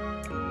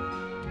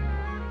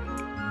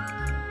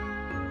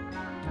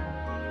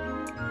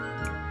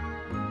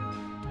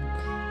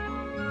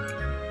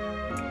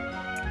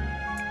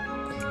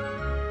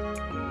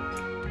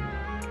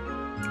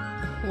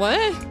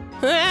 What?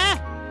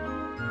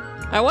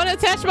 I want to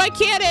attach my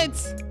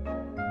cannons!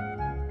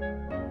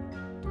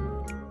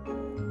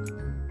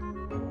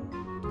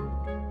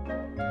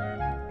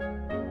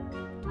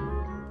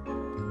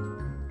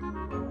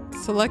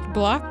 Select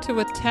block to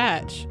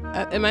attach.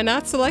 Am I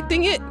not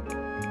selecting it?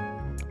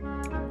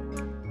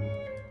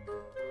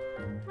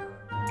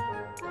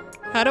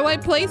 How do I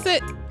place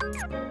it?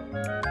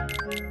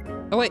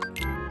 Oh, wait.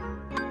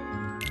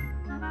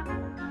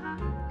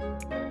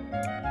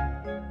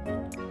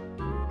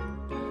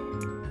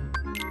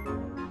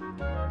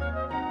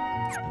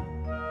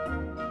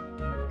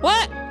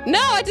 What? No,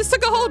 I just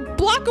took a whole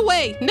block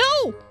away.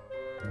 No!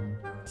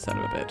 Son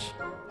of a bitch.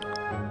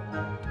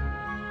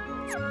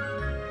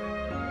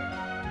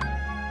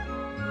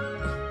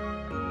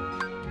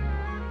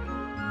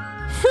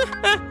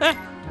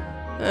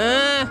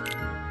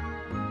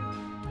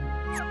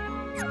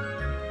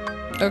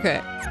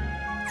 Okay.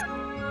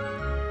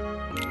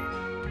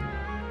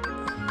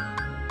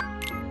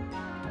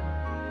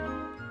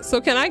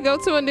 So can I go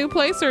to a new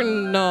place or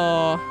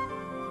no?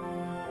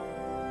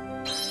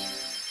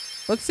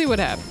 Let's see what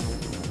happens.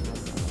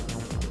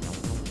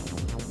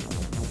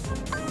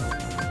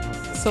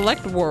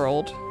 Select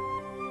world.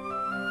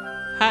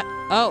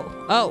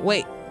 Oh,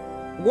 wait.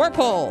 Warp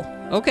hole.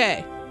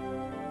 Okay.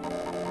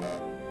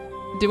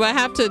 Do I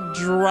have to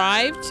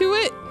drive to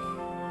it?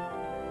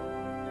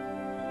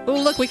 Oh,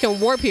 look, we can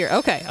warp here.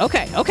 Okay.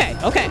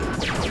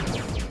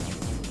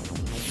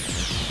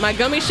 My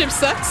gummy ship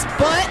sucks,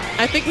 but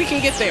I think we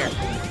can get there.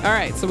 All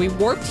right, so we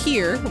warped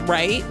here,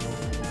 right?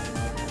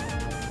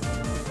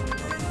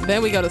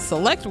 Then we go to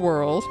select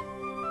world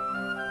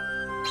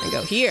and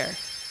go here.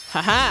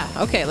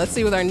 Haha. Okay, let's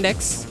see with our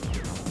next.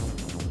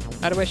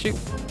 How do I shoot?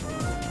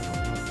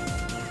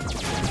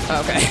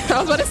 Okay. I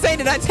was about to say,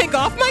 did I take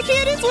off my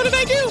cannons? What did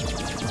I do?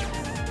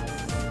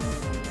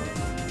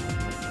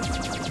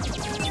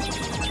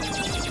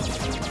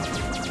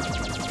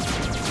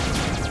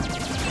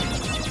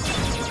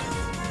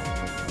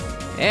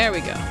 There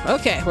we go.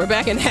 Okay, we're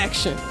back in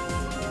action.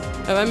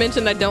 Oh, I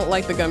mentioned I don't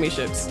like the gummy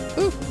ships.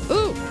 Ooh,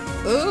 ooh,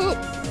 ooh.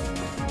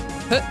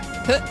 Huh,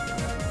 huh.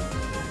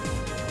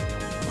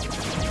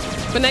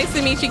 But nice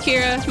to meet you,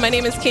 Kira. My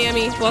name is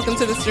Cammy. Welcome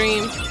to the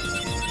stream.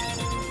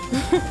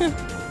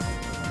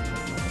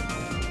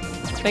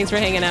 Thanks for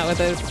hanging out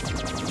with us.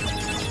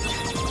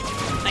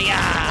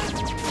 Hi-ya!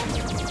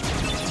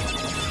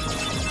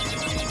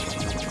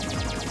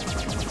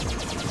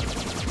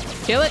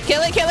 Kill it,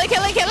 kill it, kill it,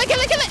 kill it, kill it, kill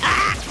it, kill it!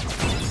 Ah!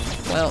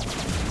 Well.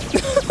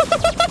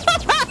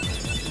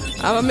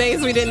 I'm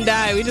amazed we didn't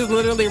die. We just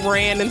literally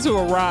ran into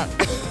a rock.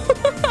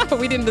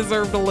 We didn't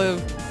deserve to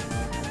live.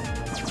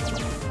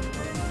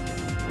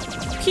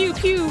 Pew,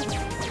 pew.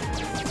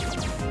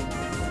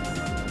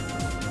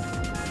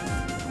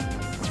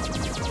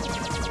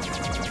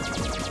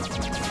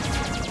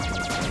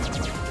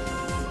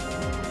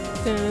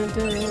 Dun,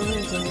 dun,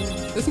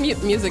 dun. This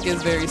music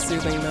is very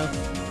soothing, though.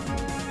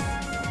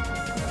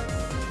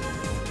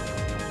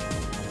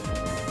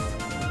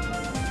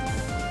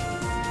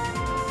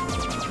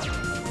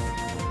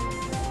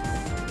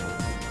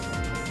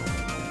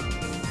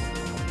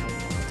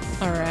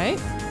 All right.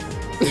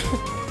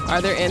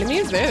 Are there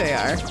enemies? There they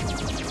are.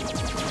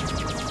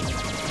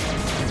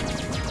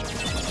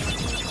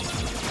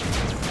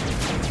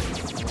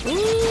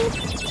 Ooh.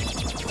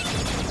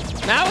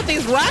 Now with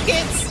these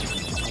rockets.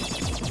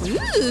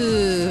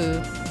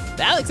 Ooh.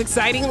 That looks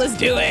exciting. Let's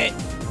do it.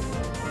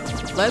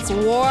 Let's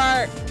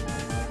warp.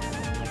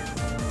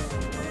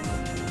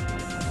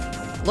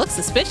 Looks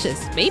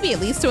suspicious. Maybe it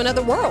leads to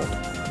another world.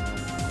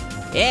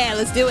 Yeah,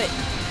 let's do it.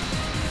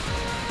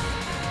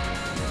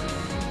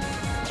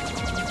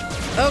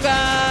 Oh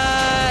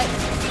God!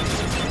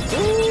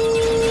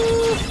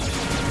 Ooh.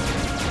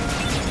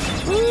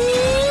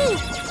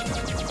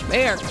 Ooh.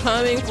 They are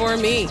coming for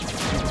me.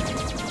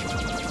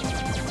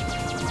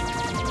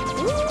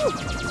 Ooh.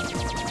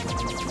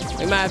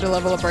 We might have to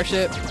level up our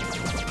ship.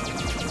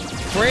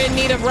 We're in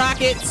need of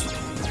rockets.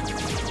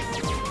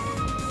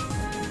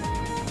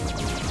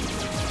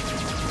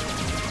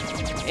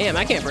 Damn,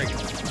 I can't break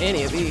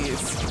any of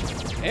these.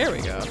 There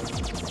we go.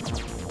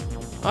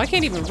 Oh, I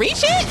can't even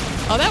reach it?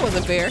 Oh, that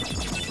wasn't fair.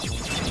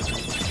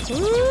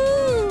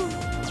 Woo!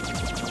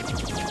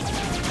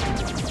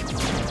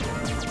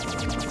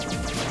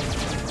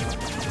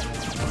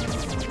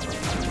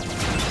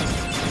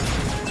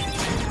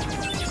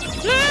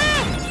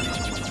 Ah!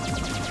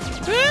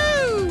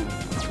 Woo!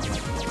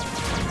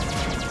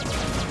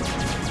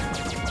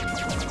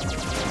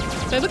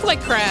 They look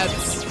like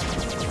crabs.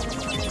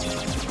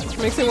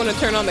 Makes me want to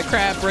turn on the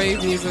crab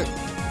brave music.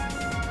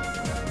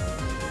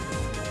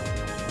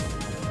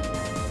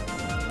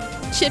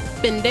 Chip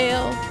and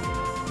Dale,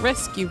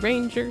 Rescue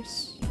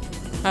Rangers.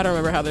 I don't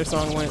remember how their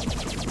song went.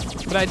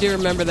 But I do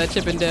remember that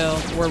Chip and Dale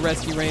were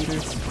rescue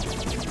rangers.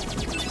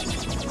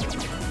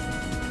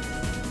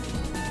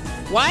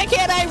 Why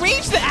can't I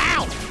reach them?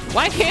 Ow!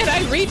 Why can't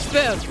I reach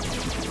them?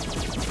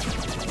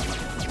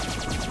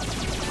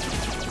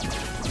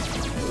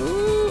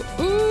 Ooh,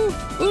 ooh,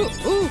 ooh,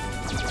 ooh.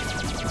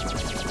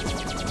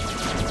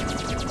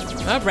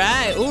 All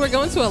right. Ooh, we're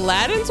going to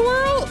Aladdin's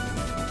world?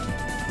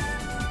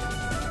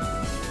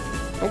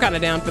 I'm kind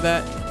of down for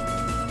that.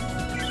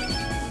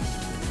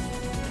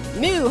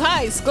 New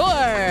high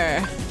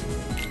score.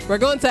 We're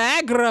going to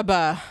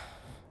Agrabah.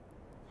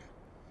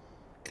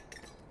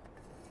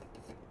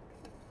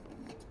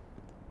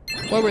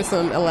 What were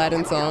some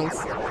Aladdin songs?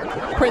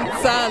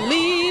 Prince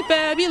Ali,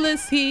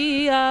 fabulous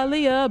he,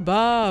 Ali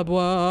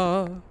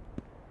Ababwa.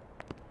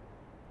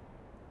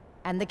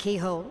 And the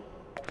keyhole?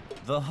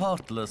 The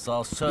heartless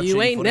are searching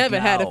You ain't for never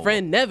it had a now.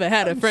 friend, never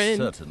had a I'm friend.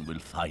 certain we'll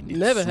find it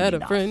Never soon had a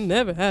enough. friend,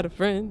 never had a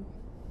friend.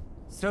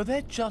 So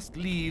that just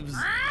leaves...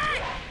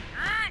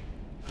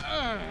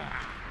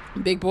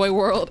 Big boy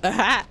world.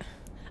 Aha.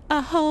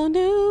 A whole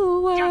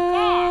new world.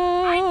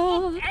 I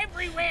looked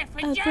everywhere for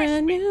A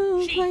brand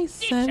new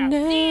place I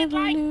never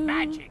like knew.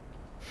 magic.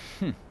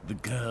 The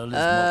girl is more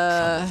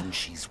trouble than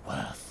she's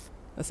worth.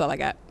 That's all I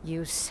got.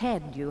 You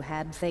said you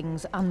had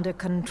things under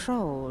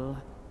control.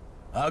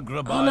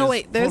 Agrabah Oh no, is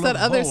wait. There's full that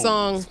of other holes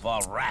song. for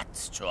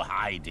rats to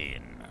hide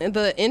in. And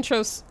the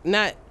intro's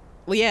not.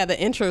 Well, yeah, the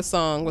intro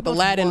song with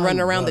Aladdin Why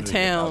running around the worry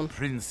town. about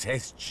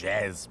Princess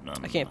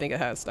Jasmine. I can't think of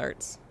how it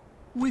starts.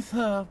 With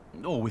her,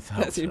 or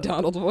without That's your her.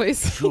 Donald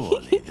voice.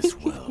 Surely this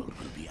world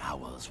will be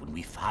ours when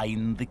we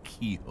find the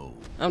keyhole.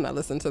 I'm not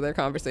listening to their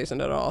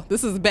conversation at all.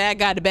 This is bad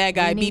guy to bad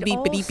guy, You beep need beep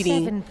all beep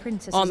seven beep,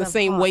 princesses on the of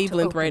same heart to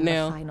wavelength right open the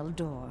now. final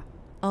door.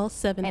 All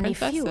seven Any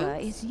princesses. fewer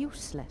is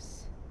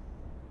useless.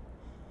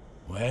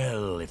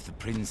 Well, if the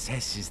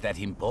princess is that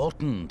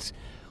important,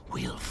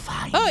 we'll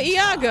find Oh,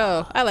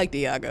 Iago. I liked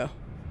Iago.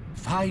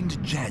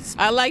 Find Jasmine.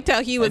 I liked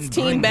how he was And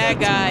team bring bad her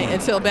to guy me.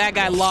 until bad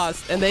guy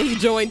lost, and then he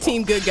joined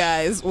team good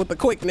guys with the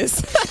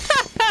quickness.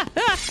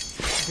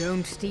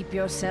 Don't steep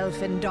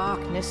yourself in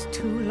darkness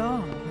too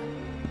long.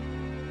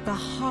 The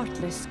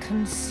heartless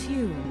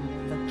consume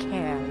the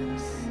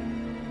careless.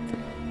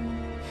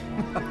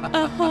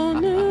 A whole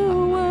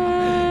new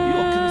world.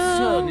 Your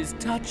concern is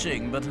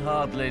touching, but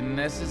hardly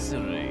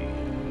necessary.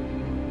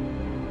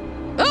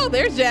 Oh,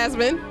 there's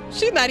Jasmine.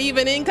 She's not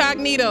even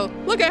incognito.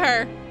 Look at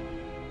her.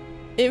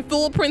 In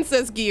full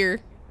princess gear.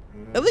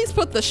 At least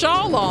put the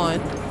shawl on.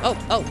 Oh,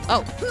 oh,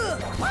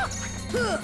 oh.